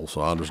barrel, so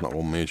I'm just not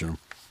going to mention them.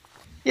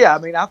 Yeah, I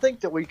mean, I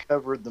think that we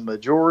covered the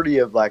majority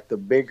of like the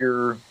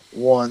bigger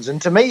ones,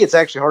 and to me, it's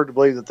actually hard to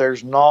believe that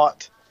there's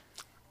not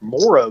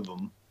more of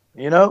them.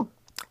 You know,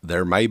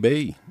 there may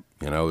be.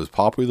 You know, as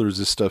popular as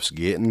this stuff's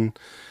getting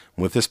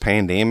with this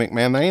pandemic,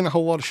 man, there ain't a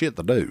whole lot of shit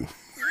to do.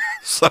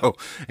 So,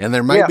 and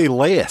there may be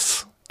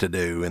less to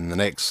do in the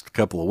next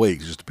couple of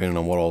weeks, just depending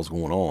on what all's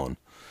going on.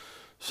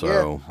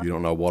 So you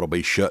don't know what'll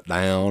be shut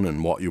down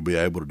and what you'll be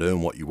able to do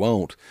and what you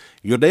won't.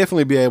 You'll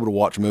definitely be able to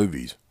watch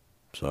movies.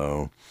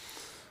 So,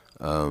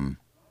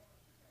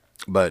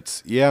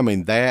 but yeah, I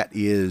mean, that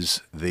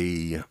is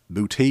the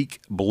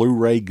boutique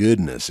Blu-ray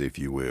goodness, if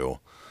you will,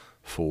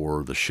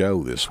 for the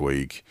show this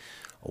week.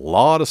 A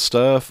lot of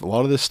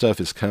this stuff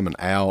is coming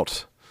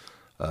out.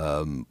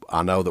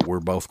 I know that we're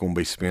both going to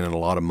be spending a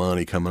lot of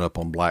money coming up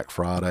on Black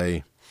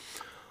Friday.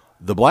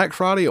 The Black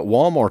Friday at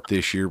Walmart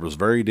this year was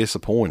very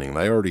disappointing.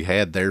 They already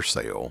had their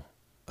sale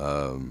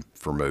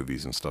for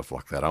movies and stuff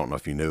like that. I don't know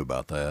if you knew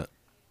about that.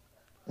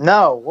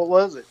 No, what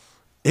was it?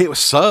 It was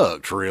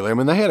sucked, really. I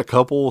mean, they had a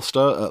couple of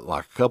stuff,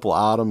 like a couple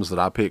of items that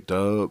I picked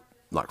up,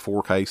 like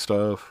 4K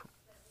stuff.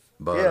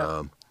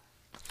 But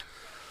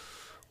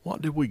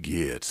what did we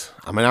get?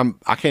 I mean,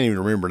 I can't even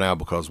remember now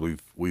because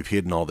we've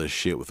hidden all this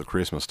shit with the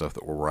Christmas stuff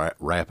that we're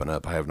wrapping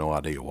up. I have no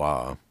idea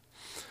why.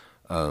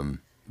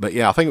 But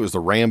yeah, I think it was the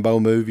Rambo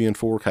movie in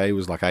 4K. It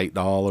was like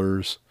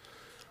 $8.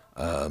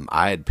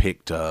 I had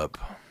picked up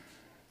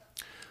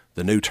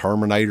the new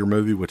Terminator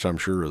movie, which I'm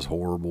sure is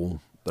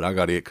horrible, but I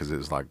got it because it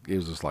was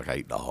just like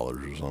 $8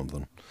 or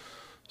something.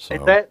 So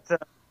is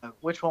that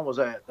which one was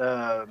that?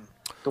 The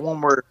one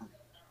where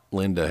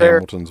Linda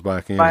Hamilton's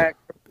back in it.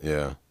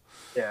 Yeah.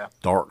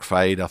 Dark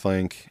Fate, I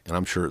think, and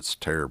I'm sure it's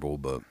terrible,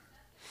 but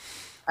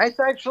it's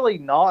actually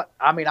not.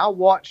 I mean, I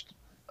watched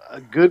a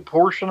good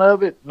portion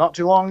of it not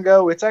too long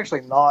ago. It's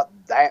actually not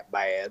that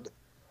bad.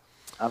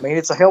 I mean,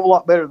 it's a hell of a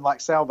lot better than like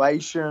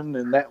Salvation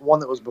and that one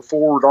that was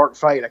before Dark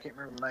Fate. I can't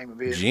remember the name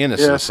of it.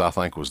 Genesis, I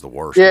think, was the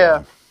worst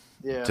one.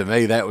 Yeah. To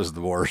me, that was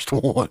the worst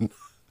one.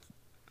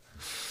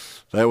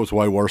 That was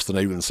way worse than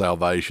even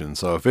Salvation.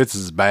 So if it's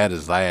as bad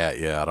as that,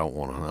 I don't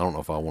know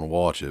if I want to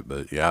watch it,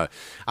 but yeah,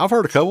 I've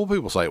heard a couple of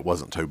people say it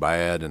wasn't too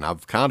bad, and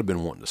I've kind of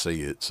been wanting to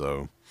see it.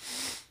 So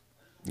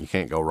you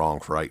can't go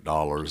wrong for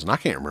 $8, and I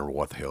can't remember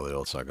what the hell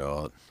else I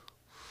got.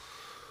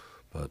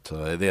 But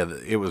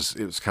it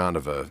was kind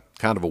of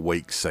a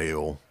weak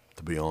sale,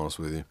 to be honest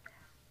with you.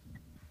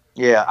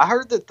 Yeah, I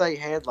heard that they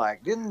had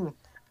didn't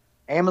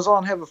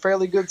Amazon have a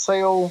fairly good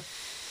sale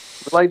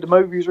related to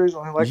movies or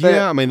something like that?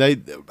 Yeah, I mean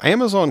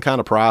Amazon kind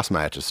of price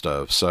matches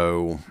stuff.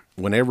 So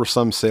whenever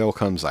some sale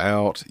comes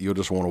out, you'll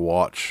just want to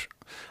watch.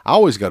 I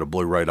always go to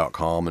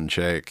Blu-ray.com and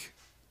check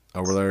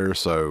over there,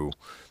 so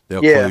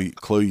they'll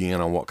clue you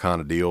in on what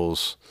kind of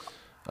deals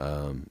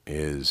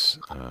is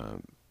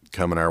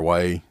coming our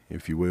way,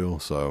 if you will.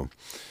 So,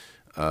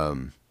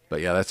 but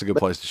yeah, that's a good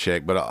place to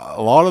check. But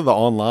a lot of the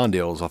online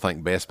deals, I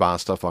think Best Buy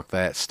and stuff like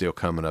that, still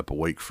coming up a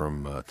week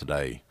from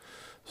today.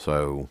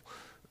 So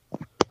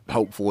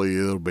hopefully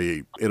it'll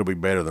be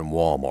better than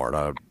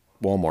Walmart.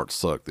 Walmart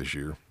sucked this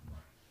year.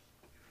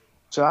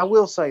 So I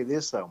will say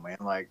this though, man.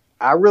 Like,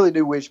 I really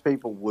do wish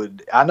people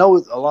would. I know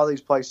a lot of these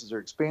places are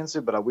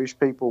expensive, but I wish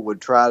people would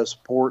try to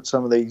support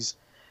some of these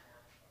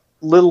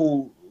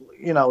little,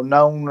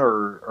 known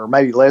or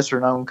maybe lesser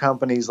known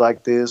companies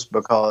like this,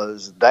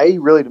 because they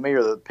really, to me,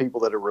 are the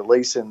people that are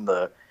releasing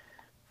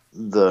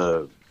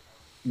the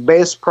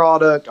best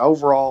product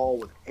overall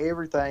with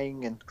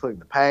everything, including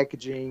the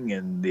packaging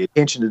and the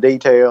attention to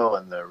detail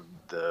and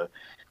the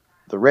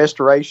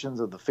restorations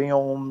of the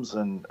films.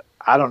 And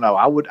I don't know,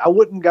 I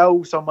wouldn't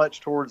go so much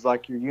towards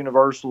like your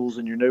Universals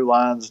and your New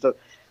Lines and stuff.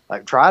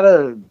 Like, try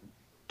to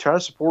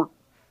support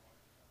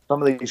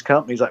some of these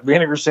companies like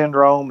Vinegar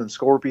Syndrome and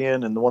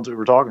Scorpion and the ones we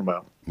were talking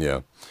about.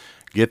 Yeah.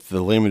 Get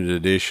the limited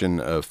edition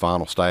of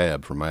Final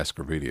Stab from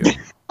Massacre Video. No,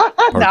 I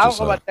don't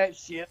know about that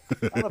shit.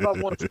 I don't know if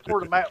I want to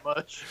support them that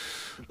much.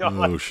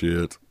 Oh,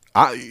 shit.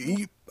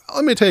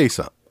 Let me tell you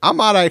something. I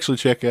might actually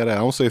check that out.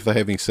 I want to see if they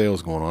have any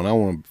sales going on. I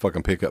want to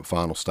fucking pick up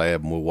Final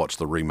Stab and we'll watch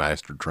the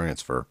remastered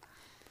transfer.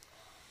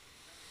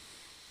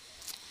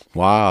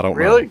 Why? I don't know.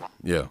 Really?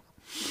 Yeah.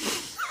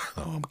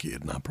 Oh, I'm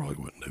kidding. I probably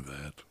wouldn't do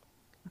that.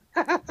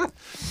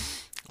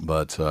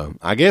 But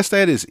I guess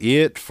that is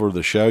it for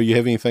the show. You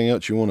have anything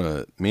else you want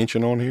to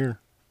mention on here?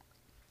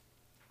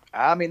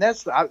 I mean,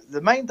 that's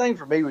the main thing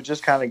for me was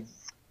just kind of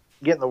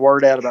getting the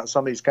word out about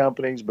some of these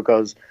companies,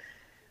 because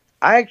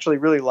I actually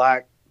really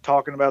like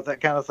talking about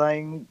that kind of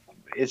thing.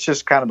 It's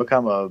just kind of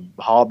become a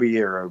hobby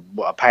or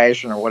a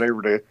passion or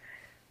whatever to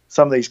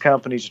some of these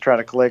companies to try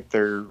to collect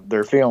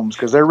their films,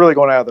 because they're really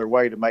going out of their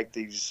way to make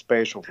these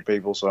special for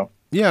people. So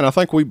yeah, and I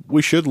think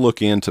we should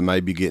look into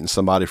maybe getting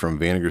somebody from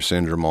Vinegar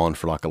Syndrome on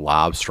for like a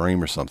live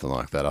stream or something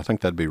like that. I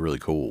think that'd be really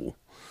cool.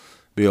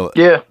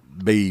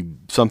 Be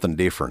something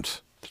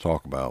different to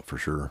talk about for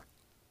sure.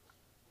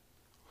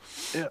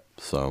 Yeah.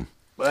 So,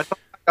 but that's all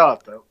I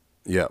got though.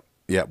 Yep.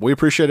 Yeah, we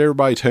appreciate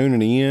everybody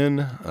tuning in.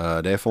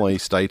 Definitely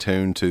stay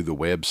tuned to the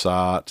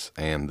website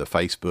and the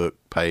Facebook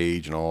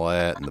page and all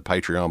that, and the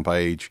Patreon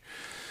page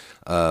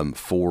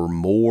for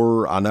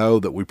more. I know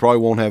that we probably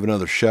won't have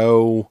another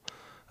show.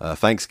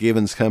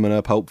 Thanksgiving's coming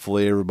up.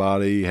 Hopefully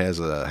everybody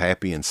has a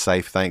happy and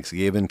safe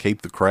Thanksgiving.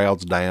 Keep the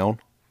crowds down.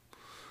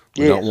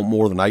 We don't want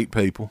more than 8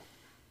 people.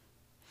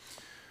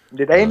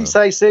 Did Andy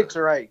say 6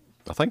 or 8?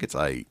 I think it's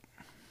 8.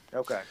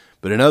 Okay.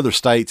 But in other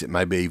states, it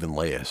may be even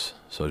less.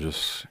 So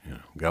just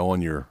go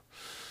on your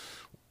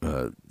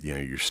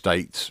your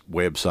state's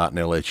website, and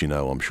they'll let you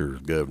know. I'm sure the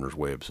governor's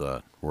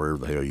website, wherever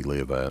the hell you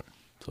live at.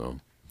 So,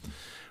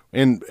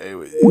 and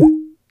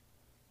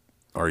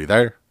are you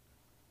there?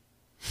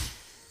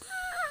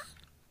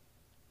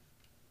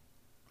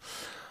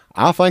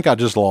 I think I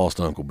just lost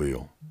Uncle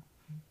Bill.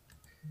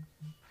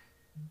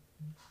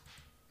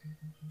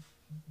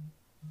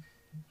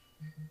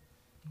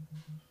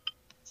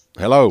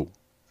 Hello.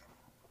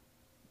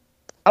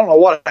 I don't know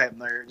what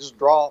happened there. It just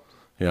dropped.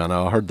 Yeah, I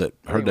know. I heard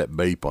that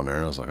beep on there,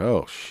 and I was like,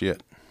 "Oh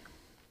shit!"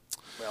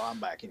 Well, I'm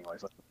back anyway.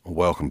 So.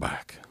 Welcome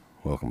back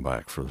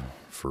for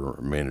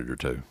a minute or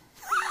two.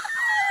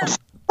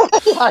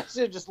 I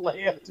should have just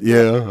left.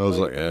 Yeah, I was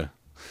like, yeah,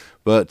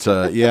 but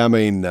yeah, I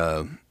mean,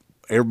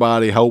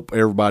 hope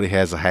everybody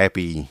has a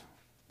happy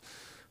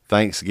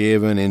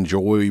Thanksgiving.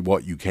 Enjoy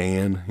what you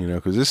can,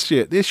 because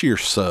this year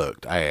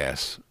sucked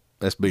ass.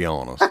 Let's be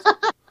honest.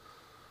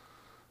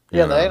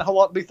 Yeah, there ain't a whole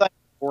lot to be thankful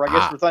for. I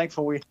guess we're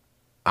thankful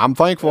I'm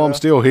thankful I'm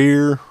still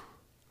here.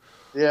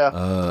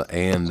 Yeah.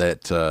 And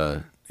that,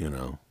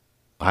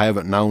 I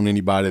haven't known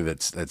anybody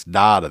that's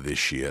died of this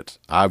shit.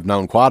 I've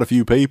known quite a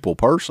few people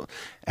personally.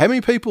 How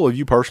many people have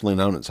you personally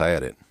known that's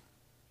had it?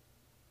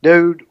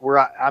 Dude,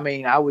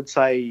 I would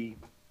say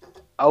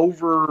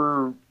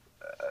over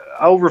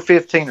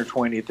 15 or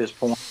 20 at this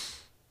point.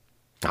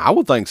 I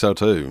would think so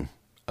too.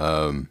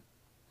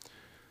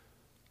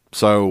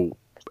 So,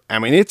 I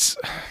mean, it's,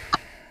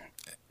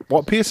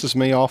 what pisses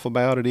me off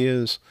about it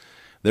is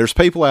there's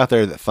people out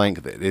there that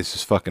think that this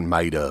is fucking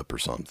made up or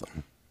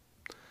something.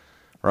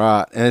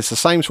 Right. And it's the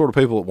same sort of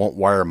people that won't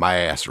wear a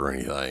mask or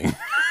anything.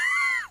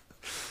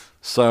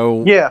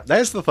 So yeah,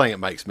 that's the thing that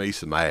makes me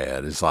so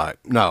mad. It's like,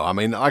 no, I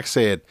mean, like I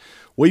said,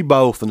 we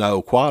both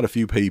know quite a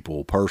few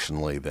people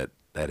personally that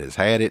has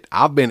had it.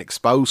 I've been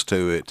exposed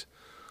to it,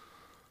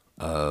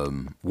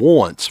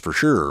 once for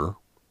sure.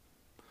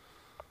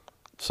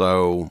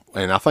 So,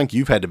 and I think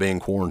you've had to be in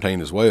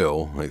quarantine as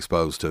well,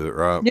 exposed to it,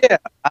 right? Yeah.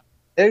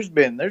 There's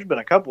been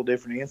a couple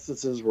different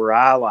instances where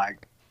I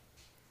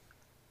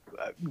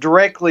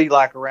directly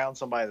around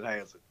somebody that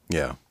has it.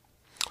 Yeah.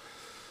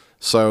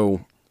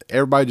 So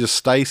everybody just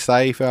stay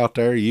safe out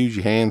there. Use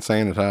your hand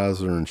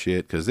sanitizer and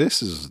shit. Cause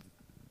this is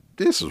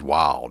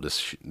wild.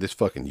 This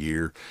fucking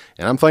year.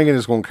 And I'm thinking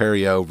it's going to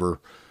carry over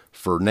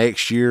for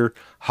next year.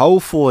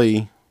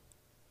 Hopefully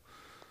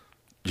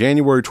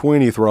January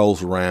 20th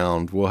rolls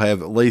around. We'll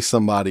have at least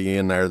somebody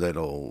in there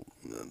that'll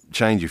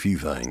change a few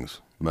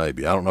things.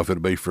 Maybe. I don't know if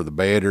it'll be for the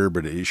better,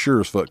 but it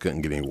sure as fuck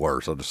couldn't get any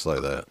worse. I'll just say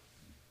that.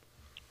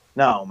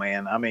 No,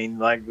 man. I mean,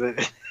 like,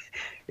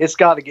 it's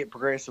got to get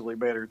progressively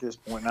better at this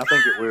point, and I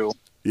think it will.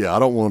 Yeah, I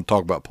don't want to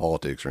talk about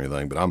politics or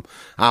anything, but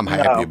I'm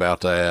happy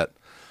about that.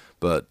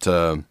 But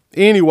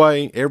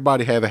anyway,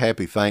 everybody have a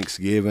happy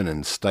Thanksgiving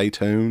and stay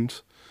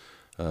tuned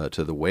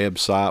to the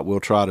website. We'll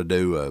try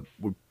to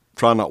we'll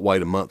try not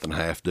wait a month and a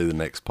half to do the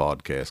next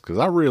podcast, because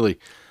I really,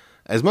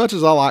 as much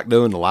as I like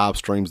doing the live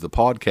streams, the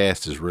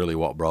podcast is really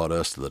what brought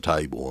us to the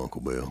table,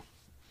 Uncle Bill.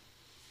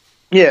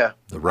 Yeah.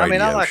 The radio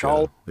I like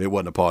show. It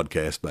wasn't a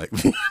podcast back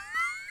then.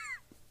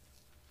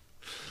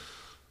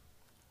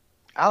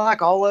 I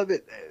like all of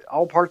it,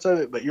 all parts of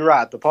it, but you're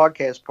right. The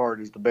podcast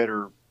part is the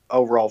better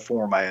overall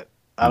format.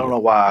 I don't know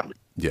why.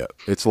 Yeah,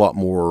 it's a lot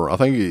more, I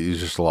think it's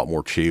just a lot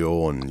more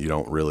chill, and you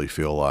don't really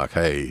feel like,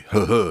 hey,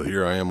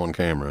 here I am on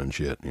camera and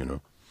shit, you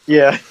know?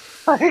 Yeah.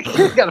 You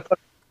got to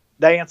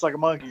dance like a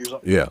monkey or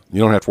something. Yeah, you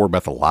don't have to worry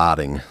about the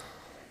lighting.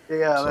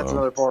 Yeah, that's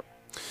another part.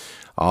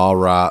 All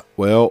right.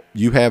 Well,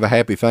 you have a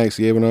happy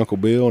Thanksgiving, Uncle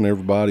Bill, and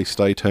everybody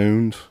stay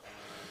tuned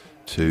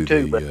to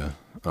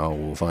oh,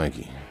 well, thank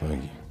you.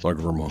 Thank you. Thank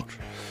you very much.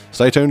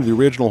 Stay tuned to the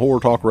original Horror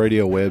Talk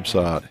Radio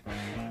website.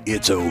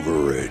 It's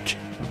over at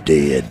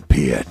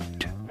deadpit.com.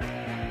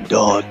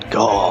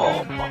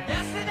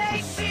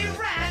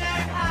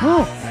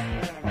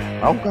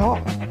 Oh,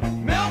 God.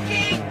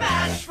 Milking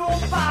bashful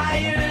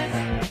fires.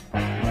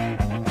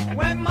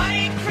 When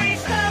money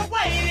increased her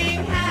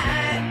waving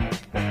hand,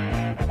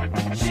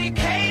 she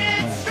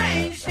catered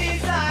strange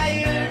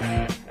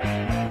desires.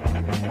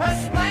 Her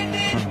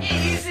splendid,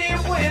 easy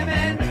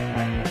women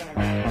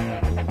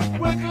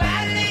would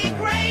gladly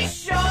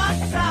grace your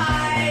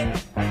side.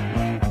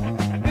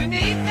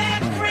 Beneath their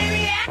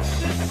creamy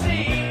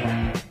ecstasy,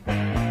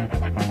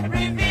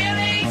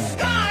 revealing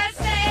scars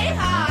they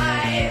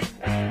hide.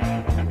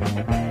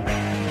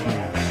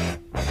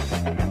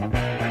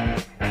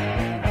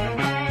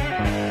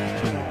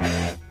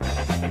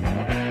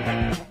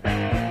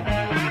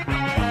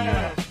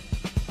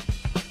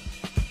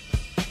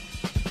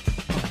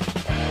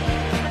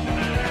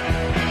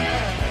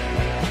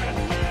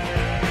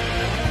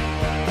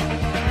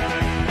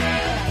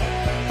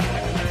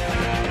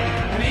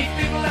 Beneath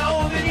the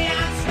glow of the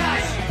neon sky,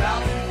 she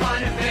felt in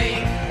fun and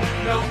vain.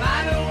 No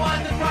matter what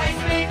the price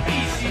may be,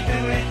 she do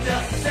it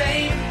just the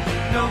same.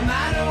 No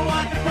matter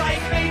what the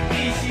price may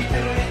be, she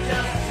do it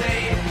just the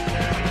same.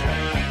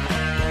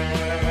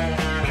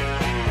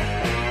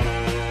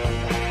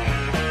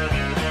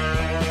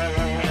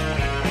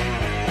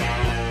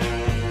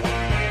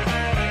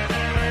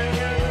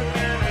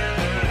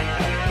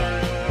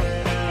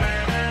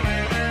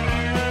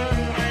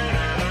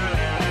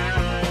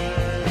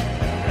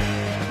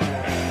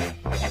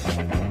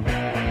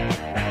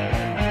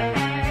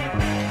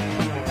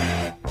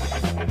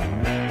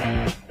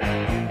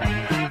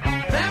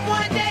 Then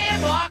one day a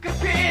mark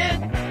appeared,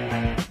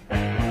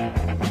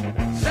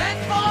 sent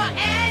for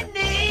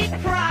any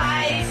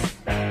price,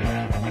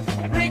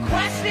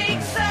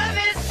 requesting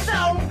service so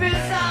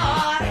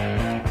bizarre,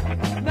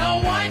 no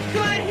one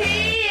could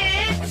he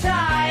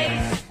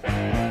entice.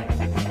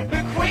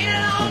 The queen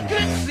alone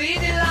could see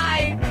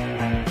delight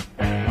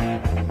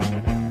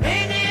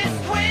in his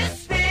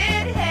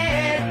twisted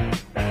head,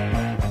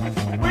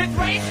 with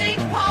racing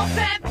pulse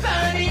and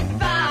burning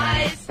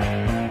thighs.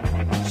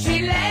 She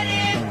led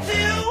him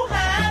to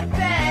her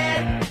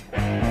bed.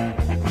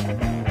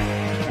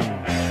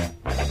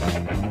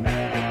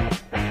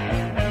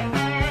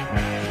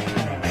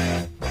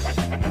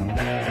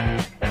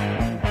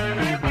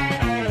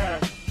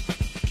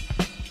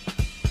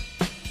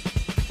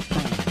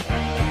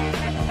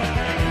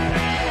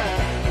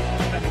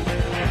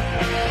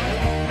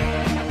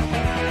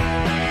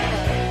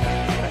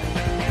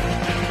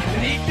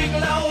 Beneath the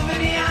glow of the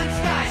neon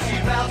sky, she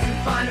felt in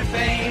fun and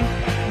fame.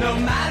 No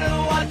matter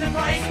what the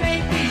price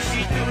may be,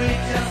 she do it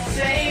just the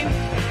same.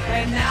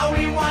 And now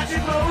we watch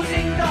her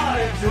closing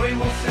daughter, joy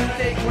will soon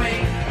take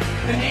wing.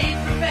 The need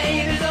for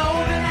fame is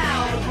over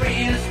now, the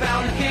queen has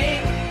found a king.